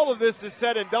 When all of this is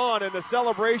said and done and the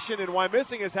celebration in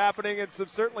Wyomissing is happening, and some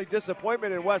certainly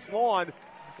disappointment in West Lawn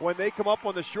when they come up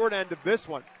on the short end of this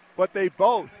one, but they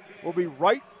both will be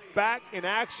right back in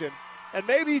action. And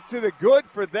maybe to the good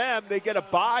for them, they get a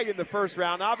bye in the first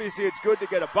round. Obviously, it's good to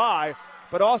get a bye,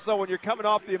 but also when you're coming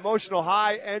off the emotional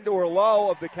high and or low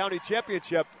of the county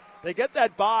championship, they get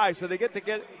that bye, so they get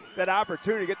that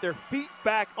opportunity to get their feet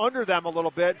back under them a little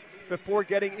bit before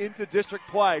getting into district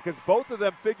play, because both of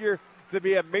them figure to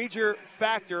be a major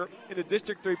factor in the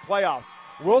District 3 playoffs.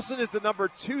 Wilson is the number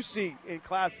 2 seed in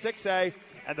Class 6A,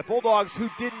 and the Bulldogs, who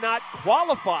did not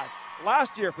qualify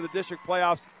last year for the district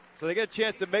playoffs, so they get a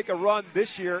chance to make a run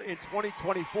this year in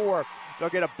 2024. They'll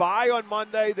get a bye on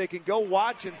Monday. They can go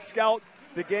watch and scout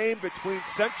the game between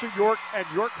Central York and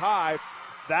York High.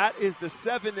 That is the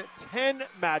 7-10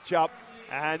 matchup,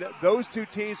 and those two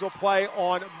teams will play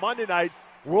on Monday night.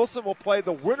 Wilson will play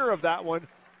the winner of that one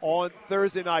on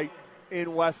Thursday night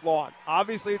in West Lawn.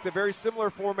 Obviously, it's a very similar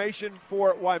formation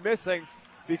for Wyomissing,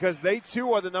 because they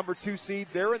too are the number 2 seed.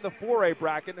 They're in the 4A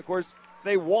bracket, and of course,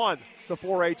 they won the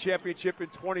 4A championship in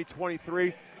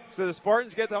 2023. So the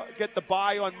Spartans get the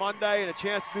bye on Monday and a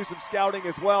chance to do some scouting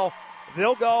as well.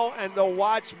 They'll go and they'll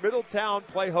watch Middletown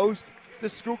play host to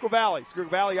Schuylkill Valley. Schuylkill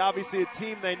Valley, obviously a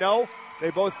team they know.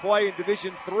 They both play in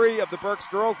Division III of the Berks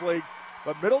Girls League.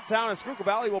 But Middletown and Schuylkill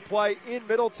Valley will play in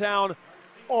Middletown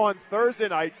on Thursday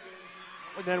night,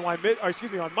 and then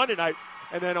on Monday night,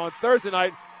 and then on Thursday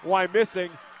night, Wyomissing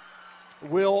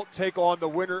will take on the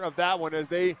winner of that one as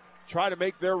they try to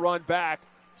make their run back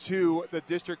to the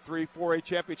District 3 4A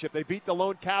championship. They beat the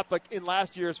Lone Catholic in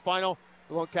last year's final.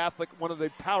 The Lone Catholic, one of the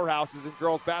powerhouses in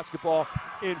girls basketball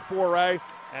in 4A,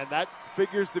 and that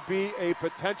figures to be a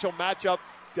potential matchup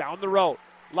down the road.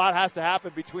 A lot has to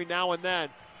happen between now and then,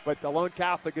 but the Lone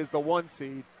Catholic is the 1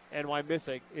 seed, and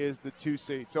Wyomissing is the 2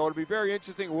 seed. So it'll be very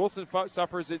interesting. Wilson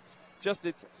suffers its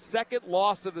 2nd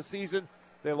loss of the season.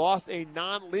 They lost a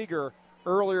non-leaguer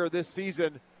earlier this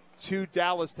season to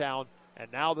Dallastown,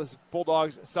 and now the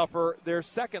Bulldogs suffer their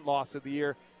 2nd loss of the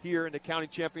year here in the county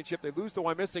championship. They lose to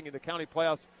Wyomissing in the county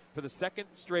playoffs for the 2nd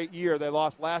straight year. They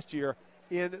lost last year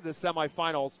in the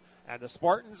semifinals. And the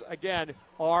Spartans, again,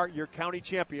 are your county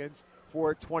champions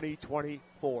for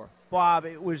 2024. Bob,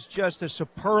 it was just a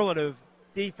superlative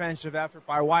defensive effort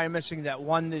by Wyomissing that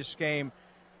won this game.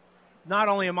 Not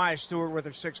only Amaya Stewart with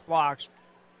her 6 blocks,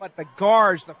 but the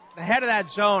guards, the head of that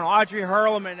zone, Audrey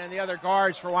Hurleman and the other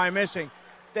guards for Wyomissing,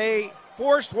 they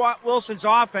forced Wilson's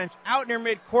offense out near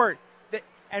midcourt,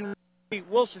 and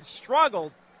Wilson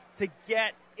struggled to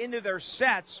get into their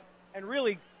sets and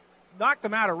really knock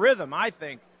them out of rhythm, I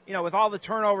think, with all the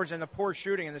turnovers and the poor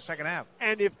shooting in the second half.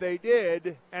 And if they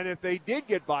did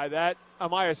get by that,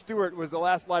 Amaya Stewart was the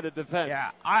last line of defense. Yeah,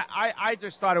 I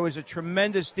just thought it was a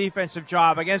tremendous defensive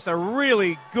job against a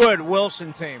really good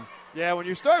Wilson team. Yeah, when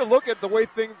you start to look at the way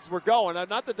things were going,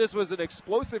 not that this was an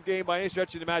explosive game by any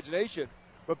stretch of the imagination,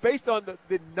 but based on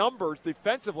the numbers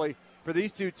defensively for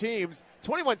these two teams,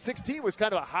 21-16 was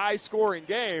kind of a high-scoring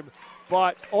game,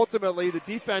 but ultimately the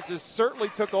defenses certainly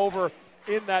took over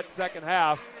in that second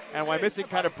half, and Wyomissing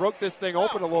kind of broke this thing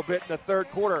open a little bit in the third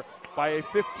quarter by a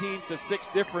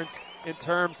 15-6 difference in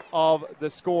terms of the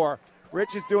score.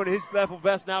 Rich is doing his level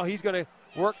best now. He's going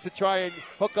to work to try and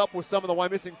hook up with some of the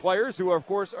Wyomissing players who, of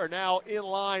course, are now in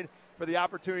line for the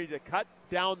opportunity to cut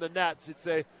down the nets. It's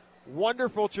a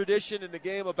wonderful tradition in the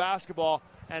game of basketball,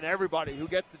 and everybody who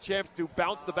gets the chance to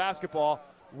bounce the basketball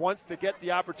wants to get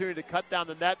the opportunity to cut down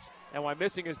the nets, and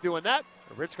Wyomissing is doing that.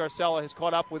 Rich Garcella has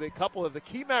caught up with a couple of the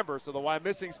key members of the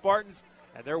Wyomissing Spartans,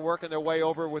 and they're working their way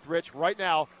over with Rich right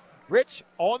now. Rich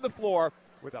on the floor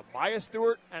with Amaya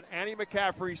Stewart and Annie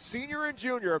McCaffrey, senior and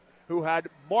junior, who had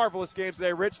marvelous games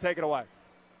today. Rich, take it away.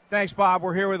 Thanks, Bob.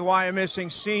 We're here with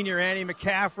Wyomissing senior Annie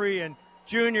McCaffrey and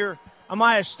junior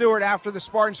Amaya Stewart after the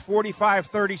Spartans'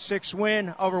 45-36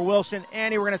 win over Wilson.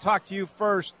 Annie, we're going to talk to you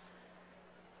first.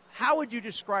 How would you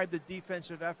describe the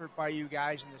defensive effort by you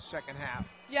guys in the second half?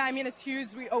 Yeah, I mean, it's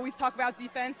huge. We always talk about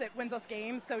defense. It wins us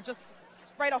games. So just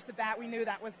right off the bat, we knew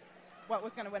that was what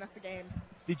was going to win us the game.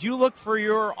 Did you look for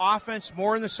your offense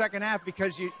more in the second half?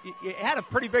 Because you had a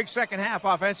pretty big second half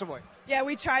offensively. Yeah,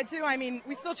 we tried to. I mean,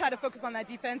 we still tried to focus on that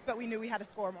defense, but we knew we had to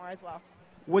score more as well.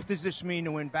 What does this mean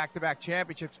to win back-to-back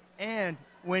championships and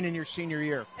win in your senior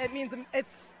year? It means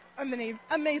it's an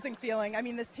amazing feeling. I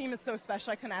mean, this team is so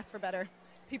special. I couldn't ask for better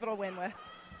people to win with.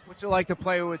 What's it like to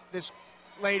play with this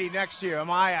lady next to you,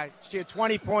 Amaya? She had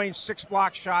 20 points, 6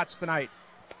 block shots tonight.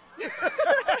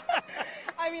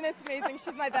 I mean, it's amazing.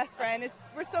 She's my best friend.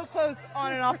 We're so close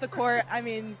on and off the court. I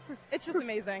mean, it's just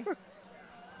amazing.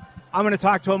 I'm going to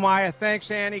talk to Amaya.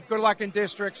 Thanks, Annie. Good luck in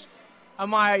districts.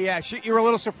 Amaya, yeah, you were a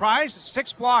little surprised?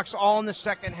 6 blocks all in the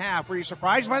second half. Were you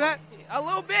surprised by that? A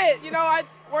little bit. I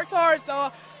worked hard,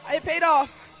 so it paid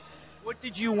off. What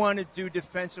did you want to do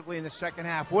defensively in the second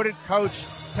half? What did Coach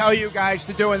tell you guys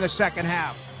to do in the second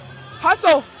half?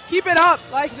 Hustle. Keep it up.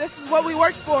 This is what we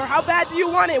worked for. How bad do you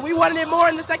want it? We wanted it more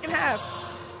in the second half.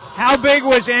 How big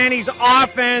was Annie's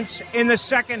offense in the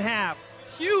second half?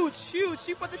 Huge.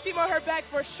 She put the team on her back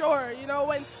for sure.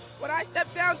 When I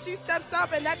step down, she steps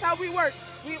up, and that's how we work.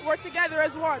 We work together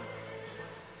as one.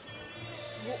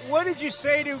 What did you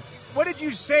say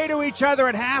to each other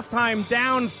at halftime,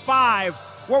 down 5?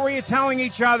 What were you telling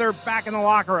each other back in the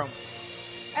locker room?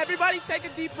 Everybody take a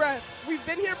deep breath. We've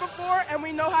been here before, and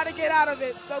we know how to get out of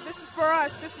it. So this is for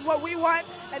us. This is what we want,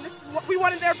 and this is what we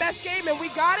wanted their best game, and we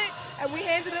got it, and we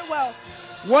handled it well.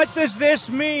 What does this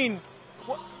mean?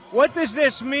 What does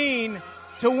this mean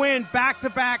to win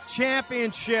back-to-back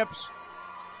championships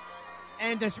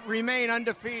and to remain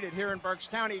undefeated here in Berks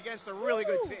County against a really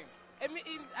good team? It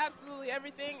means absolutely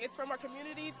everything. It's from our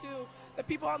community to the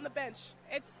people on the bench.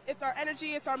 It's our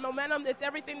energy, it's our momentum, it's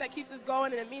everything that keeps us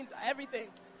going, and it means everything.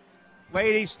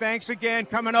 Ladies, thanks again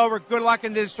coming over. Good luck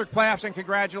in the district playoffs, and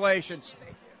congratulations.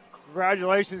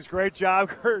 Congratulations. Great job.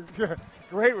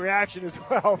 Great reaction as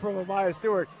well from Amaya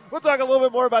Stewart. We'll talk a little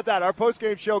bit more about that. Our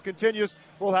post-game show continues.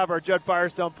 We'll have our Judd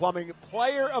Firestone Plumbing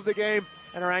Player of the Game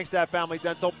and our Angstadt Family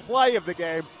Dental Play of the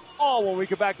Game, all when we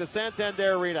get back to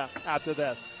Santander Arena after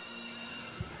this.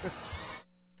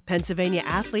 Pennsylvania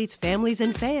athletes, families,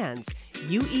 and fans,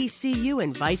 UECU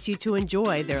invites you to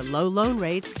enjoy their low loan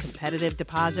rates, competitive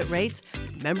deposit rates,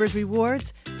 members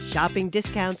rewards, shopping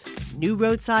discounts, new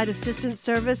roadside assistance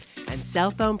service, and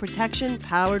cell phone protection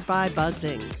powered by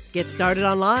Buzzing. Get started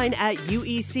online at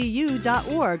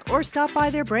uecu.org or stop by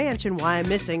their branch in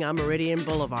Wyomissing on Meridian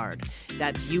Boulevard.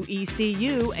 That's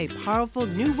UECU, a powerful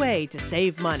new way to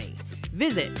save money.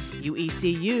 Visit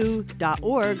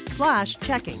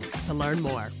uecu.org/checking to learn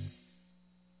more.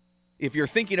 If you're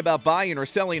thinking about buying or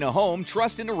selling a home,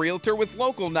 trust in a realtor with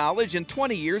local knowledge and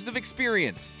 20 years of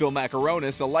experience. Phil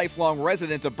Macaronis, a lifelong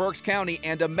resident of Berks County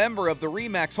and a member of the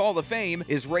RE/MAX Hall of Fame,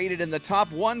 is rated in the top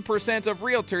 1% of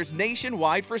realtors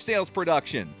nationwide for sales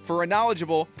production. For a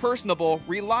knowledgeable, personable,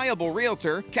 reliable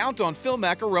realtor, count on Phil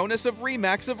Macaronis of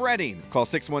RE/MAX of Reading. Call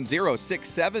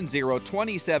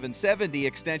 610-670-2770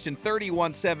 extension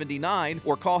 3179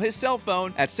 or call his cell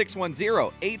phone at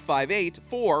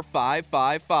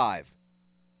 610-858-4555.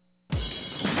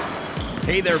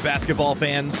 Hey there, basketball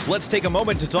fans. Let's take a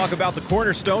moment to talk about the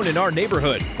cornerstone in our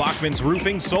neighborhood, Bachman's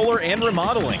Roofing, Solar, and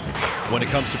Remodeling. When it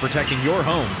comes to protecting your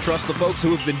home, trust the folks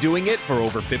who have been doing it for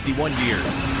over 51 years.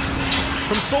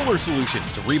 From solar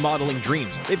solutions to remodeling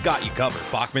dreams, they've got you covered.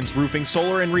 Bachman's Roofing,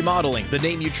 Solar, and Remodeling. The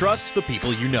name you trust, the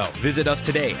people you know. Visit us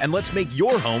today and let's make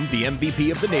your home the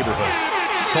MVP of the neighborhood.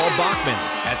 Call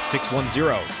Bachman's at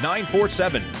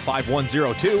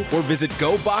 610-947-5102 or visit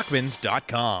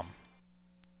gobachmans.com.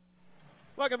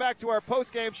 Welcome back to our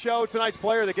post-game show. Tonight's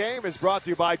player of the game is brought to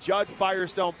you by Judd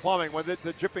Firestone Plumbing. Whether it's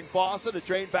a dripping faucet, a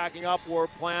drain backing up, or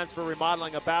plans for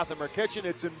remodeling a bathroom or kitchen,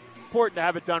 it's important to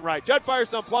have it done right. Judd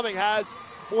Firestone Plumbing has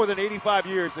more than 85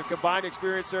 years of combined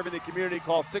experience serving the community.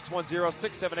 Call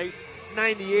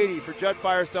 610-678-9080 for Judd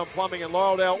Firestone Plumbing in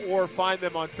Laureldale, or find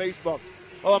them on Facebook.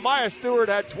 Well, Amaya Stewart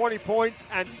had 20 points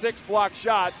and 6 blocked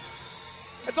shots.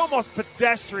 It's almost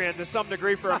pedestrian to some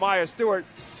degree for Amaya Stewart.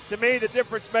 To me, the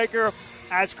difference maker,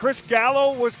 as Chris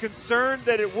Gallo was concerned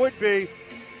that it would be,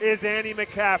 is Annie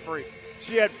McCaffrey.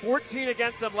 She had 14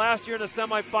 against them last year in the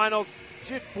semifinals.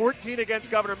 She had 14 against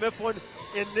Governor Mifflin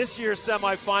in this year's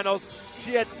semifinals.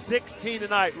 She had 16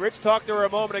 tonight. Rich talked to her a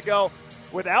moment ago.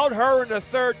 Without her in the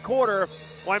third quarter,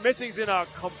 Wyomissing's in a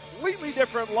completely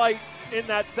different light in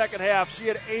that second half. She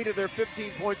had 8 of their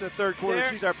 15 points in the third quarter.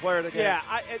 She's our player of the game. Yeah,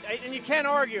 and you can't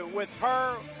argue with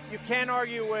her. You can't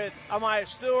argue with Amaya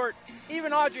Stewart.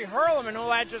 Even Audrey Hurleman, who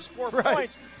had just 4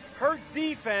 points. Her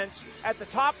defense at the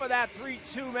top of that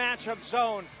 3-2 matchup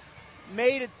zone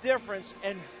made a difference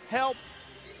and helped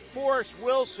force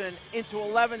Wilson into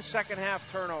 11 second-half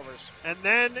turnovers. And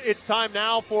then it's time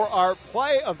now for our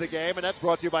play of the game, and that's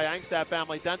brought to you by Angstad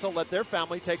Family Dental. Let their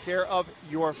family take care of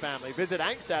your family. Visit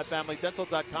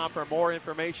angstadfamilydental.com for more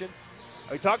information.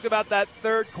 We talked about that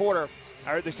third quarter.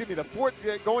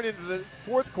 Going into the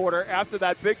fourth quarter after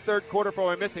that big third quarter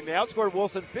for Wyomissing. They outscored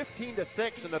Wilson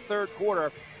 15-6 in the third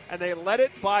quarter, and they led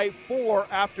it by 4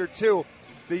 after 2.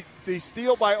 The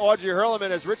steal by Audrey Hurleman,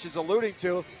 as Rich is alluding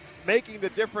to, making the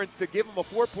difference to give them a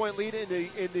 4-point lead in the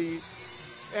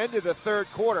end of the third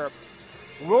quarter.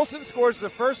 Wilson scores the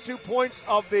first 2 points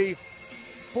of the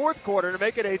fourth quarter to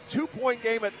make it a 2-point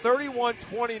game at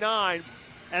 31-29,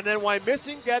 and then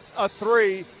Wyomissing gets a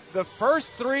 3. The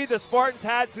first 3 the Spartans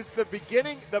had since the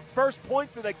beginning, the first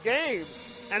points of the game,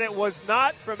 and it was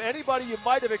not from anybody you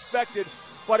might have expected,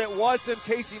 but it was from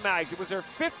Casey Maggs. It was her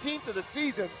 15th of the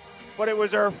season, but it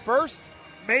was her first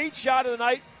made shot of the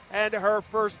night and her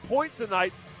first points of the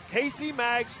night. Casey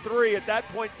Maggs' 3 at that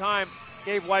point in time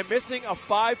gave Wyomissing a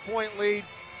 5-point lead,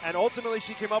 and ultimately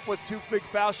she came up with 2 big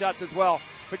foul shots as well.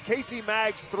 But Casey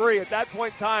Maggs' 3 at that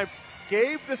point in time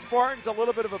gave the Spartans a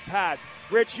little bit of a pad.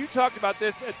 Rich, you talked about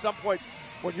this at some points.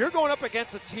 When you're going up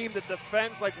against a team that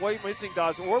defends like Wyomissing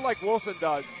does or like Wilson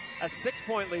does, a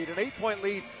 6-point lead, an 8-point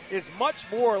lead is much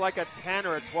more like a 10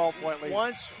 or a 12-point lead.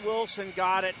 Once Wilson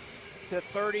got it to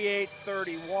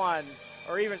 38-31,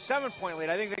 or even 7-point lead,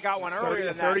 I think they got one earlier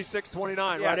than that.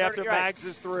 36-29, right after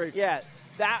Maggs' 3. Yeah,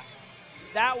 that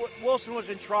Wilson was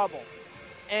in trouble.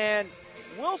 And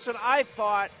Wilson, I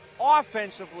thought,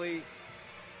 offensively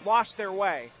lost their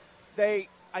way. I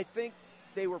think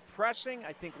they were pressing.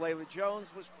 I think Layla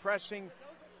Jones was pressing.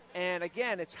 And,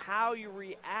 again, it's how you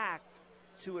react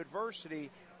to adversity.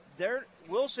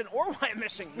 Wilson or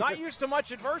Wyomissing, not used to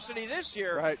much adversity this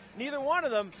year. Right. Neither one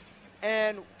of them.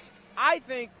 And I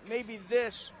think maybe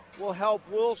this will help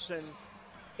Wilson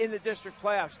in the district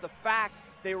playoffs. The fact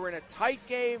they were in a tight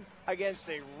game against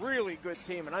a really good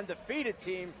team, an undefeated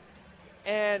team,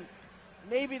 and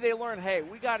maybe they learn, hey,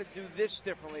 we got to do this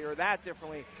differently or that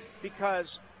differently,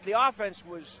 because the offense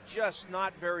was just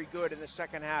not very good in the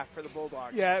second half for the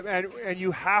Bulldogs. Yeah, and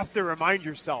you have to remind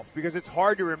yourself, because it's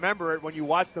hard to remember it when you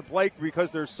watch the Blake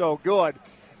because they're so good.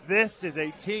 This is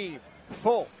a team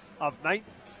full of 9th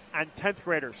and 10th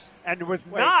graders, and was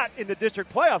not in the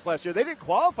district playoffs last year. They didn't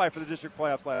qualify for the district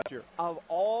playoffs last year. Of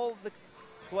all the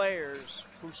players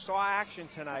who saw action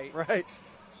tonight, right,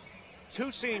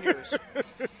 2 seniors,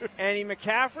 Annie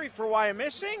McCaffrey for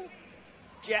Wyomissing,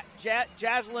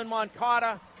 Jaslyn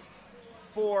Moncada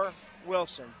for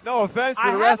Wilson. No offense to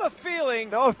I the rest. have a feeling.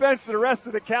 No offense to the rest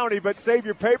of the county, but save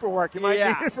your paperwork. You might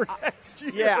Yeah. need it for next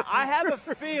year. Yeah, I have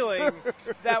a feeling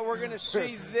that we're going to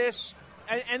see this.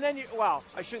 And then, well,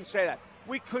 I shouldn't say that.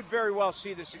 We could very well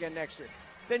see this again next year.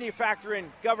 Then you factor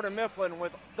in Governor Mifflin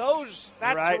with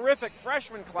that Right. terrific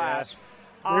freshman class.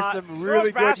 There's some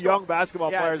really good young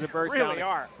basketball players at Berks County.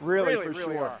 Really for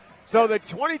really sure. are. So the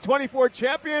 2024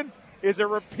 champion is a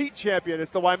repeat champion.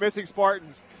 It's the Wyomissing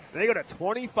Spartans. They go to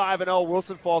 25-0.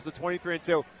 Wilson falls to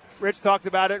 23-2. Rich talked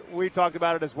about it. We talked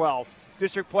about it as well.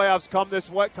 District playoffs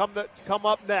come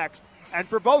up next. And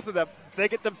for both of them, they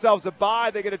get themselves a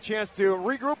bye. They get a chance to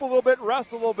regroup a little bit,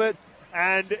 rest a little bit,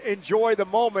 and enjoy the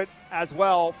moment as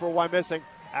well for Wyomissing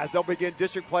as they'll begin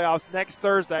district playoffs next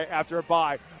Thursday after a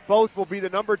bye. Both will be the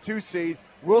number 2 seed.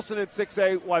 Wilson in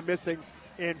 6A, Wyomissing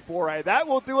in 4A. That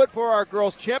will do it for our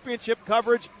girls' championship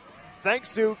coverage. Thanks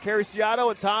to Carrie Ciato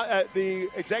and Tom, the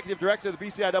executive director of the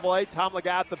BCIAA, Tom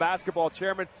Legath, the basketball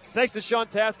chairman. Thanks to Sean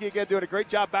Taskey, again, doing a great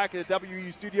job back in the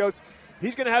WU studios.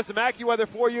 He's going to have some AccuWeather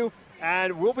for you,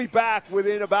 and we'll be back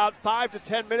within about 5 to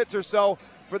 10 minutes or so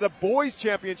for the boys'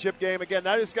 championship game. Again,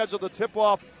 that is scheduled to tip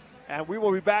off, and we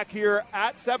will be back here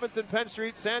at 7th and Penn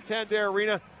Street, Santander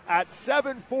Arena at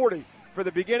 7:40 for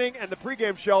the beginning and the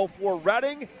pregame show for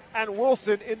Reading and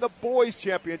Wilson in the boys'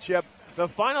 championship. The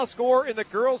final score in the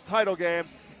girls' title game,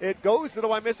 it goes to the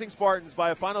Wyomissing Spartans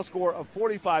by a final score of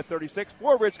 45-36.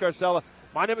 For Rich Garcella,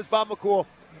 my name is Bob McCool.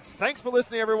 Thanks for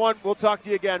listening, everyone. We'll talk to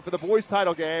you again for the boys'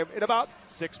 title game in about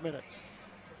 6 minutes.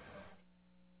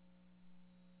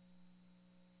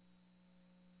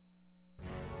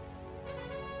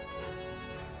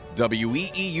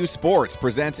 WEEU Sports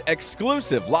presents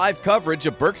exclusive live coverage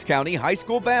of Berks County High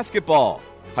School basketball.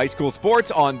 High school sports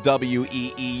on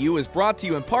WEEU is brought to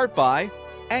you in part by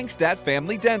Angstadt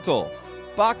Family Dental,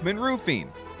 Bachman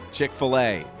Roofing,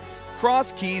 Chick-fil-A,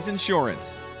 Cross Keys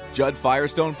Insurance, Judd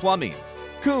Firestone Plumbing,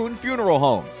 Kuhn Funeral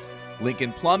Homes,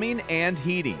 Lincoln Plumbing and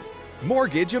Heating,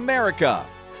 Mortgage America,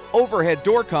 Overhead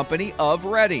Door Company of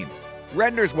Reading,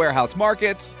 Redner's Warehouse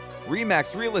Markets,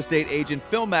 Remax Real Estate Agent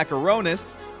Phil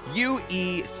Macaronis,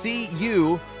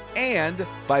 UECU, and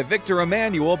by Victor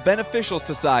Emmanuel Beneficial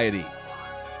Society.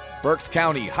 Berks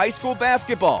County High School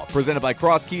basketball, presented by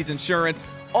Cross Keys Insurance,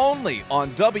 only on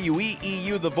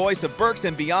WEEU, the voice of Berks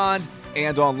and beyond,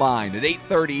 and online at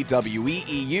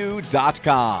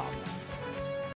 830weeu.com.